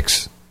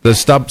Chantix, the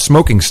stop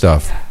smoking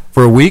stuff.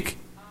 For a week?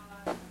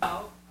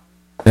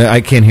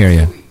 I can't hear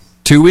you.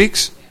 2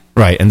 weeks?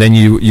 Right, and then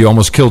you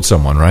almost killed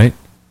someone, right?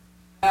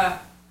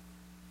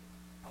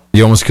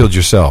 You almost killed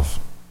yourself.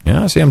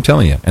 Yeah, see, I'm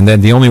telling you. And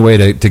then the only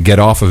way to get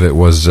off of it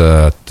was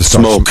to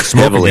start smoke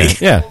heavily.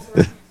 Again.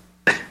 Yeah.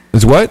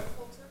 It's what?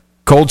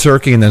 Cold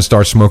turkey and then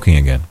start smoking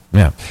again.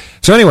 Yeah.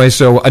 So anyway,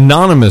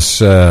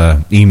 anonymous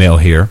email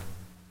here.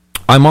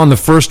 I'm on the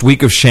first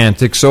week of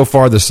Chantix. So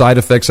far, the side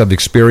effects I've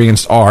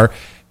experienced are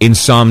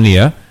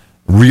insomnia,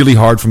 really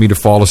hard for me to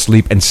fall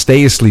asleep and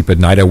stay asleep at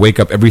night. I wake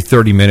up every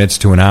 30 minutes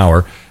to an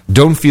hour.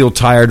 Don't feel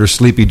tired or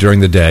sleepy during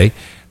the day.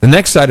 The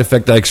next side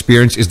effect I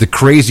experienced is the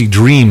crazy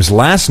dreams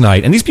last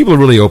night. And these people are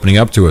really opening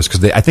up to us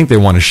because I think they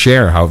want to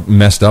share how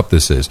messed up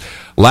this is.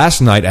 Last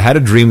night, I had a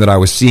dream that I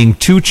was seeing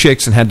two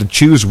chicks and had to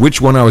choose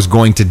which one I was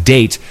going to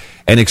date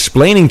and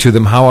explaining to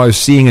them how I was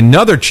seeing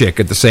another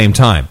chick at the same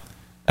time.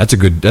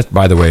 That,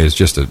 by the way, is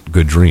just a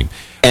good dream.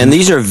 And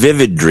these are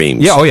vivid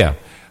dreams. Yeah, oh yeah.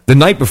 The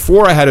night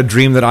before, I had a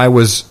dream that I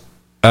was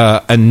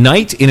a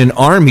knight in an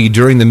army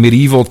during the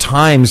medieval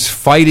times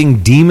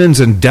fighting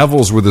demons and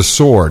devils with a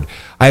sword.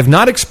 I have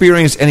not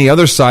experienced any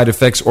other side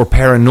effects or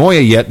paranoia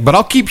yet, but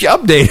I'll keep you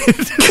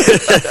updated.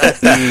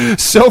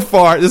 So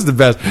far, this is the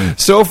best.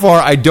 So far,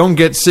 I don't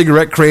get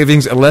cigarette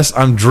cravings unless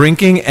I'm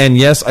drinking, and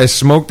yes, I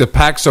smoked a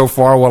pack so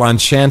far while on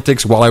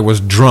Chantix while I was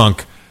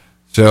drunk.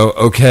 So,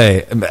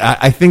 okay,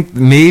 I think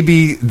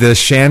maybe the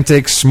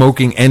Chantix,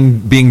 smoking,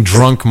 and being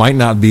drunk might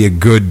not be a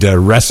good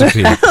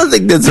recipe. I don't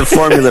think that's a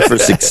formula for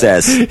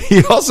success.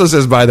 He also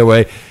says, by the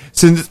way,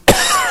 since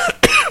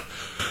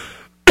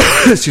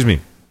excuse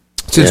me,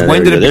 since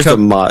when did it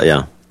become?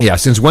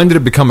 Since when did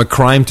it become a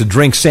crime to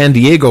drink? San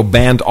Diego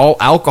banned all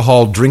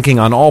alcohol drinking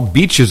on all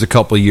beaches a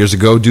couple of years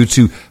ago due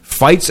to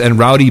fights and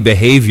rowdy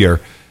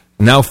behavior.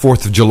 Now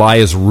 4th of July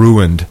is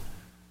ruined.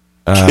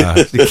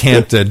 You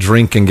can't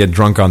drink and get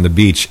drunk on the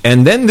beach.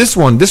 And then this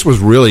was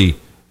really,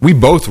 we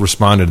both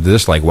responded to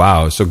this like,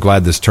 wow, so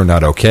glad this turned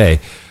out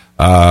okay.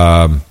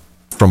 From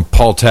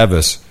Paul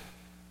Tevis.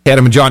 Hey,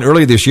 Adam and John,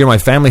 earlier this year, my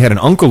family had an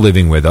uncle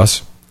living with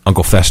us,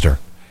 Uncle Fester.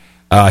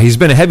 He's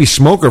been a heavy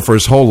smoker for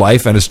his whole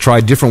life and has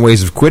tried different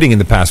ways of quitting in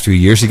the past few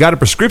years. He got a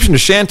prescription to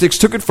Chantix,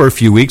 took it for a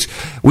few weeks.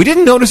 We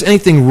didn't notice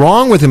anything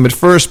wrong with him at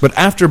first, but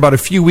after about a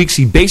few weeks,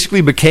 he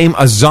basically became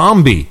a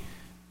zombie.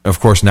 Of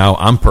course, now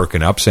I'm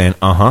perking up, saying,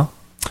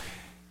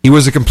 He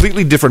was a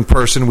completely different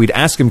person. We'd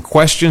ask him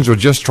questions or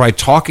just try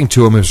talking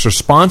to him. His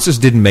responses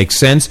didn't make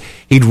sense.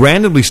 He'd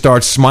randomly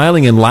start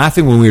smiling and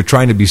laughing when we were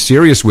trying to be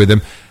serious with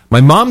him. My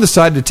mom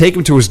decided to take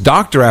him to his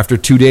doctor after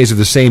 2 days of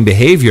the same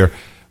behavior.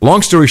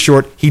 Long story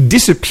short, he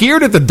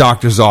disappeared at the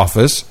doctor's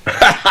office.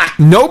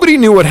 Nobody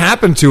knew what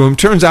happened to him.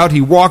 Turns out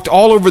he walked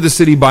all over the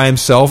city by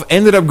himself,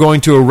 ended up going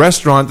to a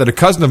restaurant that a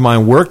cousin of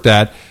mine worked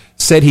at,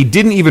 said he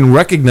didn't even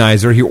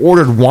recognize her. He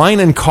ordered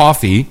wine and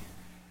coffee.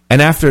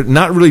 And after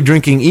not really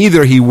drinking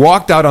either, he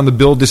walked out on the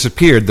bill,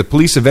 disappeared. The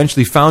police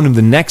eventually found him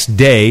the next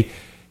day.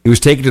 He was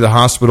taken to the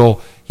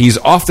hospital. He's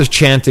off the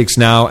Chantix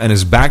now and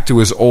is back to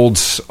his old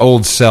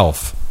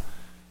self.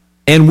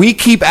 And we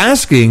keep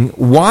asking,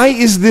 why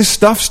is this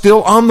stuff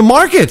still on the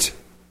market?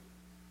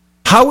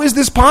 How is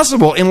this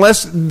possible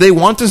unless they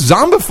want to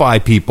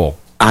zombify people?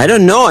 I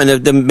don't know.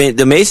 And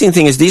the amazing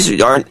thing is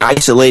these aren't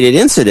isolated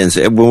incidents.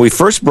 When we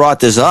first brought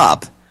this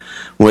up,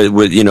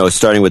 with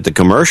starting with the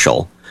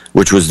commercial,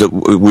 which we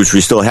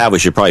still have. We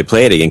should probably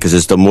play it again because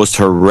it's the most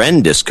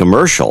horrendous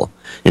commercial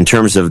in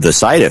terms of the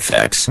side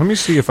effects. Let me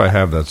see if I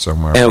have that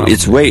somewhere. And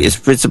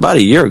it's about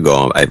a year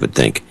ago, I would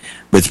think,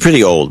 but it's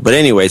pretty old. But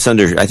anyway, I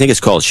think it's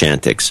called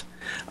Chantix,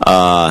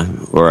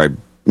 or I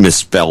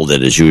misspelled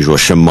it as usual,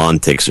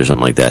 Shamontix or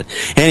something like that.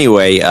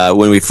 Anyway,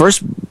 when we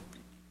first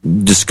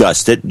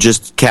discussed it,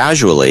 just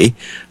casually,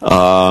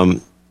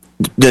 the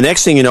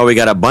next thing you know, we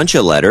got a bunch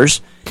of letters.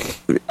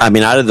 I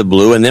mean, out of the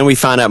blue, and then we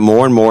found out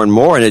more and more and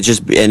more, and it's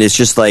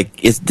just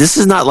like this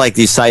is not like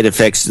these side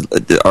effects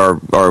are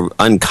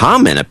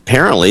uncommon.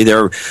 Apparently,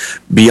 they're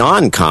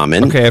beyond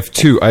common. Okay, I have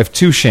two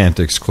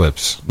Chantix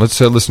clips.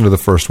 Let's listen to the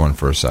first one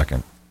for a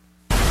second.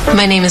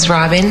 My name is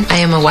Robin. I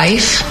am a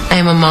wife. I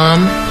am a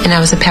mom, and I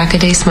was a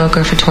pack-a-day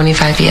smoker for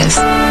 25 years.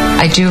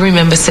 I do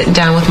remember sitting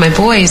down with my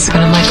boys, and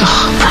I'm like,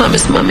 "Oh,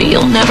 promise, Mommy,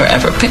 you'll never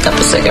ever pick up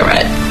a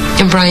cigarette."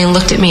 And Brian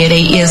looked at me at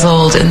 8 years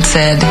old and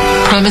said,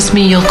 "Promise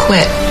me you'll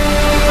quit."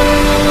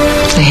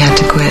 I had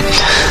to quit.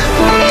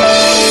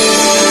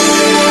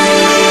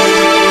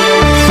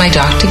 My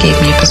doctor gave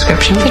me a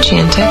prescription for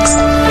Chantix,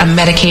 a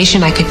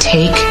medication I could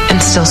take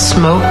and still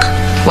smoke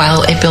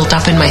while it built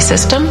up in my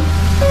system.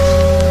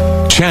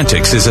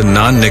 Chantix is a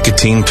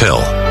non-nicotine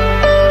pill.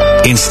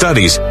 In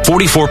studies,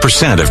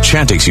 44% of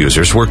Chantix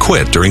users were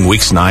quit during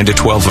weeks 9 to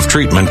 12 of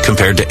treatment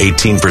compared to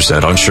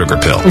 18% on sugar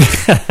pill.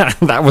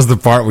 That was the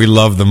part we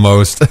loved the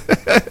most.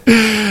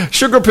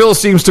 Sugar pill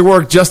seems to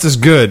work just as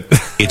good.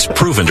 It's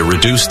proven to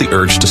reduce the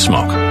urge to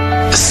smoke.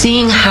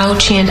 Seeing how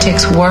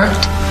Chantix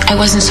worked, I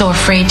wasn't so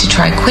afraid to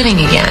try quitting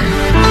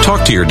again.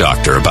 Talk to your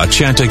doctor about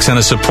Chantix and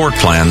a support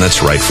plan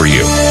that's right for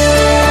you.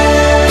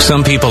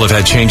 Some people have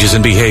had changes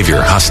in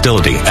behavior,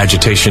 hostility,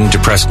 agitation,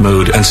 depressed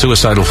mood, and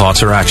suicidal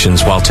thoughts or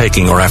actions while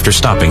taking or after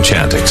stopping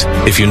Chantix.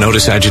 If you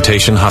notice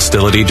agitation,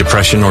 hostility,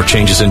 depression, or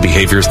changes in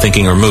behavior,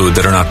 thinking, or mood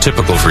that are not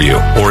typical for you,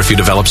 or if you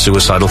develop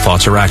suicidal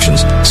thoughts or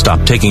actions,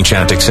 stop taking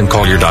Chantix and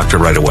call your doctor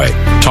right away.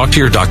 Talk to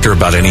your doctor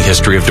about any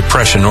history of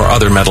depression or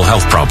other mental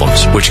health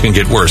problems, which can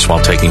get worse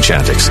while taking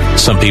Chantix.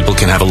 Some people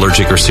can have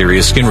allergic or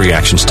serious skin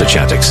reactions to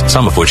Chantix,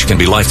 some of which can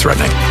be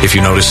life-threatening. If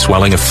you notice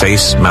swelling of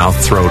face, mouth,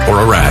 throat,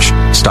 or a rash,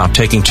 stop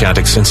taking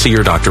Chantix and see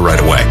your doctor right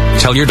away.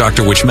 Tell your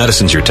doctor which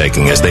medicines you're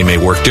taking, as they may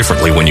work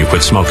differently when you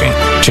quit smoking.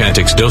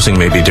 Chantix dosing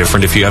may be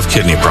different if you have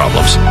kidney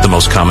problems. The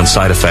most common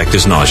side effect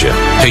is nausea.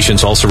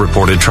 Patients also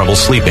reported trouble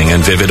sleeping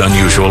and vivid,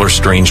 unusual, or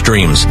strange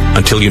dreams.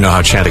 Until you know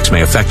how Chantix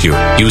may affect you,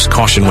 use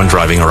caution when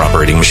driving or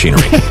operating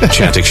machinery.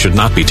 Chantix should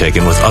not be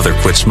taken with other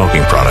quit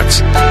smoking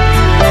products.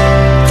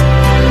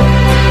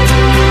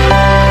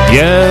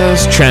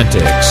 Yes,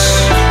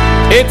 Chantix.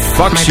 It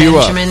fucks you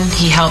up. Benjamin,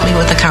 he helped me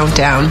with the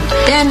countdown.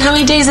 Ben, how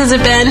many days has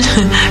it been?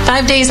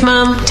 5 days,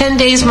 Mom. 10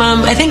 days,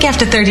 Mom. I think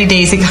after 30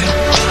 days he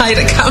got tired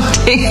of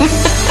counting.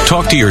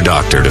 Talk to your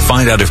doctor to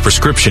find out if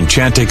prescription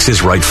Chantix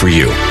is right for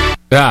you.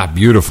 Ah,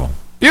 beautiful.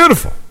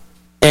 Beautiful.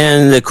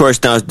 And, of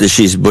course, now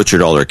she's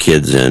butchered all her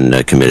kids and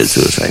committed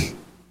suicide.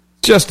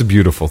 Just a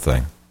beautiful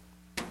thing.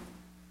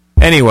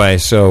 Anyway,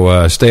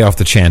 so stay off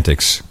the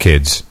Chantix,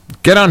 kids.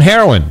 Get on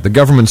heroin. The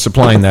government's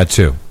supplying that,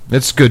 too.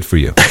 It's good for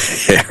you.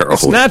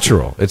 It's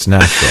natural. It's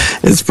natural.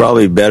 It's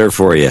probably better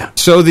for you.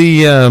 So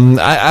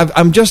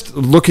I'm just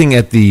looking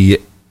at the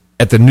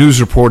news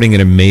reporting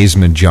in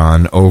amazement,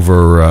 John,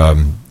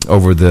 over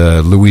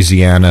the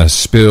Louisiana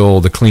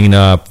spill, the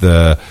cleanup,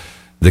 the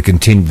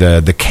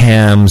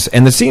cams,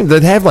 and it seems they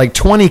have like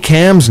 20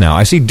 cams now.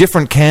 I see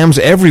different cams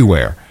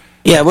everywhere.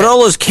 Yeah, what are all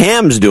those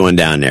cams doing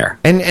down there?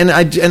 And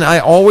I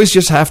always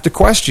just have to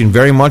question,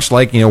 very much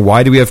like,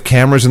 why do we have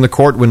cameras in the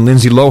court when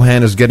Lindsay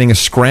Lohan is getting a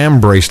Scram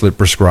bracelet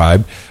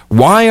prescribed?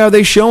 Why are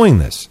they showing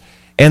this?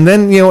 And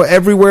then,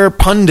 everywhere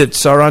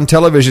pundits are on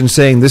television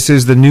saying this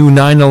is the new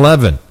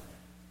 9/11.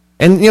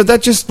 And,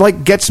 that just,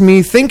 gets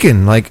me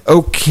thinking,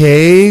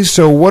 okay,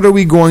 so what are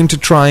we going to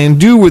try and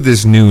do with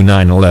this new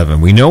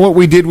 9/11? We know what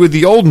we did with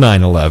the old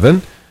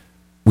 9/11.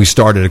 We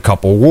started a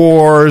couple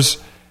wars.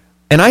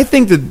 And I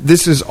think that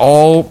this is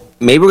all...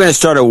 Maybe we're going to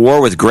start a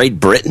war with Great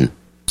Britain.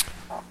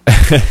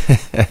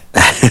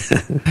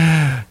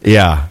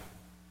 Yeah.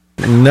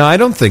 No, I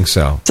don't think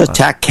so. Let's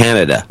attack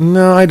Canada.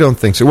 No, I don't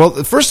think so.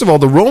 Well, first of all,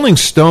 the Rolling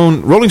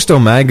Stone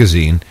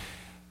magazine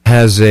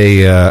has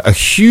a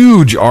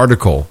huge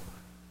article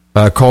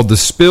called "The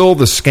Spill,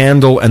 the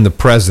Scandal, and the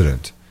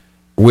President,"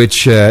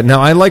 which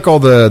now I like all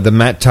the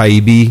Matt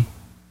Taibbi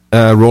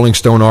Rolling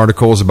Stone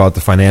articles about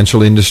the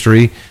financial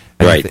industry,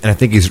 and I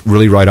think he's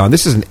really right on.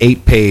 This is an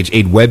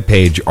 8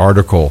 web-page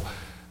article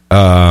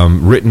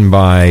written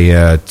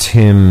by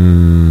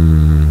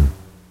Tim.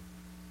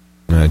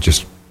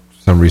 Just for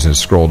some reason it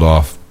scrolled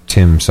off.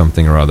 Tim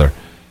something or other.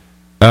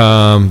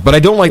 But I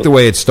don't like the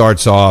way it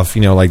starts off,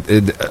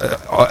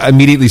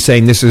 immediately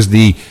saying this is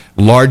the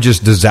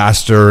largest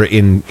disaster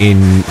in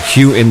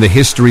the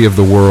history of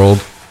the world,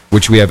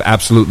 which we have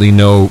absolutely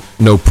no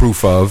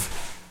proof of.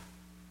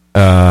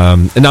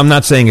 And I'm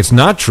not saying it's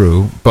not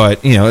true,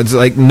 but it's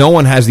like no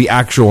one has the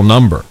actual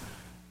number.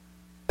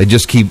 They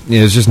just keep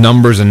it's just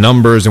numbers and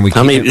numbers, and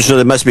so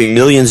there must be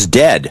millions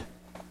dead.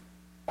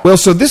 Well,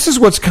 so this is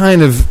what's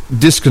kind of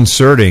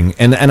disconcerting,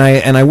 and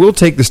I will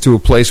take this to a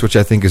place which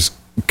I think is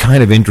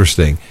kind of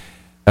interesting.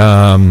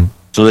 So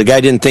the guy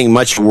didn't think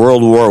much of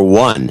World War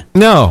I.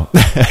 No,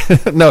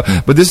 no,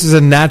 but this is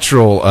a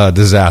natural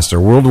disaster.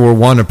 World War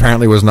I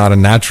apparently was not a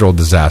natural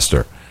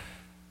disaster.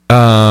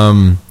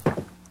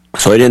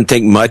 So I didn't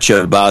think much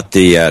about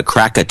the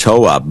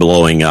Krakatoa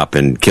blowing up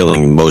and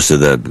killing most of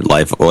the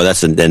life. Or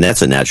that's a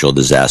natural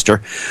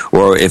disaster.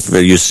 Or if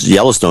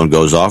Yellowstone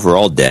goes off, we're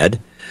all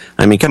dead.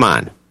 I mean, come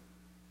on.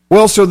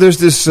 Well, so there's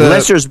this...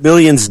 unless there's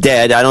millions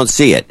dead, I don't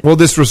see it. Well,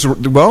 there's this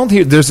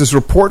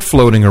report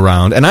floating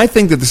around, and I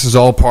think that this is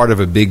all part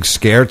of a big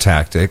scare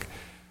tactic.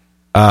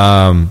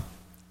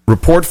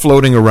 Report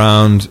floating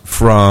around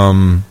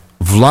from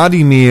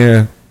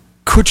Vladimir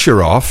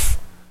Kucherov,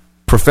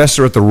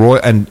 professor at the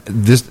Royal... And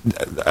this,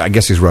 I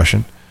guess he's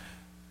Russian.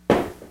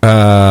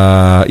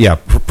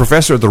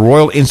 Professor at the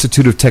Royal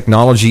Institute of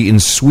Technology in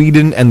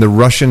Sweden and the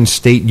Russian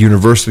State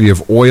University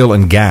of Oil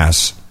and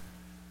Gas,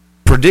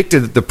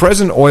 predicted that the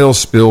present oil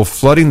spill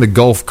flooding the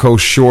Gulf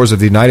Coast shores of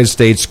the United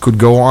States could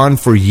go on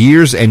for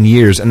years and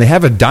years. And they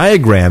have a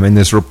diagram in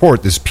this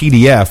report, this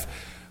PDF,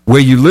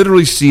 where you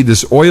literally see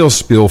this oil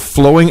spill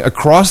flowing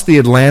across the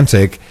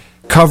Atlantic,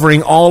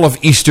 covering all of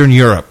Eastern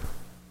Europe.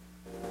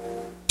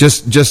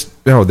 There's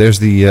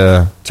the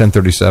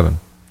 1037.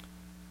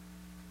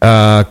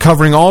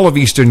 Covering all of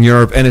Eastern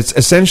Europe, and it's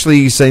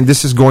essentially saying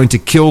this is going to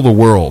kill the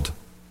world.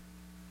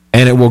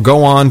 And it will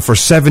go on for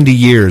 70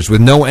 years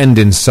with no end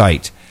in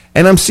sight.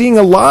 And I'm seeing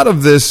a lot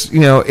of this,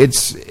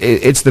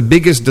 it's the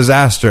biggest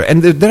disaster.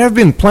 And there have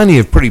been plenty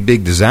of pretty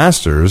big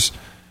disasters,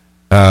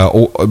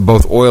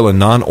 both oil and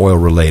non-oil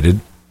related.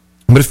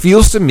 But it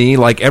feels to me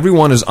like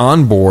everyone is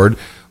on board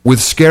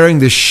with scaring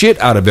the shit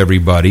out of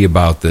everybody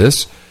about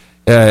this.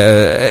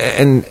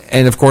 And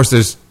of course,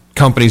 there's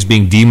companies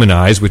being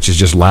demonized, which is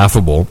just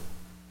laughable.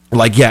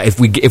 Like, yeah, if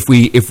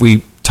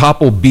we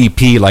topple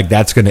BP, like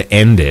that's going to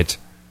end it.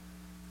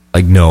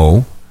 Like,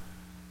 no.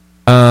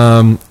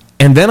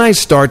 And then I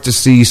start to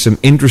see some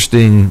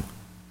interesting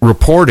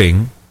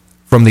reporting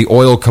from the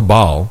oil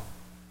cabal,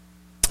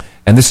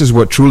 and this is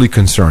what truly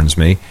concerns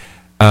me.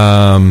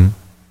 While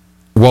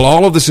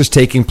all of this is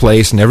taking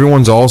place and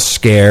everyone's all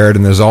scared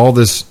and there's all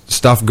this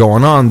stuff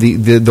going on,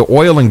 the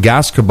oil and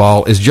gas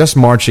cabal is just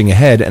marching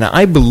ahead, and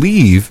I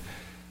believe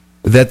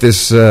that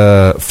this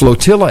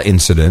flotilla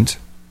incident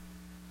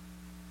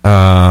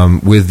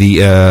with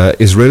the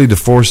Israeli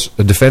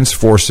Defense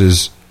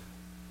Forces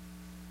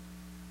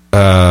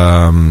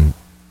and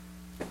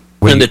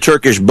the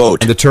Turkish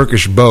boat.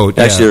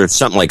 Actually, there's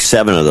something like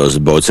 7 of those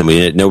boats,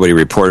 and nobody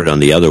reported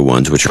on the other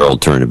ones, which are all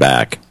turned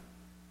back.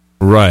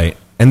 Right.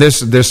 And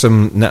there's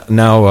some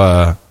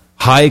now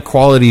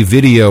high-quality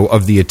video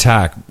of the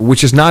attack,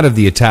 which is not of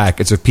the attack.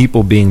 It's of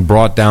people being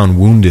brought down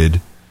wounded,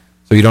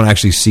 so you don't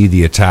actually see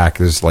the attack.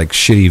 There's, like,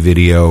 shitty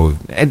video.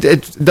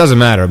 It doesn't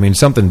matter. I mean,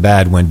 something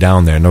bad went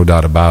down there, no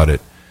doubt about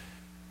it.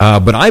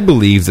 But I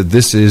believe that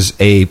this is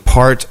a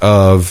part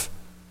of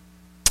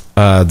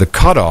the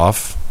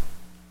cutoff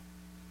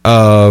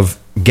of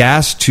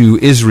gas to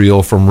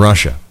Israel from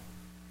Russia.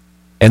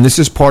 And this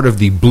is part of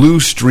the Blue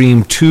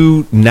Stream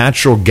 2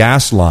 natural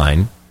gas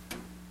line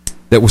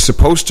that was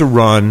supposed to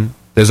run,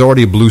 there's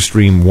already a Blue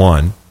Stream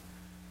 1,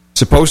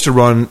 supposed to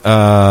run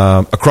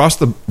across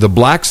the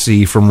Black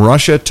Sea from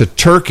Russia to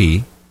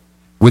Turkey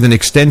with an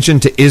extension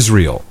to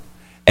Israel.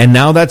 And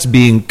now that's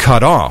being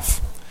cut off.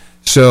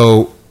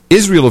 So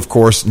Israel, of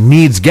course,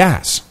 needs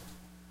gas.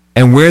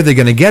 And where are they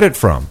going to get it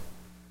from?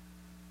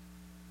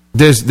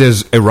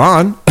 There's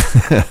Iran,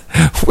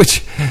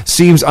 which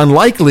seems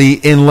unlikely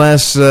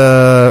unless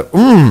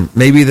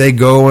maybe they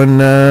go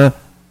and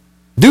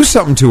do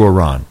something to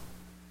Iran,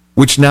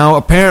 which now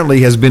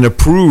apparently has been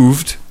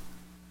approved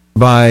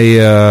by,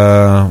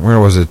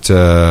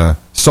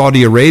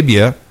 Saudi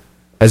Arabia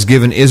has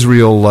given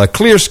Israel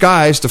clear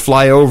skies to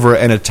fly over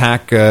and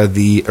attack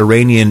the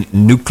Iranian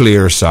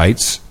nuclear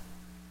sites.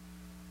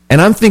 And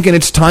I'm thinking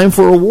it's time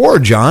for a war,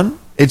 John.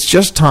 It's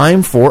just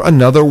time for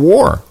another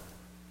war.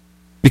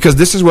 Because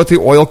this is what the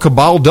oil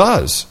cabal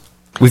does.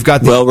 We've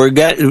got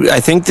I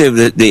think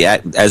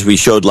the as we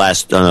showed on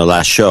the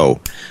last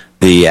show,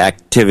 the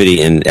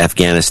activity in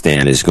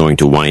Afghanistan is going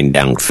to wind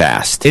down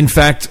fast. In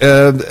fact,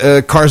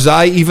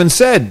 Karzai even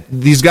said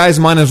these guys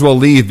might as well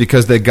leave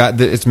because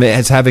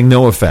it's having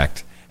no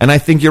effect. And I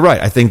think you're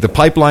right. I think the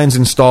pipeline's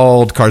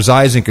installed.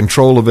 Karzai's in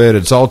control of it.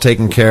 It's all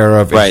taken care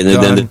of. Right,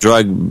 and then the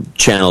drug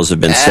channels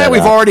have been set up.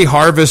 We've already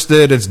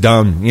harvested. It's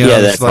done.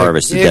 That's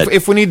harvested.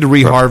 If we need to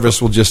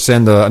reharvest, we'll just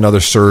send another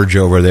surge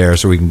over there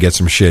so we can get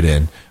some shit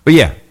in. But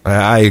yeah,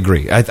 I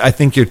agree. I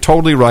think you're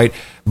totally right.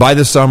 By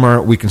the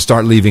summer, we can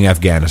start leaving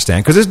Afghanistan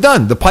because it's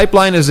done. The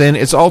pipeline is in.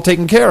 It's all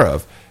taken care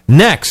of.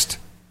 Next.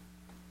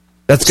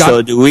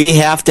 So do we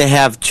have to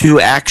have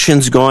two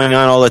actions going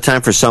on all the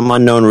time for some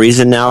unknown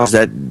reason now? Is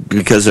that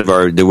because of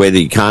the way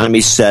the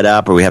economy's set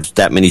up, or we have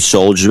that many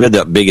soldiers? We're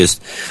the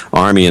biggest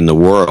army in the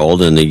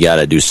world, and you got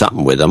to do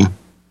something with them.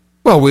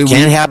 Well, we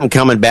can't have them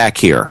coming back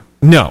here.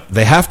 No,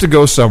 they have to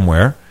go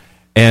somewhere.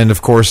 And,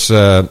 of course,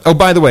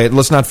 by the way,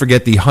 let's not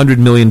forget the $100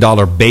 million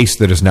base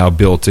that is now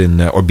built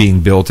or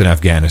being built in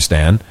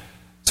Afghanistan.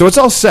 So it's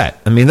all set.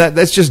 I mean,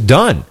 that's just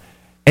done.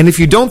 And if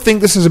you don't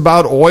think this is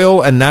about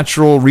oil and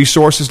natural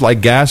resources like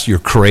gas, you're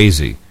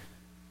crazy.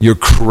 You're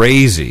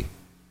crazy.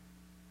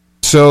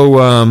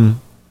 So,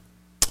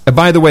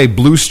 by the way,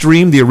 Blue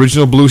Stream, the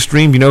original Blue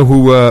Stream, you know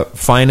who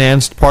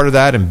financed part of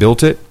that and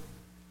built it?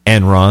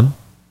 Enron.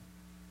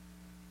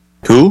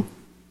 Who?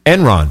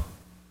 Enron.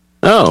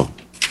 Oh.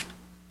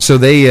 So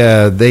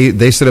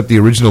they set up the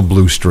original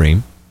Blue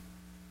Stream.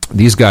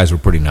 These guys were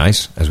pretty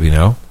nice, as we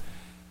know.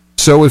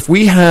 So if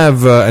we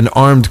have an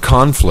armed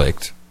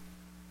conflict...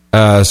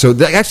 I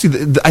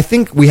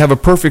think we have a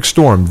perfect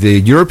storm.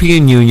 The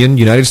European Union,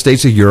 United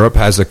States of Europe,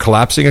 has a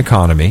collapsing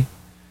economy.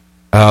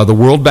 The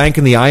World Bank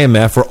and the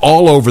IMF are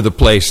all over the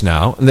place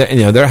now. And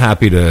they're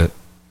happy to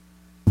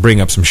bring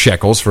up some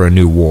shekels for a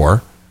new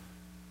war.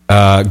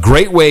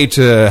 Great way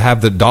to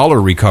have the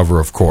dollar recover,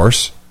 of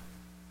course.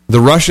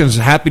 The Russians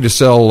are happy to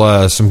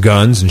sell some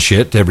guns and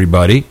shit to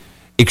everybody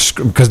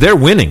because they're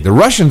winning. The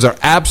Russians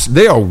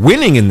they are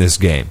winning in this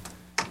game.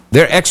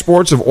 Their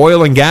exports of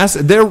oil and gas,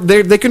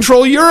 they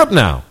control Europe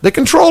now. They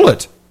control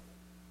it.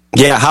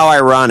 Yeah, how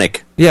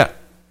ironic. Yeah.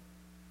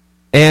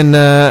 And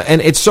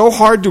it's so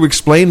hard to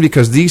explain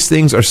because these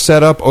things are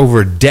set up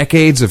over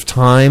decades of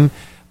time,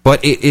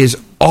 but it is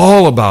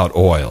all about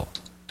oil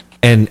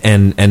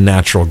and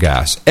natural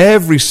gas.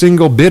 Every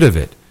single bit of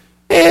it.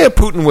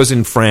 Putin was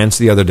in France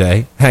the other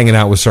day, hanging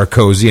out with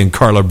Sarkozy and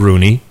Carla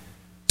Bruni,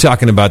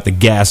 talking about the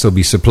gas they'll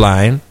be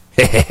supplying.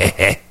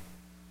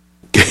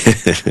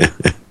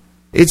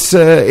 It's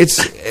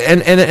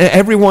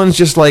everyone's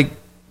just like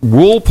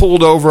wool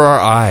pulled over our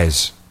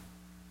eyes.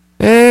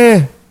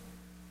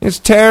 It's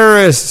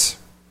terrorists.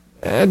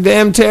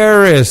 Damn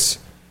terrorists.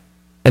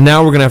 And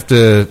now we're going to have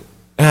to...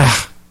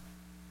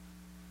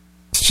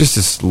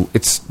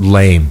 It's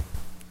lame.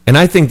 And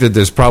I think that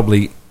there's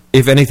probably,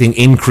 if anything,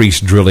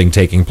 increased drilling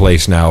taking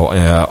place now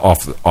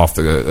off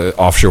the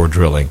offshore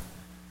drilling.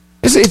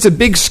 It's a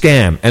big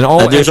scam. And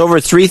there's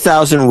over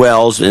 3,000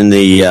 wells in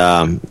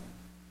the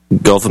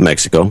Gulf of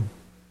Mexico.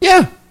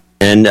 Yeah.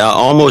 And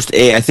almost,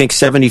 I think,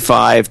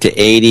 75 to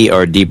 80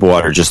 are deep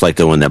water, just like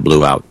the one that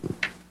blew out.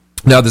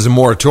 Now, there's a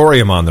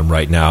moratorium on them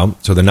right now,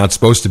 so they're not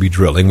supposed to be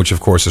drilling, which, of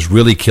course, is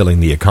really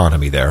killing the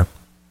economy there.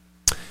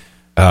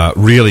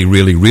 Really,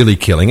 really, really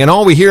killing. And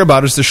all we hear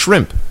about is the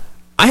shrimp.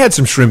 I had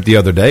some shrimp the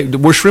other day.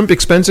 Were shrimp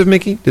expensive,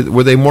 Mickey?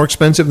 Were they more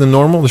expensive than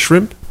normal, the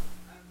shrimp?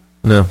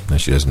 No,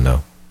 she doesn't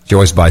know. She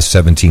always buys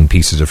 17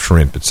 pieces of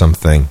shrimp at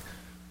something I'm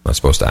not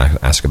supposed to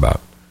ask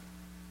about.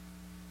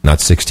 Not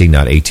 16,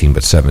 not 18,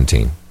 but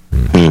 17.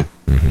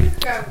 Mm-hmm.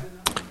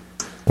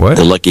 Mm-hmm. What?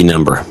 The lucky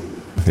number.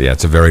 Yeah,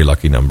 it's a very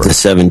lucky number. The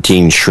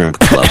 17 Shrimp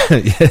Club.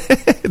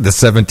 The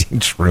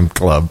 17 Shrimp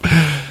Club.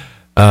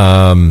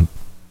 But,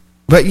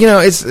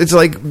 it's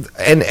like...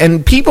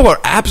 And people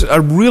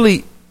are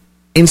really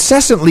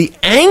incessantly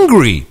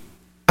angry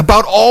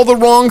about all the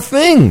wrong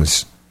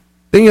things.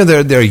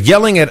 They're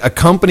yelling at a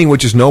company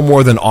which is no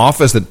more than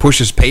office that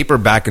pushes paper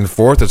back and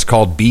forth. It's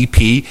called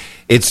BP.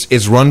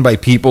 It's run by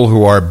people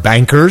who are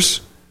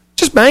bankers,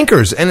 just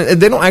bankers, and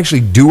they don't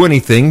actually do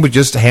anything but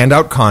just hand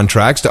out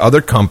contracts to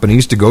other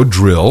companies to go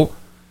drill.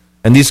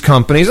 And these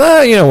companies,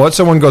 you know what?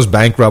 Someone goes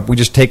bankrupt. We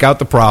just take out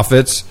the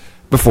profits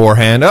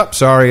beforehand. Oh,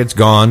 sorry, it's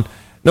gone.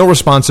 No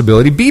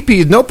responsibility.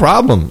 BP, no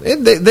problem.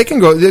 They can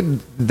go.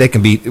 They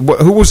can be.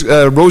 Who was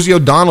Rosie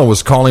O'Donnell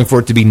was calling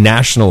for it to be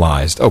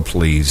nationalized? Oh,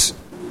 please.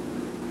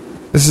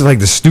 This is like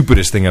the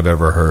stupidest thing I've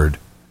ever heard.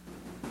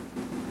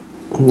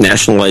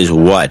 Nationalize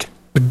what?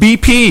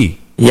 BP.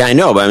 Yeah, I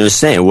know, but I'm just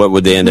saying, what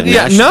would they end up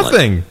nationalizing?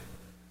 Nothing.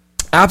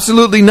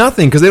 Absolutely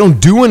nothing, because they don't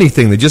do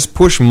anything. They just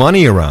push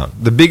money around.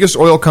 The biggest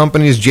oil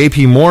company is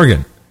J.P.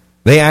 Morgan.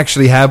 They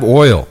actually have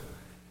oil.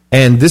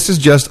 And this is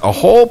just a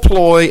whole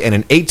ploy, and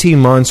in 18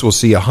 months we'll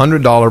see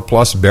 $100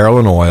 plus barrel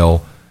in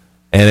oil,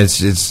 and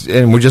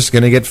and we're just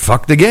going to get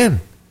fucked again.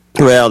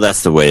 Well,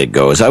 that's the way it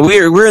goes.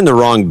 We're in the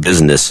wrong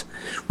business.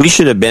 We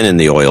should have been in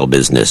the oil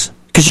business,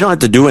 because you don't have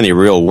to do any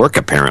real work,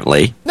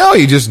 apparently. No,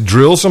 you just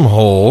drill some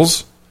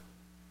holes,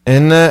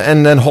 and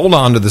then hold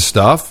on to the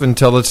stuff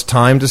until it's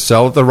time to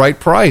sell at the right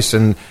price.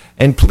 And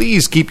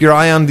please keep your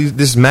eye on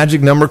this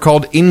magic number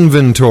called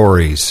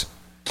inventories.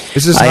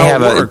 This is how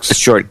it works. A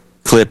short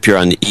clip here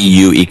on the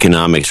EU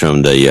economics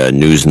from the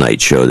Newsnight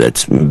show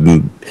that's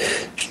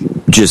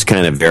just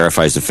kind of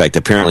verifies the fact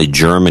apparently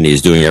Germany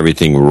is doing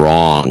everything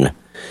wrong,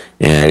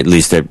 and at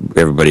least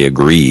everybody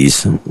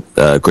agrees.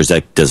 Of course,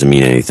 that doesn't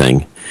mean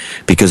anything,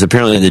 because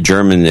apparently the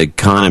German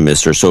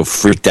economists are so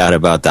freaked out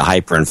about the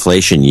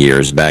hyperinflation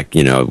years back,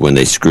 when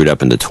they screwed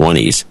up in the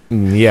 20s.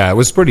 Yeah, it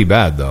was pretty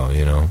bad, though,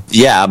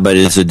 Yeah, but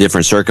it's a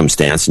different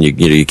circumstance, and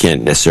you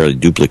can't necessarily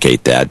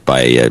duplicate that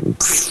by,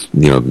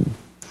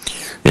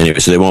 Anyway,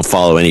 so they won't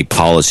follow any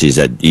policies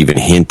that even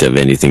hint of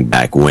anything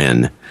back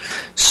when.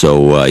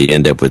 So you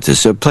end up with this.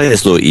 So play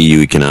this little EU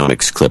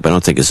economics clip. I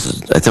don't think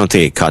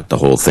it caught the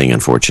whole thing,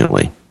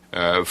 unfortunately.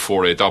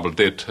 For a double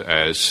dip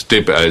as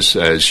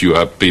you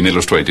have been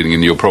illustrating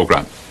in your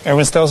program.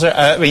 Erwin Stelzer,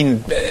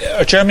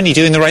 are Germany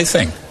doing the right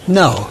thing?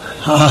 No,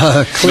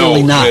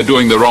 clearly not. They're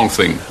doing the wrong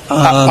thing.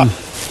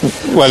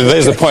 Well,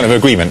 there's a point of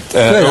agreement.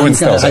 Erwin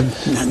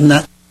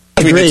Stelzer.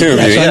 Agreed.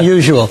 That's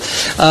unusual.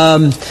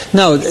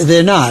 No,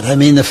 they're not.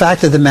 The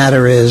fact of the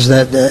matter is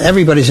that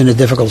everybody's in a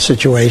difficult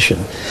situation,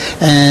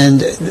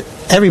 and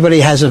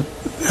everybody has a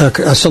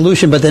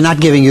solution, but they're not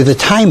giving you the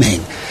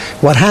timing.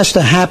 What has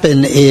to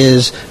happen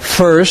is,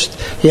 first,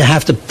 you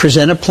have to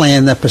present a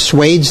plan that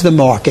persuades the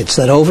markets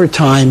that over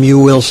time you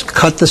will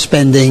cut the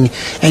spending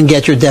and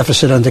get your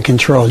deficit under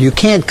control. You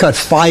can't cut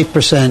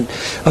 5%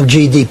 of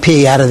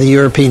GDP out of the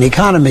European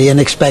economy and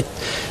expect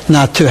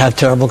not to have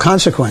terrible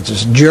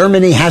consequences.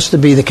 Germany has to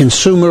be the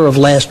consumer of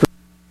last resort.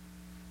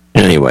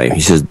 Anyway, he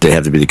says they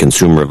have to be the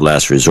consumer of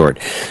last resort.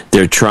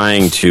 They're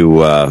trying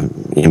to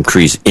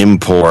increase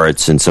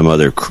imports and some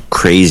other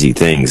crazy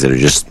things that are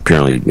just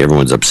apparently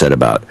everyone's upset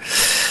about,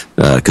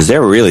 because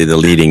they're really the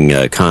leading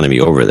economy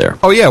over there.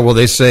 Oh, yeah. Well,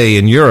 they say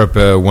in Europe,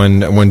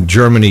 when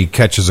Germany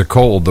catches a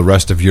cold, the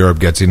rest of Europe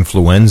gets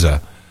influenza.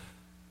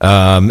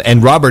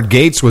 And Robert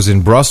Gates was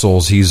in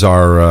Brussels. He's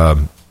our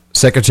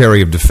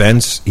Secretary of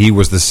Defense. He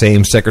was the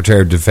same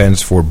Secretary of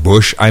Defense for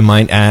Bush, I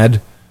might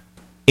add.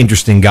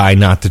 Interesting guy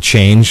not to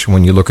change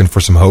when you're looking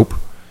for some hope.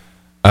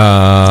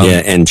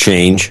 And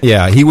change.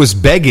 Yeah, he was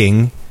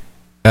begging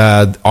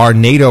our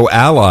NATO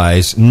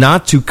allies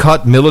not to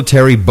cut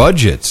military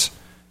budgets,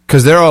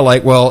 because they're all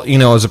like, well,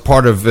 as a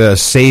part of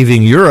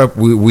saving Europe,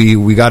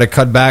 we got to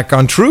cut back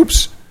on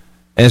troops.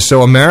 And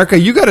so, America,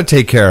 you got to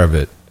take care of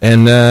it.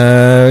 And,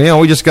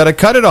 we just got to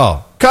cut it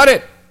all. Cut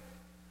it!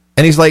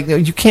 And he's like,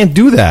 you can't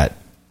do that.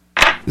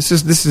 This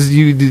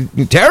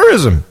is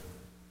terrorism.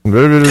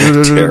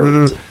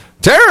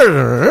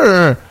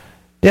 Terror!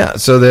 Yeah,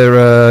 so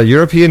their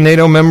European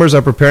NATO members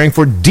are preparing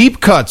for deep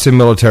cuts in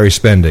military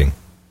spending,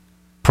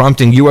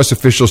 prompting U.S.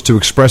 officials to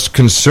express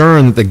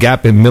concern that the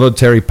gap in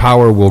military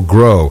power will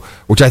grow,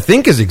 which I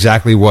think is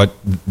exactly what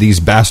these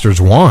bastards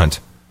want.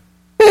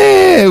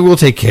 We'll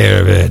take care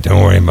of it.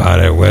 Don't worry about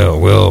it.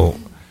 We'll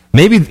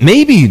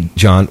maybe,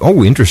 John.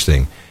 Oh,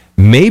 interesting.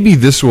 Maybe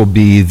this will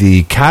be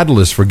the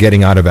catalyst for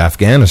getting out of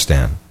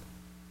Afghanistan.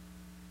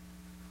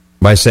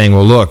 By saying,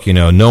 well, look,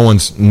 no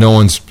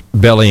one's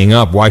bellying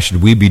up. Why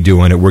should we be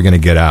doing it? We're going to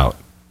get out.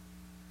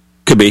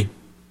 Could be.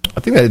 I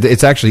think that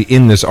it's actually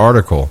in this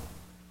article.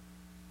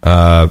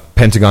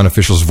 Pentagon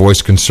officials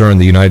voiced concern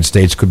the United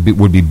States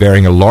would be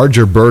bearing a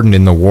larger burden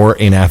in the war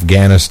in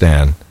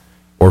Afghanistan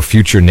or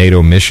future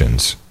NATO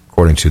missions,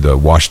 according to the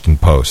Washington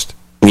Post.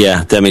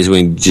 Yeah, that means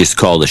we can just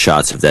call the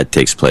shots if that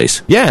takes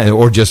place. Yeah,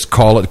 or just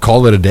call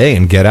it a day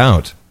and get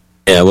out.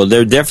 Yeah, well,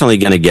 they're definitely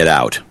going to get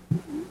out.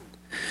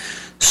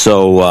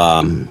 So,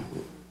 all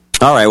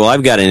right, well,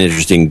 I've got an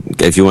interesting,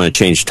 if you want to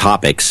change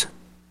topics.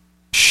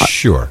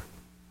 Sure.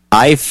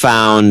 I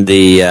found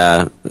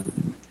there's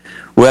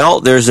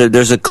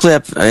a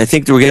clip. I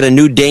think we got a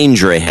new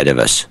danger ahead of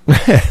us.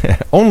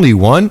 Only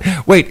one?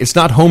 Wait, it's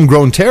not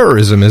homegrown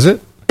terrorism, is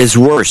it? It's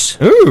worse.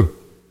 Ooh.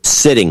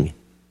 Sitting.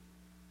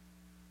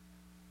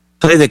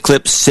 Play the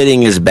clip,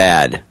 Sitting is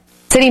Bad.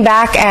 Sitting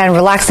back and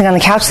relaxing on the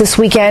couch this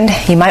weekend,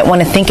 you might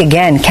want to think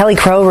again. Kelly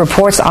Crow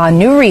reports on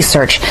new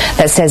research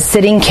that says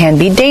sitting can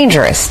be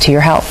dangerous to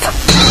your health.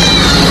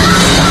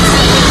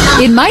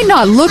 It might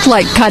not look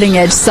like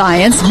cutting-edge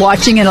science,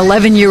 watching an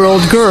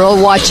 11-year-old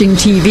girl watching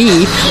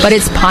TV, but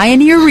it's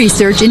pioneer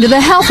research into the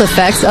health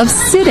effects of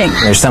sitting.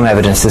 There's some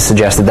evidence to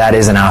suggest that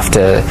is enough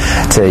to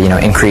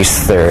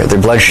increase their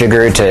blood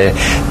sugar,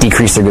 to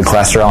decrease their good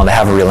cholesterol, and to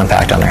have a real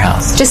impact on their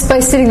health. Just by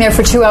sitting there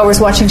for 2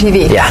 hours watching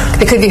TV? Yeah.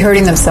 They could be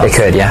hurting themselves. They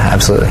could, yeah,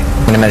 absolutely.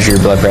 I'm going to measure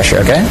your blood pressure,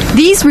 okay?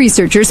 These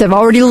researchers have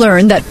already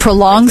learned that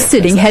prolonged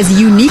sitting has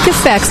unique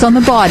effects on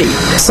the body.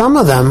 Some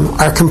of them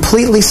are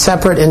completely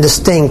separate and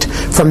distinct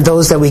from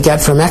those that we get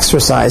from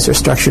exercise or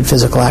structured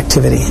physical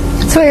activity.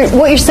 So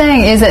what you're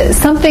saying is that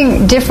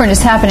something different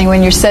is happening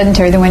when you're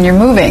sedentary than when you're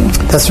moving.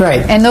 That's right.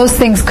 And those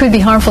things could be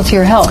harmful to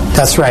your health.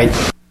 That's right.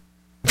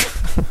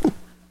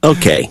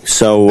 Okay,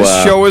 so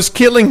this show is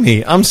killing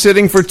me. I'm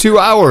sitting for 2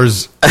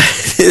 hours.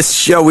 This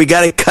show, we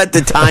got to cut the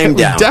time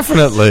down.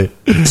 Definitely.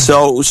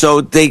 So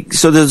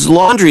this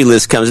laundry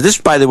list comes. This,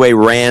 by the way,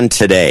 ran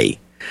today,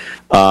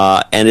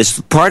 and it's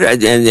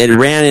and it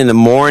ran in the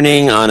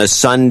morning on a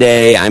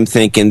Sunday. I'm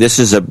thinking this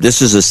is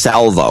a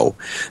salvo.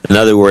 In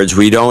other words,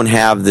 we don't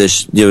have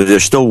this. They're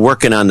still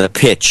working on the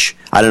pitch.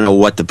 I don't know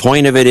what the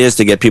point of it is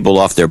to get people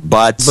off their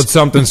butts, but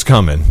something's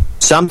coming.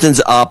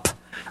 Something's up.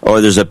 Or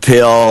there's a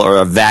pill or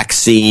a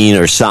vaccine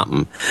or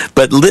something.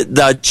 But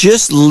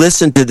just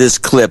listen to this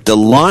clip. The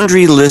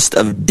laundry list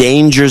of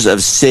dangers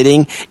of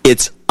sitting,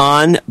 it's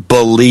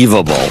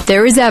unbelievable.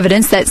 There is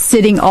evidence that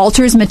sitting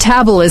alters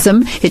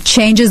metabolism. It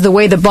changes the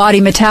way the body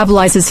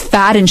metabolizes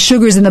fat and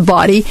sugars in the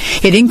body.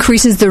 It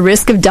increases the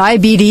risk of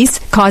diabetes,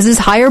 causes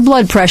higher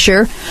blood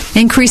pressure,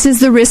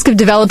 increases the risk of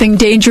developing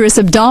dangerous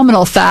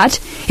abdominal fat,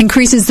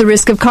 increases the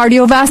risk of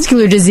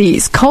cardiovascular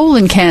disease,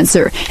 colon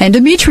cancer,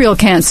 endometrial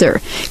cancer,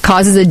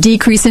 causes a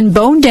decrease in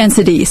bone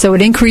density, so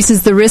it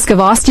increases the risk of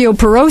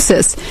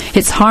osteoporosis.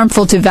 It's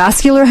harmful to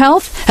vascular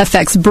health,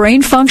 affects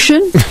brain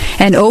function,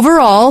 and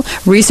overall,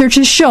 research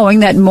is showing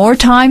that more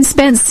time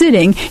spent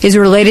sitting is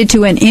related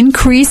to an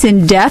increase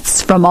in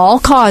deaths from all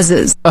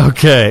causes.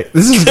 Okay,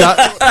 this has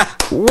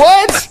got...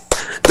 What?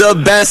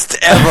 The best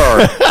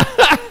ever.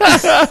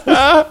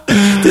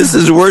 This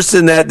is worse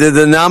than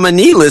the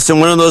nominee list in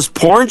one of those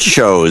porn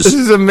shows. This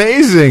is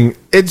amazing.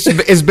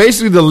 It's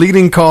basically the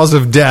leading cause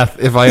of death,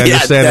 if I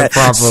understand it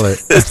properly.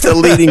 It's the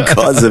leading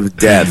cause of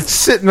death.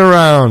 Sitting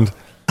around.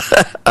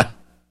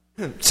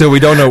 So we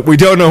don't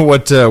know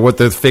what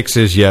the fix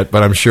is yet,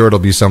 but I'm sure it'll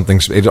be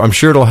something. I'm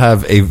sure it'll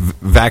have a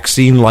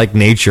vaccine-like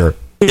nature.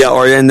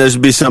 Yeah, and there's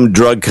be some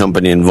drug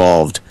company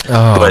involved.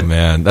 Oh, but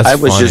man, that's I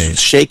was funny.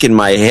 just shaking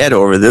my head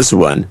over this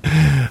one.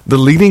 The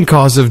leading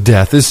cause of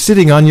death is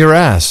sitting on your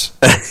ass.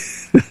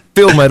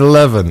 Film at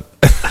 11.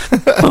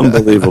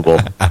 Unbelievable.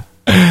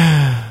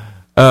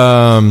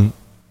 I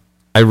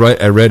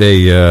read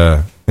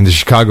in the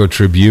Chicago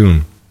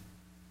Tribune.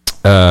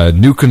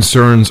 New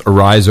concerns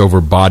arise over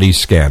body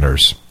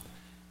scanners.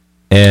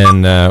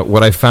 And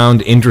what I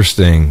found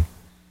interesting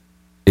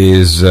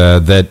is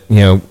that,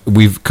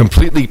 we've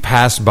completely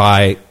passed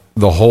by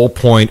the whole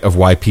point of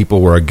why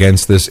people were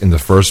against this in the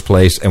first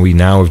place, and we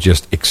now have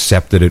just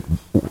accepted it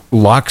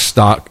lock,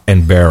 stock,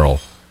 and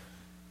barrel.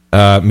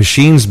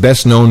 Machines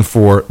best known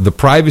for the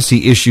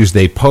privacy issues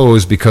they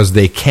pose because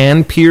they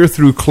can peer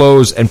through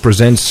clothes and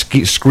present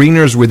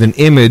screeners with an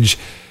image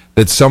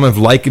that some have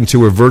likened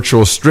to a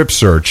virtual strip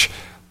search.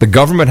 The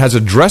government has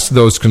addressed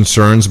those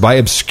concerns by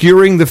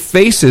obscuring the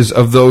faces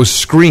of those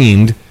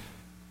screened,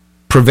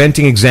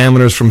 preventing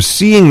examiners from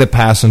seeing the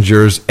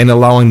passengers and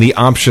allowing the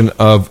option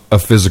of a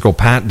physical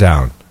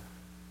pat-down.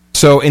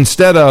 So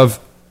instead of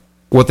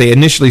what they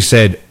initially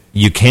said,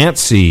 you can't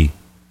see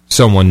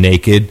someone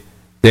naked,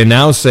 they're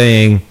now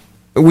saying,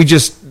 we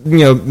just,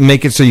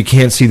 make it so you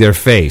can't see their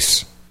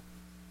face.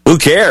 Who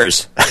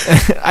cares?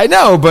 I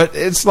know, but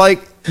it's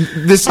like...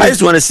 I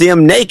just want to see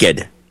them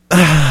naked.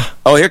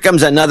 Oh, here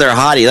comes another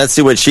hottie. Let's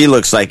see what she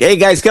looks like. Hey,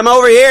 guys, come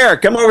over here.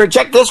 Come over,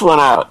 check this one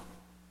out.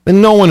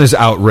 And no one is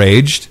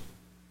outraged.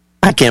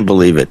 I can't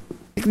believe it.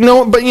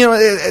 No, but,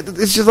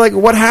 it's just like,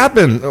 what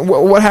happened?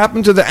 What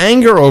happened to the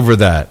anger over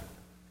that?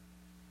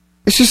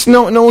 It's just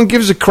no one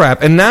gives a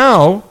crap. And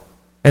now,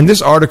 and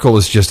this article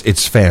is just,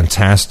 it's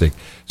fantastic.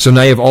 So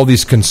now you have all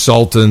these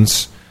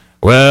consultants.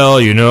 Well,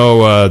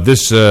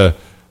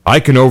 I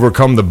can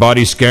overcome the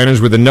body scanners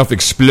with enough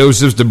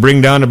explosives to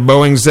bring down a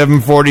Boeing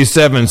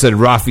 747, said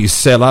Rafi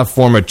Sela,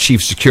 former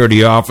chief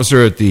security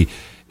officer at the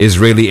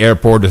Israeli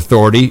Airport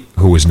Authority,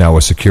 who is now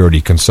a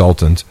security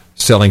consultant,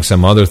 selling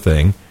some other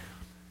thing.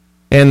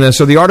 And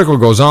so the article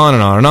goes on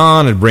and on and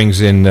on. It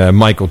brings in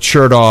Michael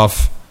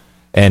Chertoff,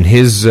 and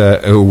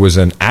who was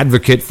an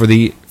advocate for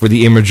the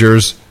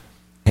imagers.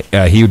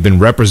 He had been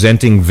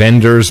representing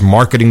vendors,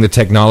 marketing the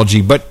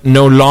technology, but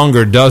no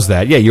longer does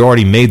that. Yeah, you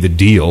already made the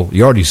deal.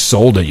 You already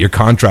sold it. Your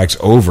contract's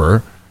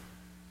over.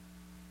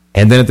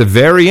 And then at the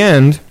very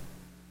end,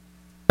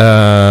 in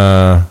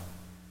a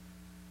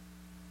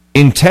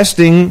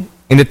testing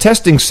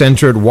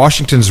center at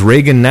Washington's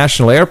Reagan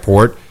National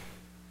Airport,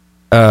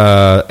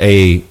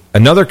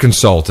 another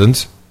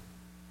consultant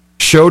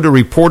showed a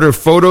reporter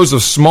photos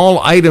of small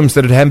items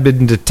that had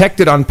been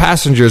detected on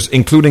passengers,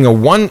 including a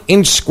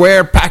 1-inch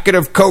square packet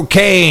of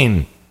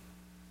cocaine.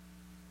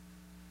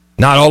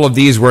 Not all of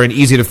these were in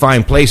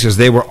easy-to-find places.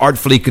 They were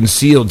artfully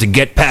concealed to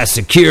get past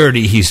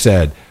security, he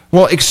said.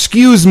 Well,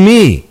 excuse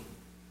me,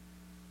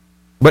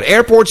 but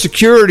airport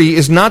security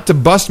is not to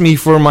bust me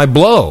for my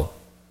blow.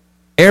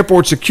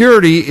 Airport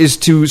security is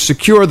to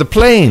secure the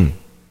plane.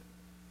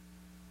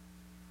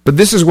 But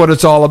this is what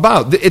it's all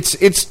about. It's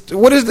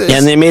what is this?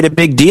 And they made a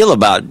big deal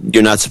about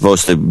you're not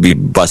supposed to be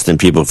busting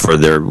people for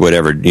their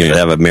whatever,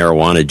 have a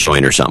marijuana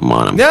joint or something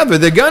on them. Yeah,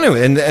 but they're going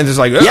to. And it's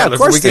like, yeah, of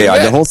course they are.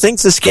 The whole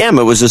thing's a scam.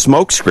 It was a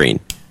smoke screen.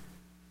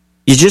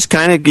 You just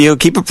kind of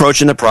keep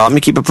approaching the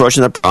problem.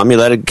 You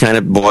let it kind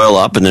of boil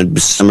up and then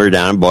simmer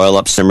down, boil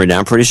up, simmer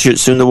down. Pretty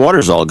soon the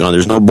water's all gone.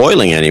 There's no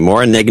boiling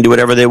anymore, and they can do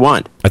whatever they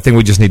want. I think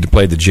we just need to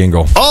play the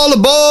jingle. All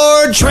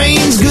aboard,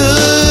 train's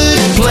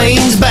good,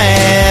 plane's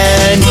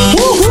bad.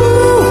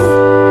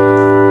 Woo-hoo!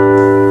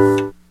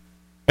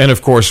 And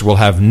of course, we'll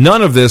have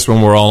none of this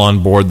when we're all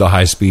on board the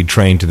high-speed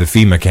train to the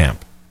FEMA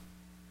camp.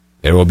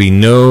 There will be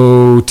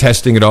no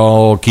testing at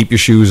all. Keep your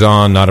shoes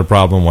on, not a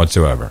problem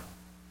whatsoever.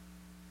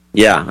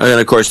 Yeah, and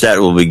of course that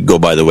will go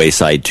by the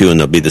wayside too, and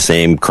there'll be the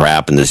same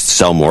crap, and they'll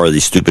sell more of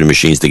these stupid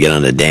machines to get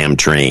on the damn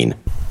train.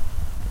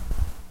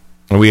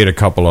 And we had a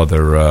couple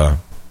other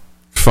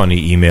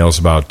funny emails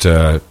about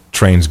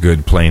trains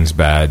good, planes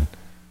bad.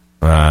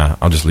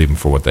 I'll just leave them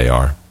for what they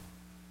are.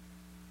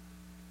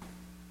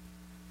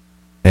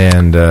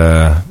 And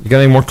you got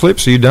any more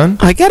clips? Are you done?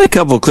 I got a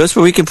couple of clips,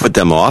 but we can put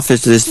them off. No,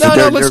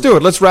 let's do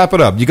it. Let's wrap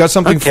it up. You got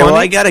something funny? Well,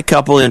 I got a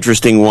couple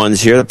interesting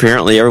ones here.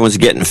 Apparently, everyone's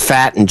getting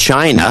fat in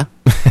China.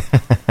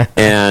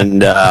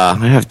 And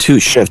I have two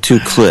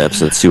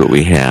clips. Let's see what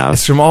we have.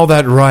 It's from all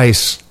that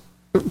rice.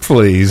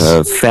 Please.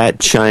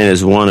 Fat China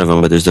is one of them,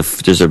 but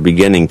there's a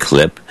beginning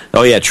clip.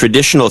 Oh yeah,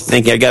 traditional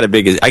thinking. I got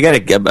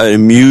an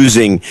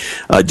amusing,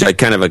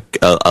 kind of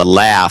a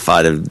laugh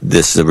out of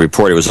this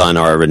report. It was on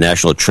our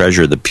National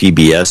Treasure, the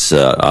PBS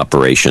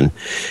operation,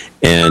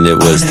 and it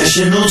was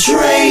National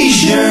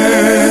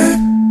Treasure.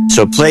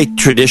 So play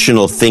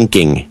traditional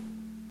thinking.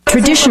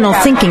 Traditional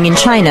thinking in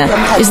China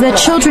is that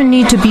children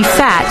need to be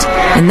fat,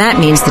 and that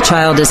means the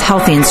child is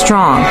healthy and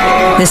strong.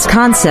 This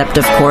concept,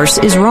 of course,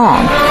 is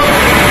wrong.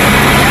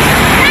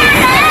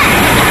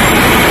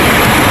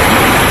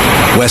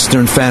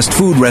 Western fast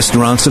food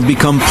restaurants have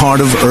become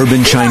part of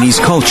urban Chinese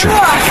culture.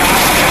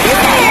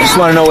 I just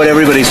want to know what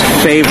everybody's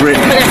favorite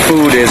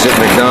food is at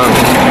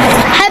McDonald's.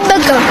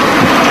 Hamburger.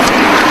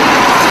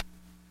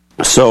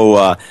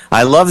 So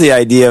I love the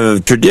idea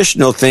of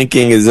traditional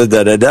thinking is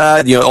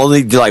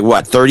only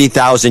like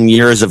 30,000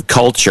 years of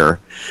culture.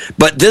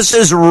 But this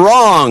is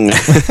wrong.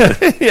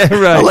 Yeah,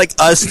 right. Like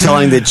us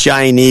telling the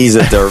Chinese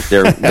that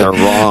they're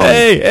wrong.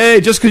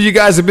 Hey, just because you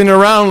guys have been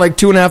around like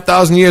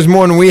 2,500 years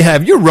more than we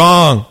have, you're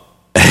wrong.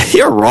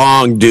 You're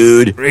wrong,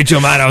 dude.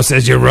 Rachel Maddow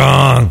says you're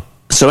wrong.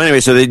 So anyway,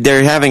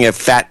 they're having a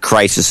fat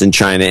crisis in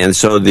China, and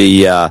so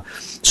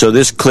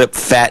this clip,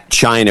 Fat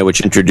China,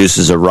 which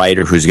introduces a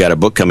writer who's got a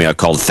book coming out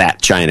called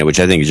Fat China, which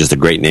I think is just a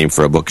great name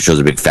for a book. It shows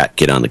a big fat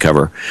kid on the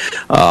cover.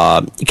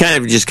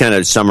 It kind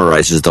of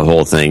summarizes the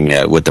whole thing,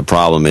 what the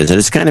problem is. And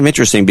it's kind of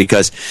interesting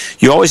because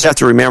you always have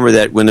to remember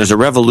that when there's a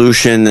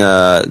revolution,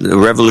 the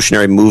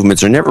revolutionary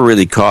movements are never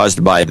really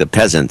caused by the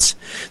peasants.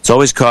 It's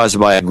always caused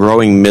by a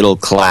growing middle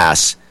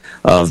class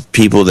of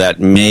people that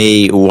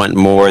may want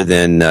more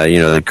than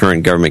the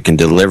current government can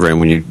deliver. And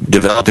when you're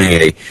developing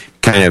a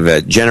kind of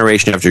a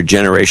generation after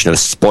generation of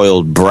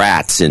spoiled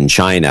brats in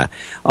China,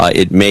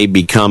 it may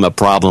become a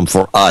problem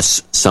for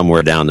us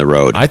somewhere down the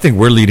road. I think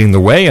we're leading the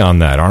way on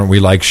that, aren't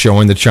we? Like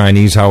showing the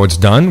Chinese how it's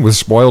done with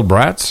spoiled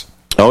brats?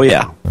 Oh,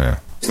 yeah.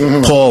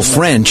 Paul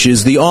French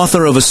is the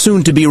author of a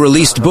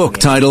soon-to-be-released book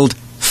titled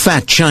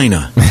Fat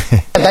China.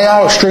 They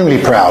are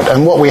extremely proud,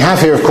 and what we have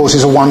here, of course,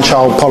 is a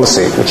one-child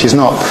policy, which is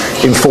not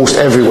enforced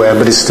everywhere,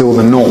 but is still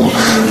the norm.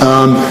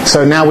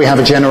 So now we have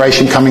a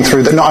generation coming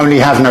through that not only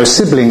have no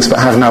siblings, but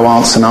have no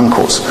aunts and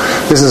uncles.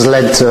 This has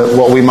led to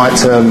what we might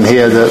term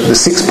here the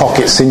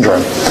six-pocket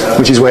syndrome,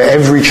 which is where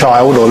every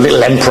child, or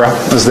little emperor,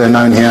 as they're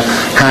known here,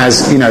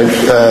 has,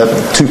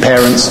 two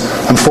parents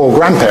and four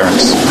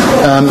grandparents.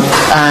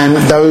 And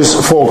those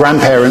four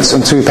grandparents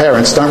and two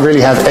parents don't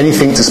really have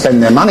anything to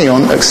spend their money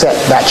on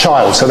except that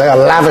child. So they are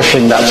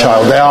lavishing that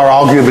child. They are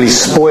arguably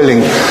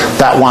spoiling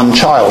that one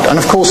child. And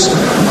of course,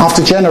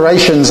 after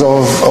generations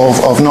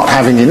of not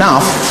having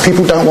enough,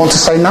 people don't want to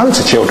say no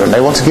to children. They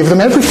want to give them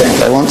everything.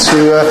 They want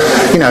to,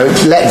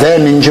 let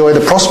them enjoy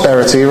the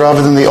prosperity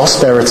rather than the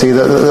austerity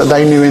that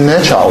they knew in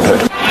their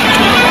childhood.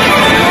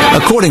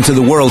 According to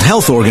the World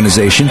Health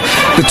Organization,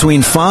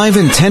 between 5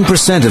 and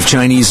 10% of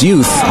Chinese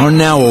youth are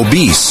now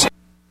obese.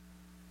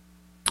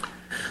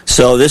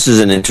 So this is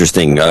an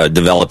interesting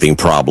developing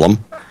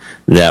problem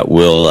that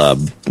will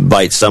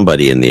bite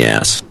somebody in the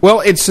ass. Well,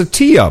 it's a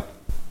tee-up.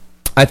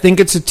 I think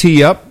it's a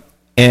tee-up,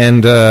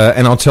 and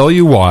I'll tell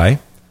you why.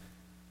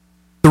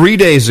 3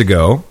 days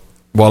ago,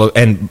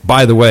 and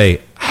by the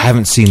way, I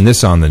haven't seen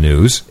this on the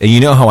news, and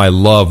you know how I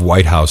love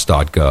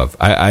whitehouse.gov.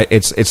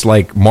 It's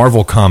like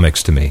Marvel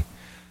Comics to me.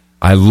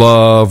 I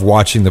love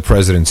watching the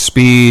president's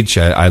speech.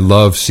 I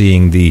love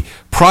seeing the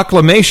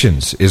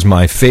proclamations is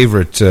my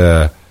favorite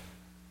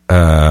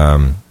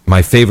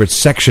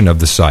section of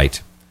the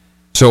site.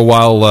 So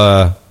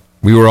while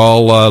we were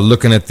all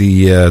looking at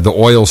the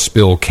oil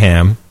spill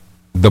cam,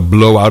 the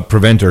blowout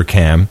preventer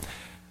cam,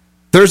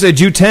 Thursday,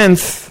 June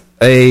 10th,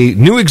 a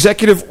new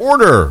executive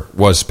order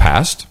was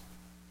passed,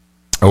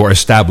 or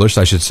established,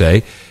 I should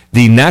say,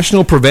 the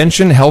National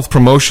Prevention, Health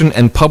Promotion,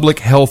 and Public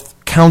Health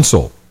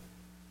Council.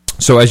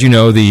 So as you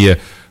know, the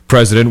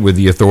president, with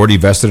the authority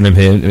vested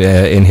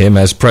in him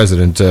as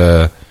president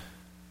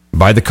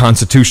by the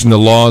Constitution, the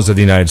laws of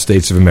the United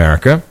States of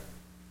America,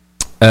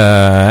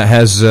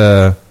 has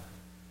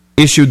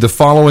issued the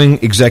following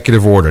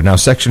executive order. Now,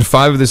 Section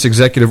 5 of this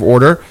executive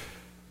order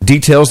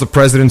details the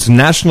president's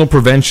national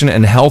prevention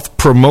and health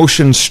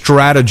promotion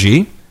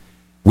strategy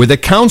with a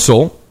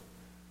council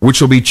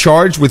which will be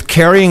charged with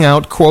carrying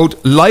out,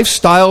 quote,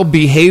 lifestyle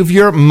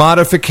behavior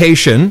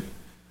modification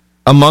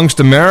amongst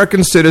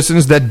American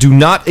citizens that do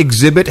not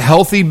exhibit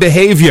healthy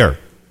behavior.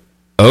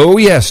 Oh,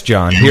 yes,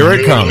 John, here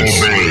it comes.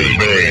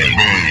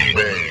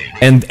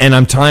 And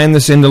I'm tying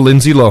this into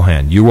Lindsay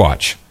Lohan. You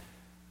watch.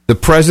 The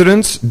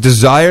president's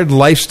desired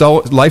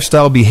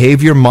lifestyle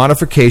behavior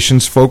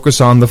modifications focus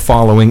on the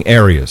following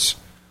areas: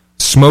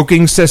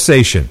 smoking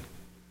cessation,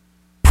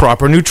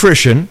 proper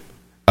nutrition,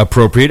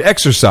 appropriate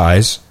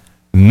exercise,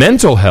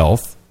 mental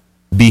health,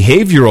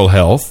 behavioral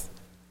health,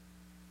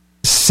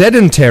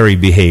 sedentary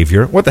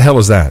behavior. What the hell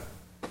is that?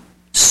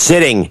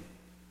 Sitting.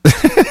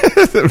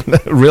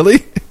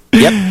 Really?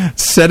 Yep.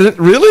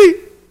 Really?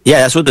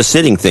 Yeah, that's what the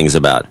sitting thing's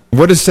about.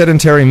 What does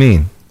sedentary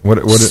mean?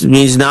 It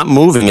means not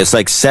moving. It's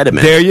like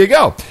sediment. There you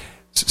go.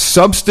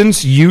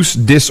 Substance use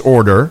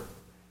disorder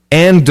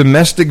and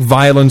domestic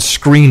violence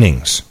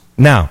screenings.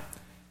 Now,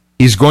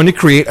 he's going to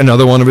create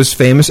another one of his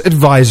famous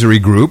advisory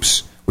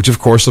groups, which of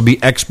course will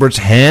be experts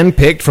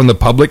handpicked from the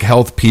public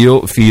health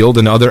field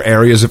and other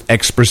areas of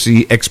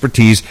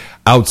expertise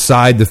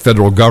outside the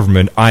federal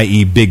government,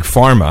 i.e. Big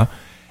Pharma.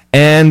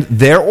 And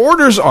their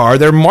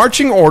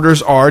marching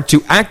orders are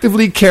to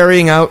actively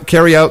carry out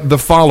the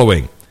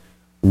following: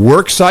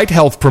 worksite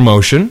health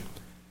promotion,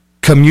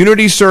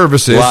 community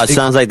services. Wow, it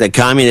sounds like the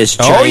communist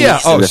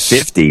Chinese in the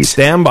 50s.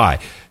 Stand by.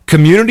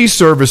 Community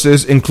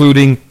services,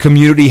 including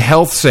community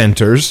health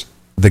centers,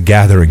 the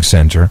Gathering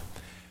Center,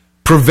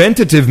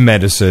 preventative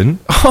medicine,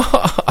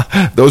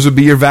 those would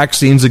be your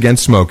vaccines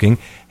against smoking,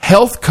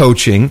 health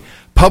coaching,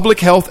 public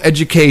health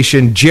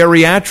education,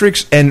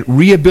 geriatrics, and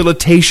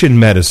rehabilitation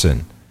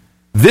medicine.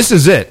 This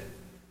is it.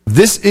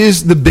 This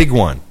is the big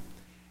one.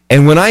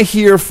 And when I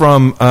hear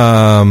from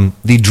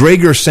the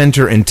Draeger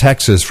Center in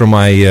Texas, from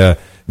my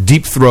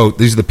Deep Throat,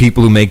 these are the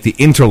people who make the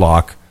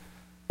interlock,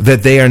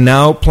 that they are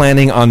now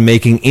planning on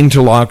making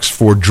interlocks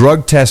for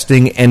drug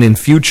testing and in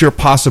future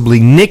possibly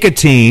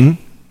nicotine,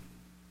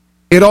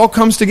 it all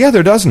comes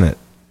together, doesn't it?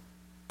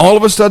 All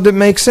of a sudden it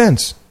makes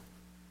sense.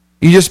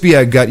 You just be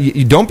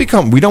we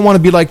don't want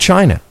to be like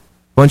China.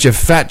 Bunch of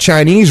fat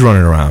Chinese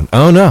running around.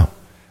 Oh no.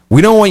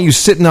 We don't want you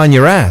sitting on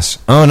your ass.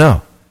 Oh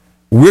no.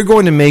 We're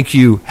going to make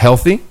you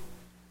healthy.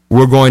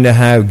 We're going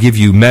to give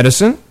you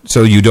medicine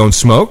so you don't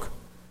smoke.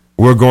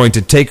 We're going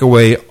to take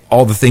away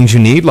all the things you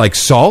need, like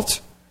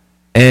salt,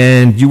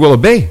 and you will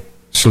obey,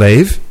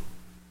 slave.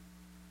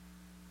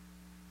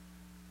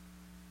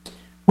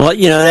 Well,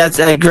 that's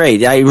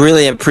great. I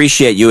really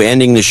appreciate you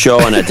ending the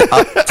show on an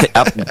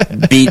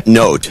upbeat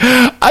note.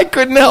 I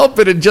couldn't help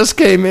it. It just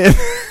came in.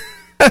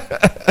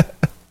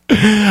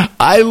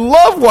 I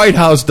love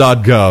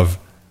whitehouse.gov.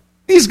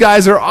 These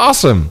guys are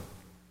awesome.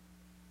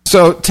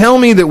 So tell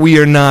me that we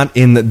are not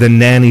in the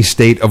nanny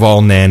state of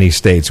all nanny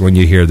states when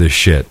you hear this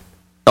shit.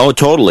 Oh,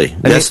 totally.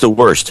 That's the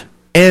worst.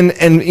 And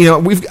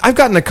I've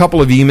gotten a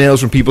couple of emails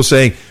from people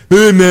saying,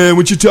 "Hey man,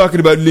 what you talking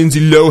about, Lindsay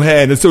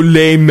Lohan? That's so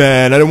lame,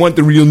 man. I don't want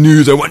the real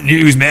news. I want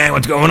news, man.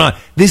 What's going on?"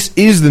 This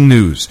is the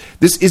news.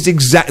 This is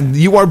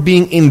you are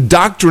being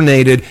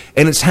indoctrinated,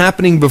 and it's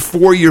happening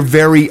before your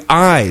very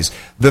eyes.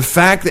 The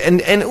fact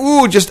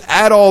just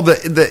add all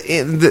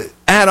the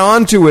add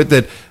on to it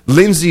that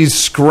Lindsay's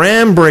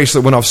scram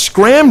bracelet went off.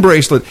 Scram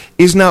bracelet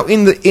is now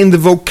in the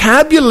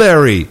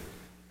vocabulary.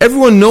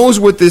 Everyone knows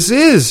what this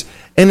is.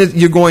 And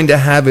you're going to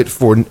have it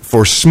for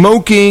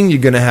smoking. You're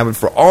going to have it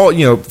for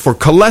for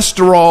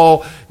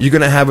cholesterol. You're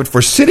going to have it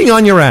for sitting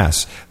on your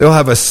ass. They'll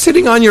have a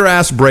sitting on your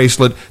ass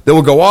bracelet that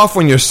will go off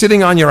when you're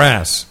sitting on your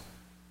ass.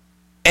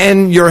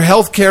 And your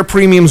health care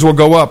premiums will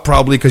go up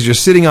probably because you're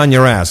sitting on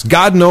your ass.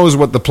 God knows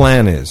what the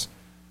plan is.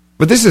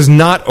 But this is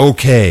not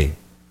okay.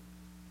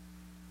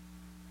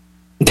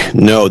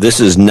 No, this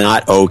is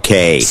not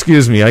okay.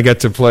 Excuse me, I got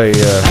to play...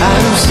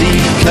 Adam C.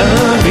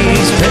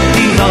 Curry's Pet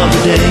Peeve of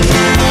the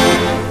Day.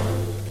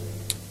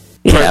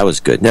 Yeah, that was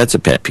good. That's a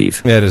pet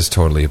peeve. That is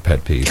totally a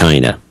pet peeve.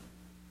 Kinda.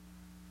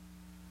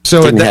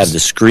 So didn't have the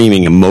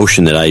screaming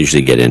emotion that I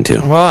usually get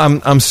into.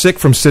 Well, I'm sick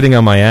from sitting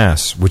on my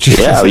ass, which is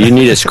you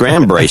need a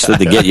scram bracelet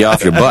to get you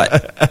off your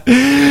butt.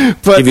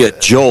 Give you a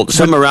jolt,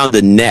 something around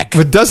the neck.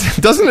 But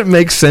doesn't it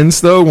make sense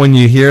though when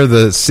you hear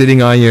the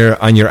sitting on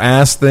your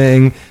ass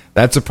thing?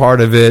 That's a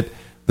part of it.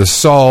 The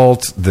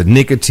salt, the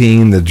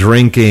nicotine, the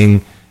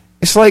drinking.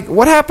 It's like,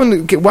 what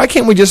happened? Why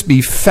can't we just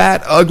be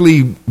fat,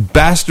 ugly,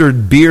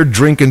 bastard,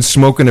 beer-drinking,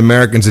 smoking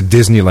Americans at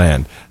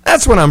Disneyland?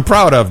 That's what I'm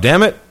proud of,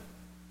 damn it.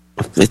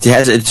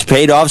 It's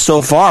paid off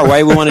so far.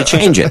 Why do we want to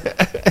change it?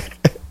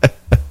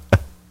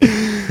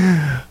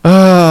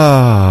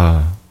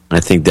 I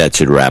think that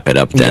should wrap it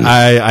up then.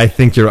 I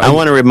think you're right. I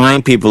want to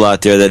remind people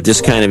out there that this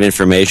kind of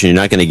information, you're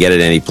not going to get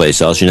it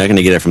anyplace else. You're not going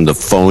to get it from the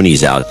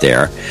phonies out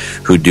there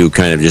who do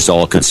kind of just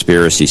all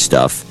conspiracy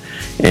stuff.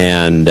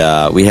 And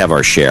we have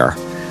our share.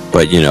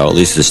 But, at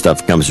least the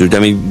stuff comes through. I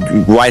mean,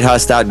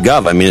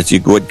 whitehouse.gov. I mean,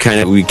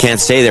 we can't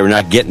say that we're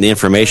not getting the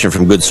information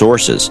from good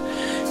sources.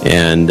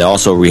 And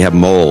also, we have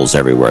moles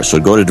everywhere. So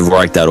go to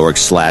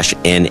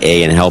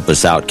Dvorak.org/NA and help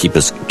us out. Keep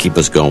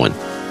us going.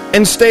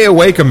 And stay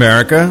awake,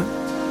 America.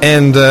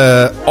 And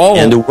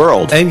and the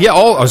world. And I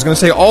was going to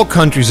say all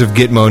countries of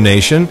Gitmo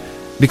Nation,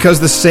 because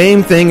the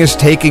same thing is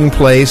taking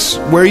place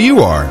where you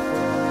are.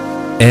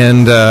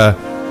 And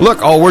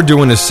look, all we're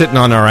doing is sitting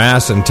on our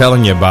ass and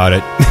telling you about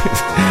it.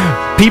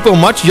 People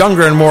much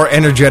younger and more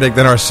energetic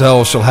than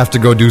ourselves shall have to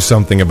go do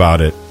something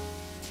about it.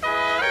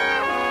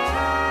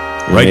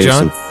 Right,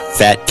 John? Some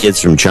fat kids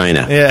from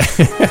China. Yeah.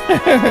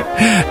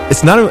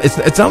 It's not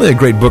only a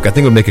great book, I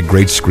think it would make a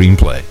great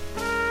screenplay.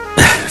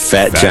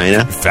 Fat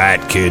China?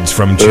 Fat kids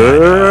from China.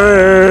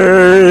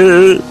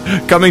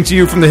 Coming to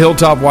you from the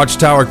Hilltop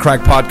Watchtower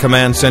Crackpot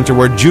Command Center,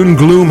 where June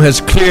gloom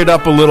has cleared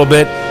up a little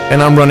bit,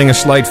 and I'm running a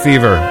slight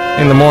fever.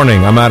 In the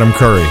morning, I'm Adam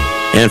Curry.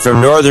 And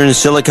from northern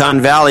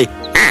Silicon Valley,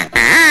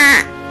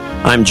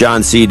 I'm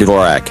John C.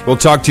 Dvorak. We'll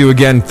talk to you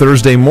again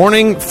Thursday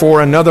morning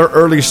for another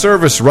early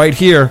service right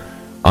here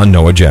on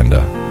No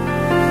Agenda.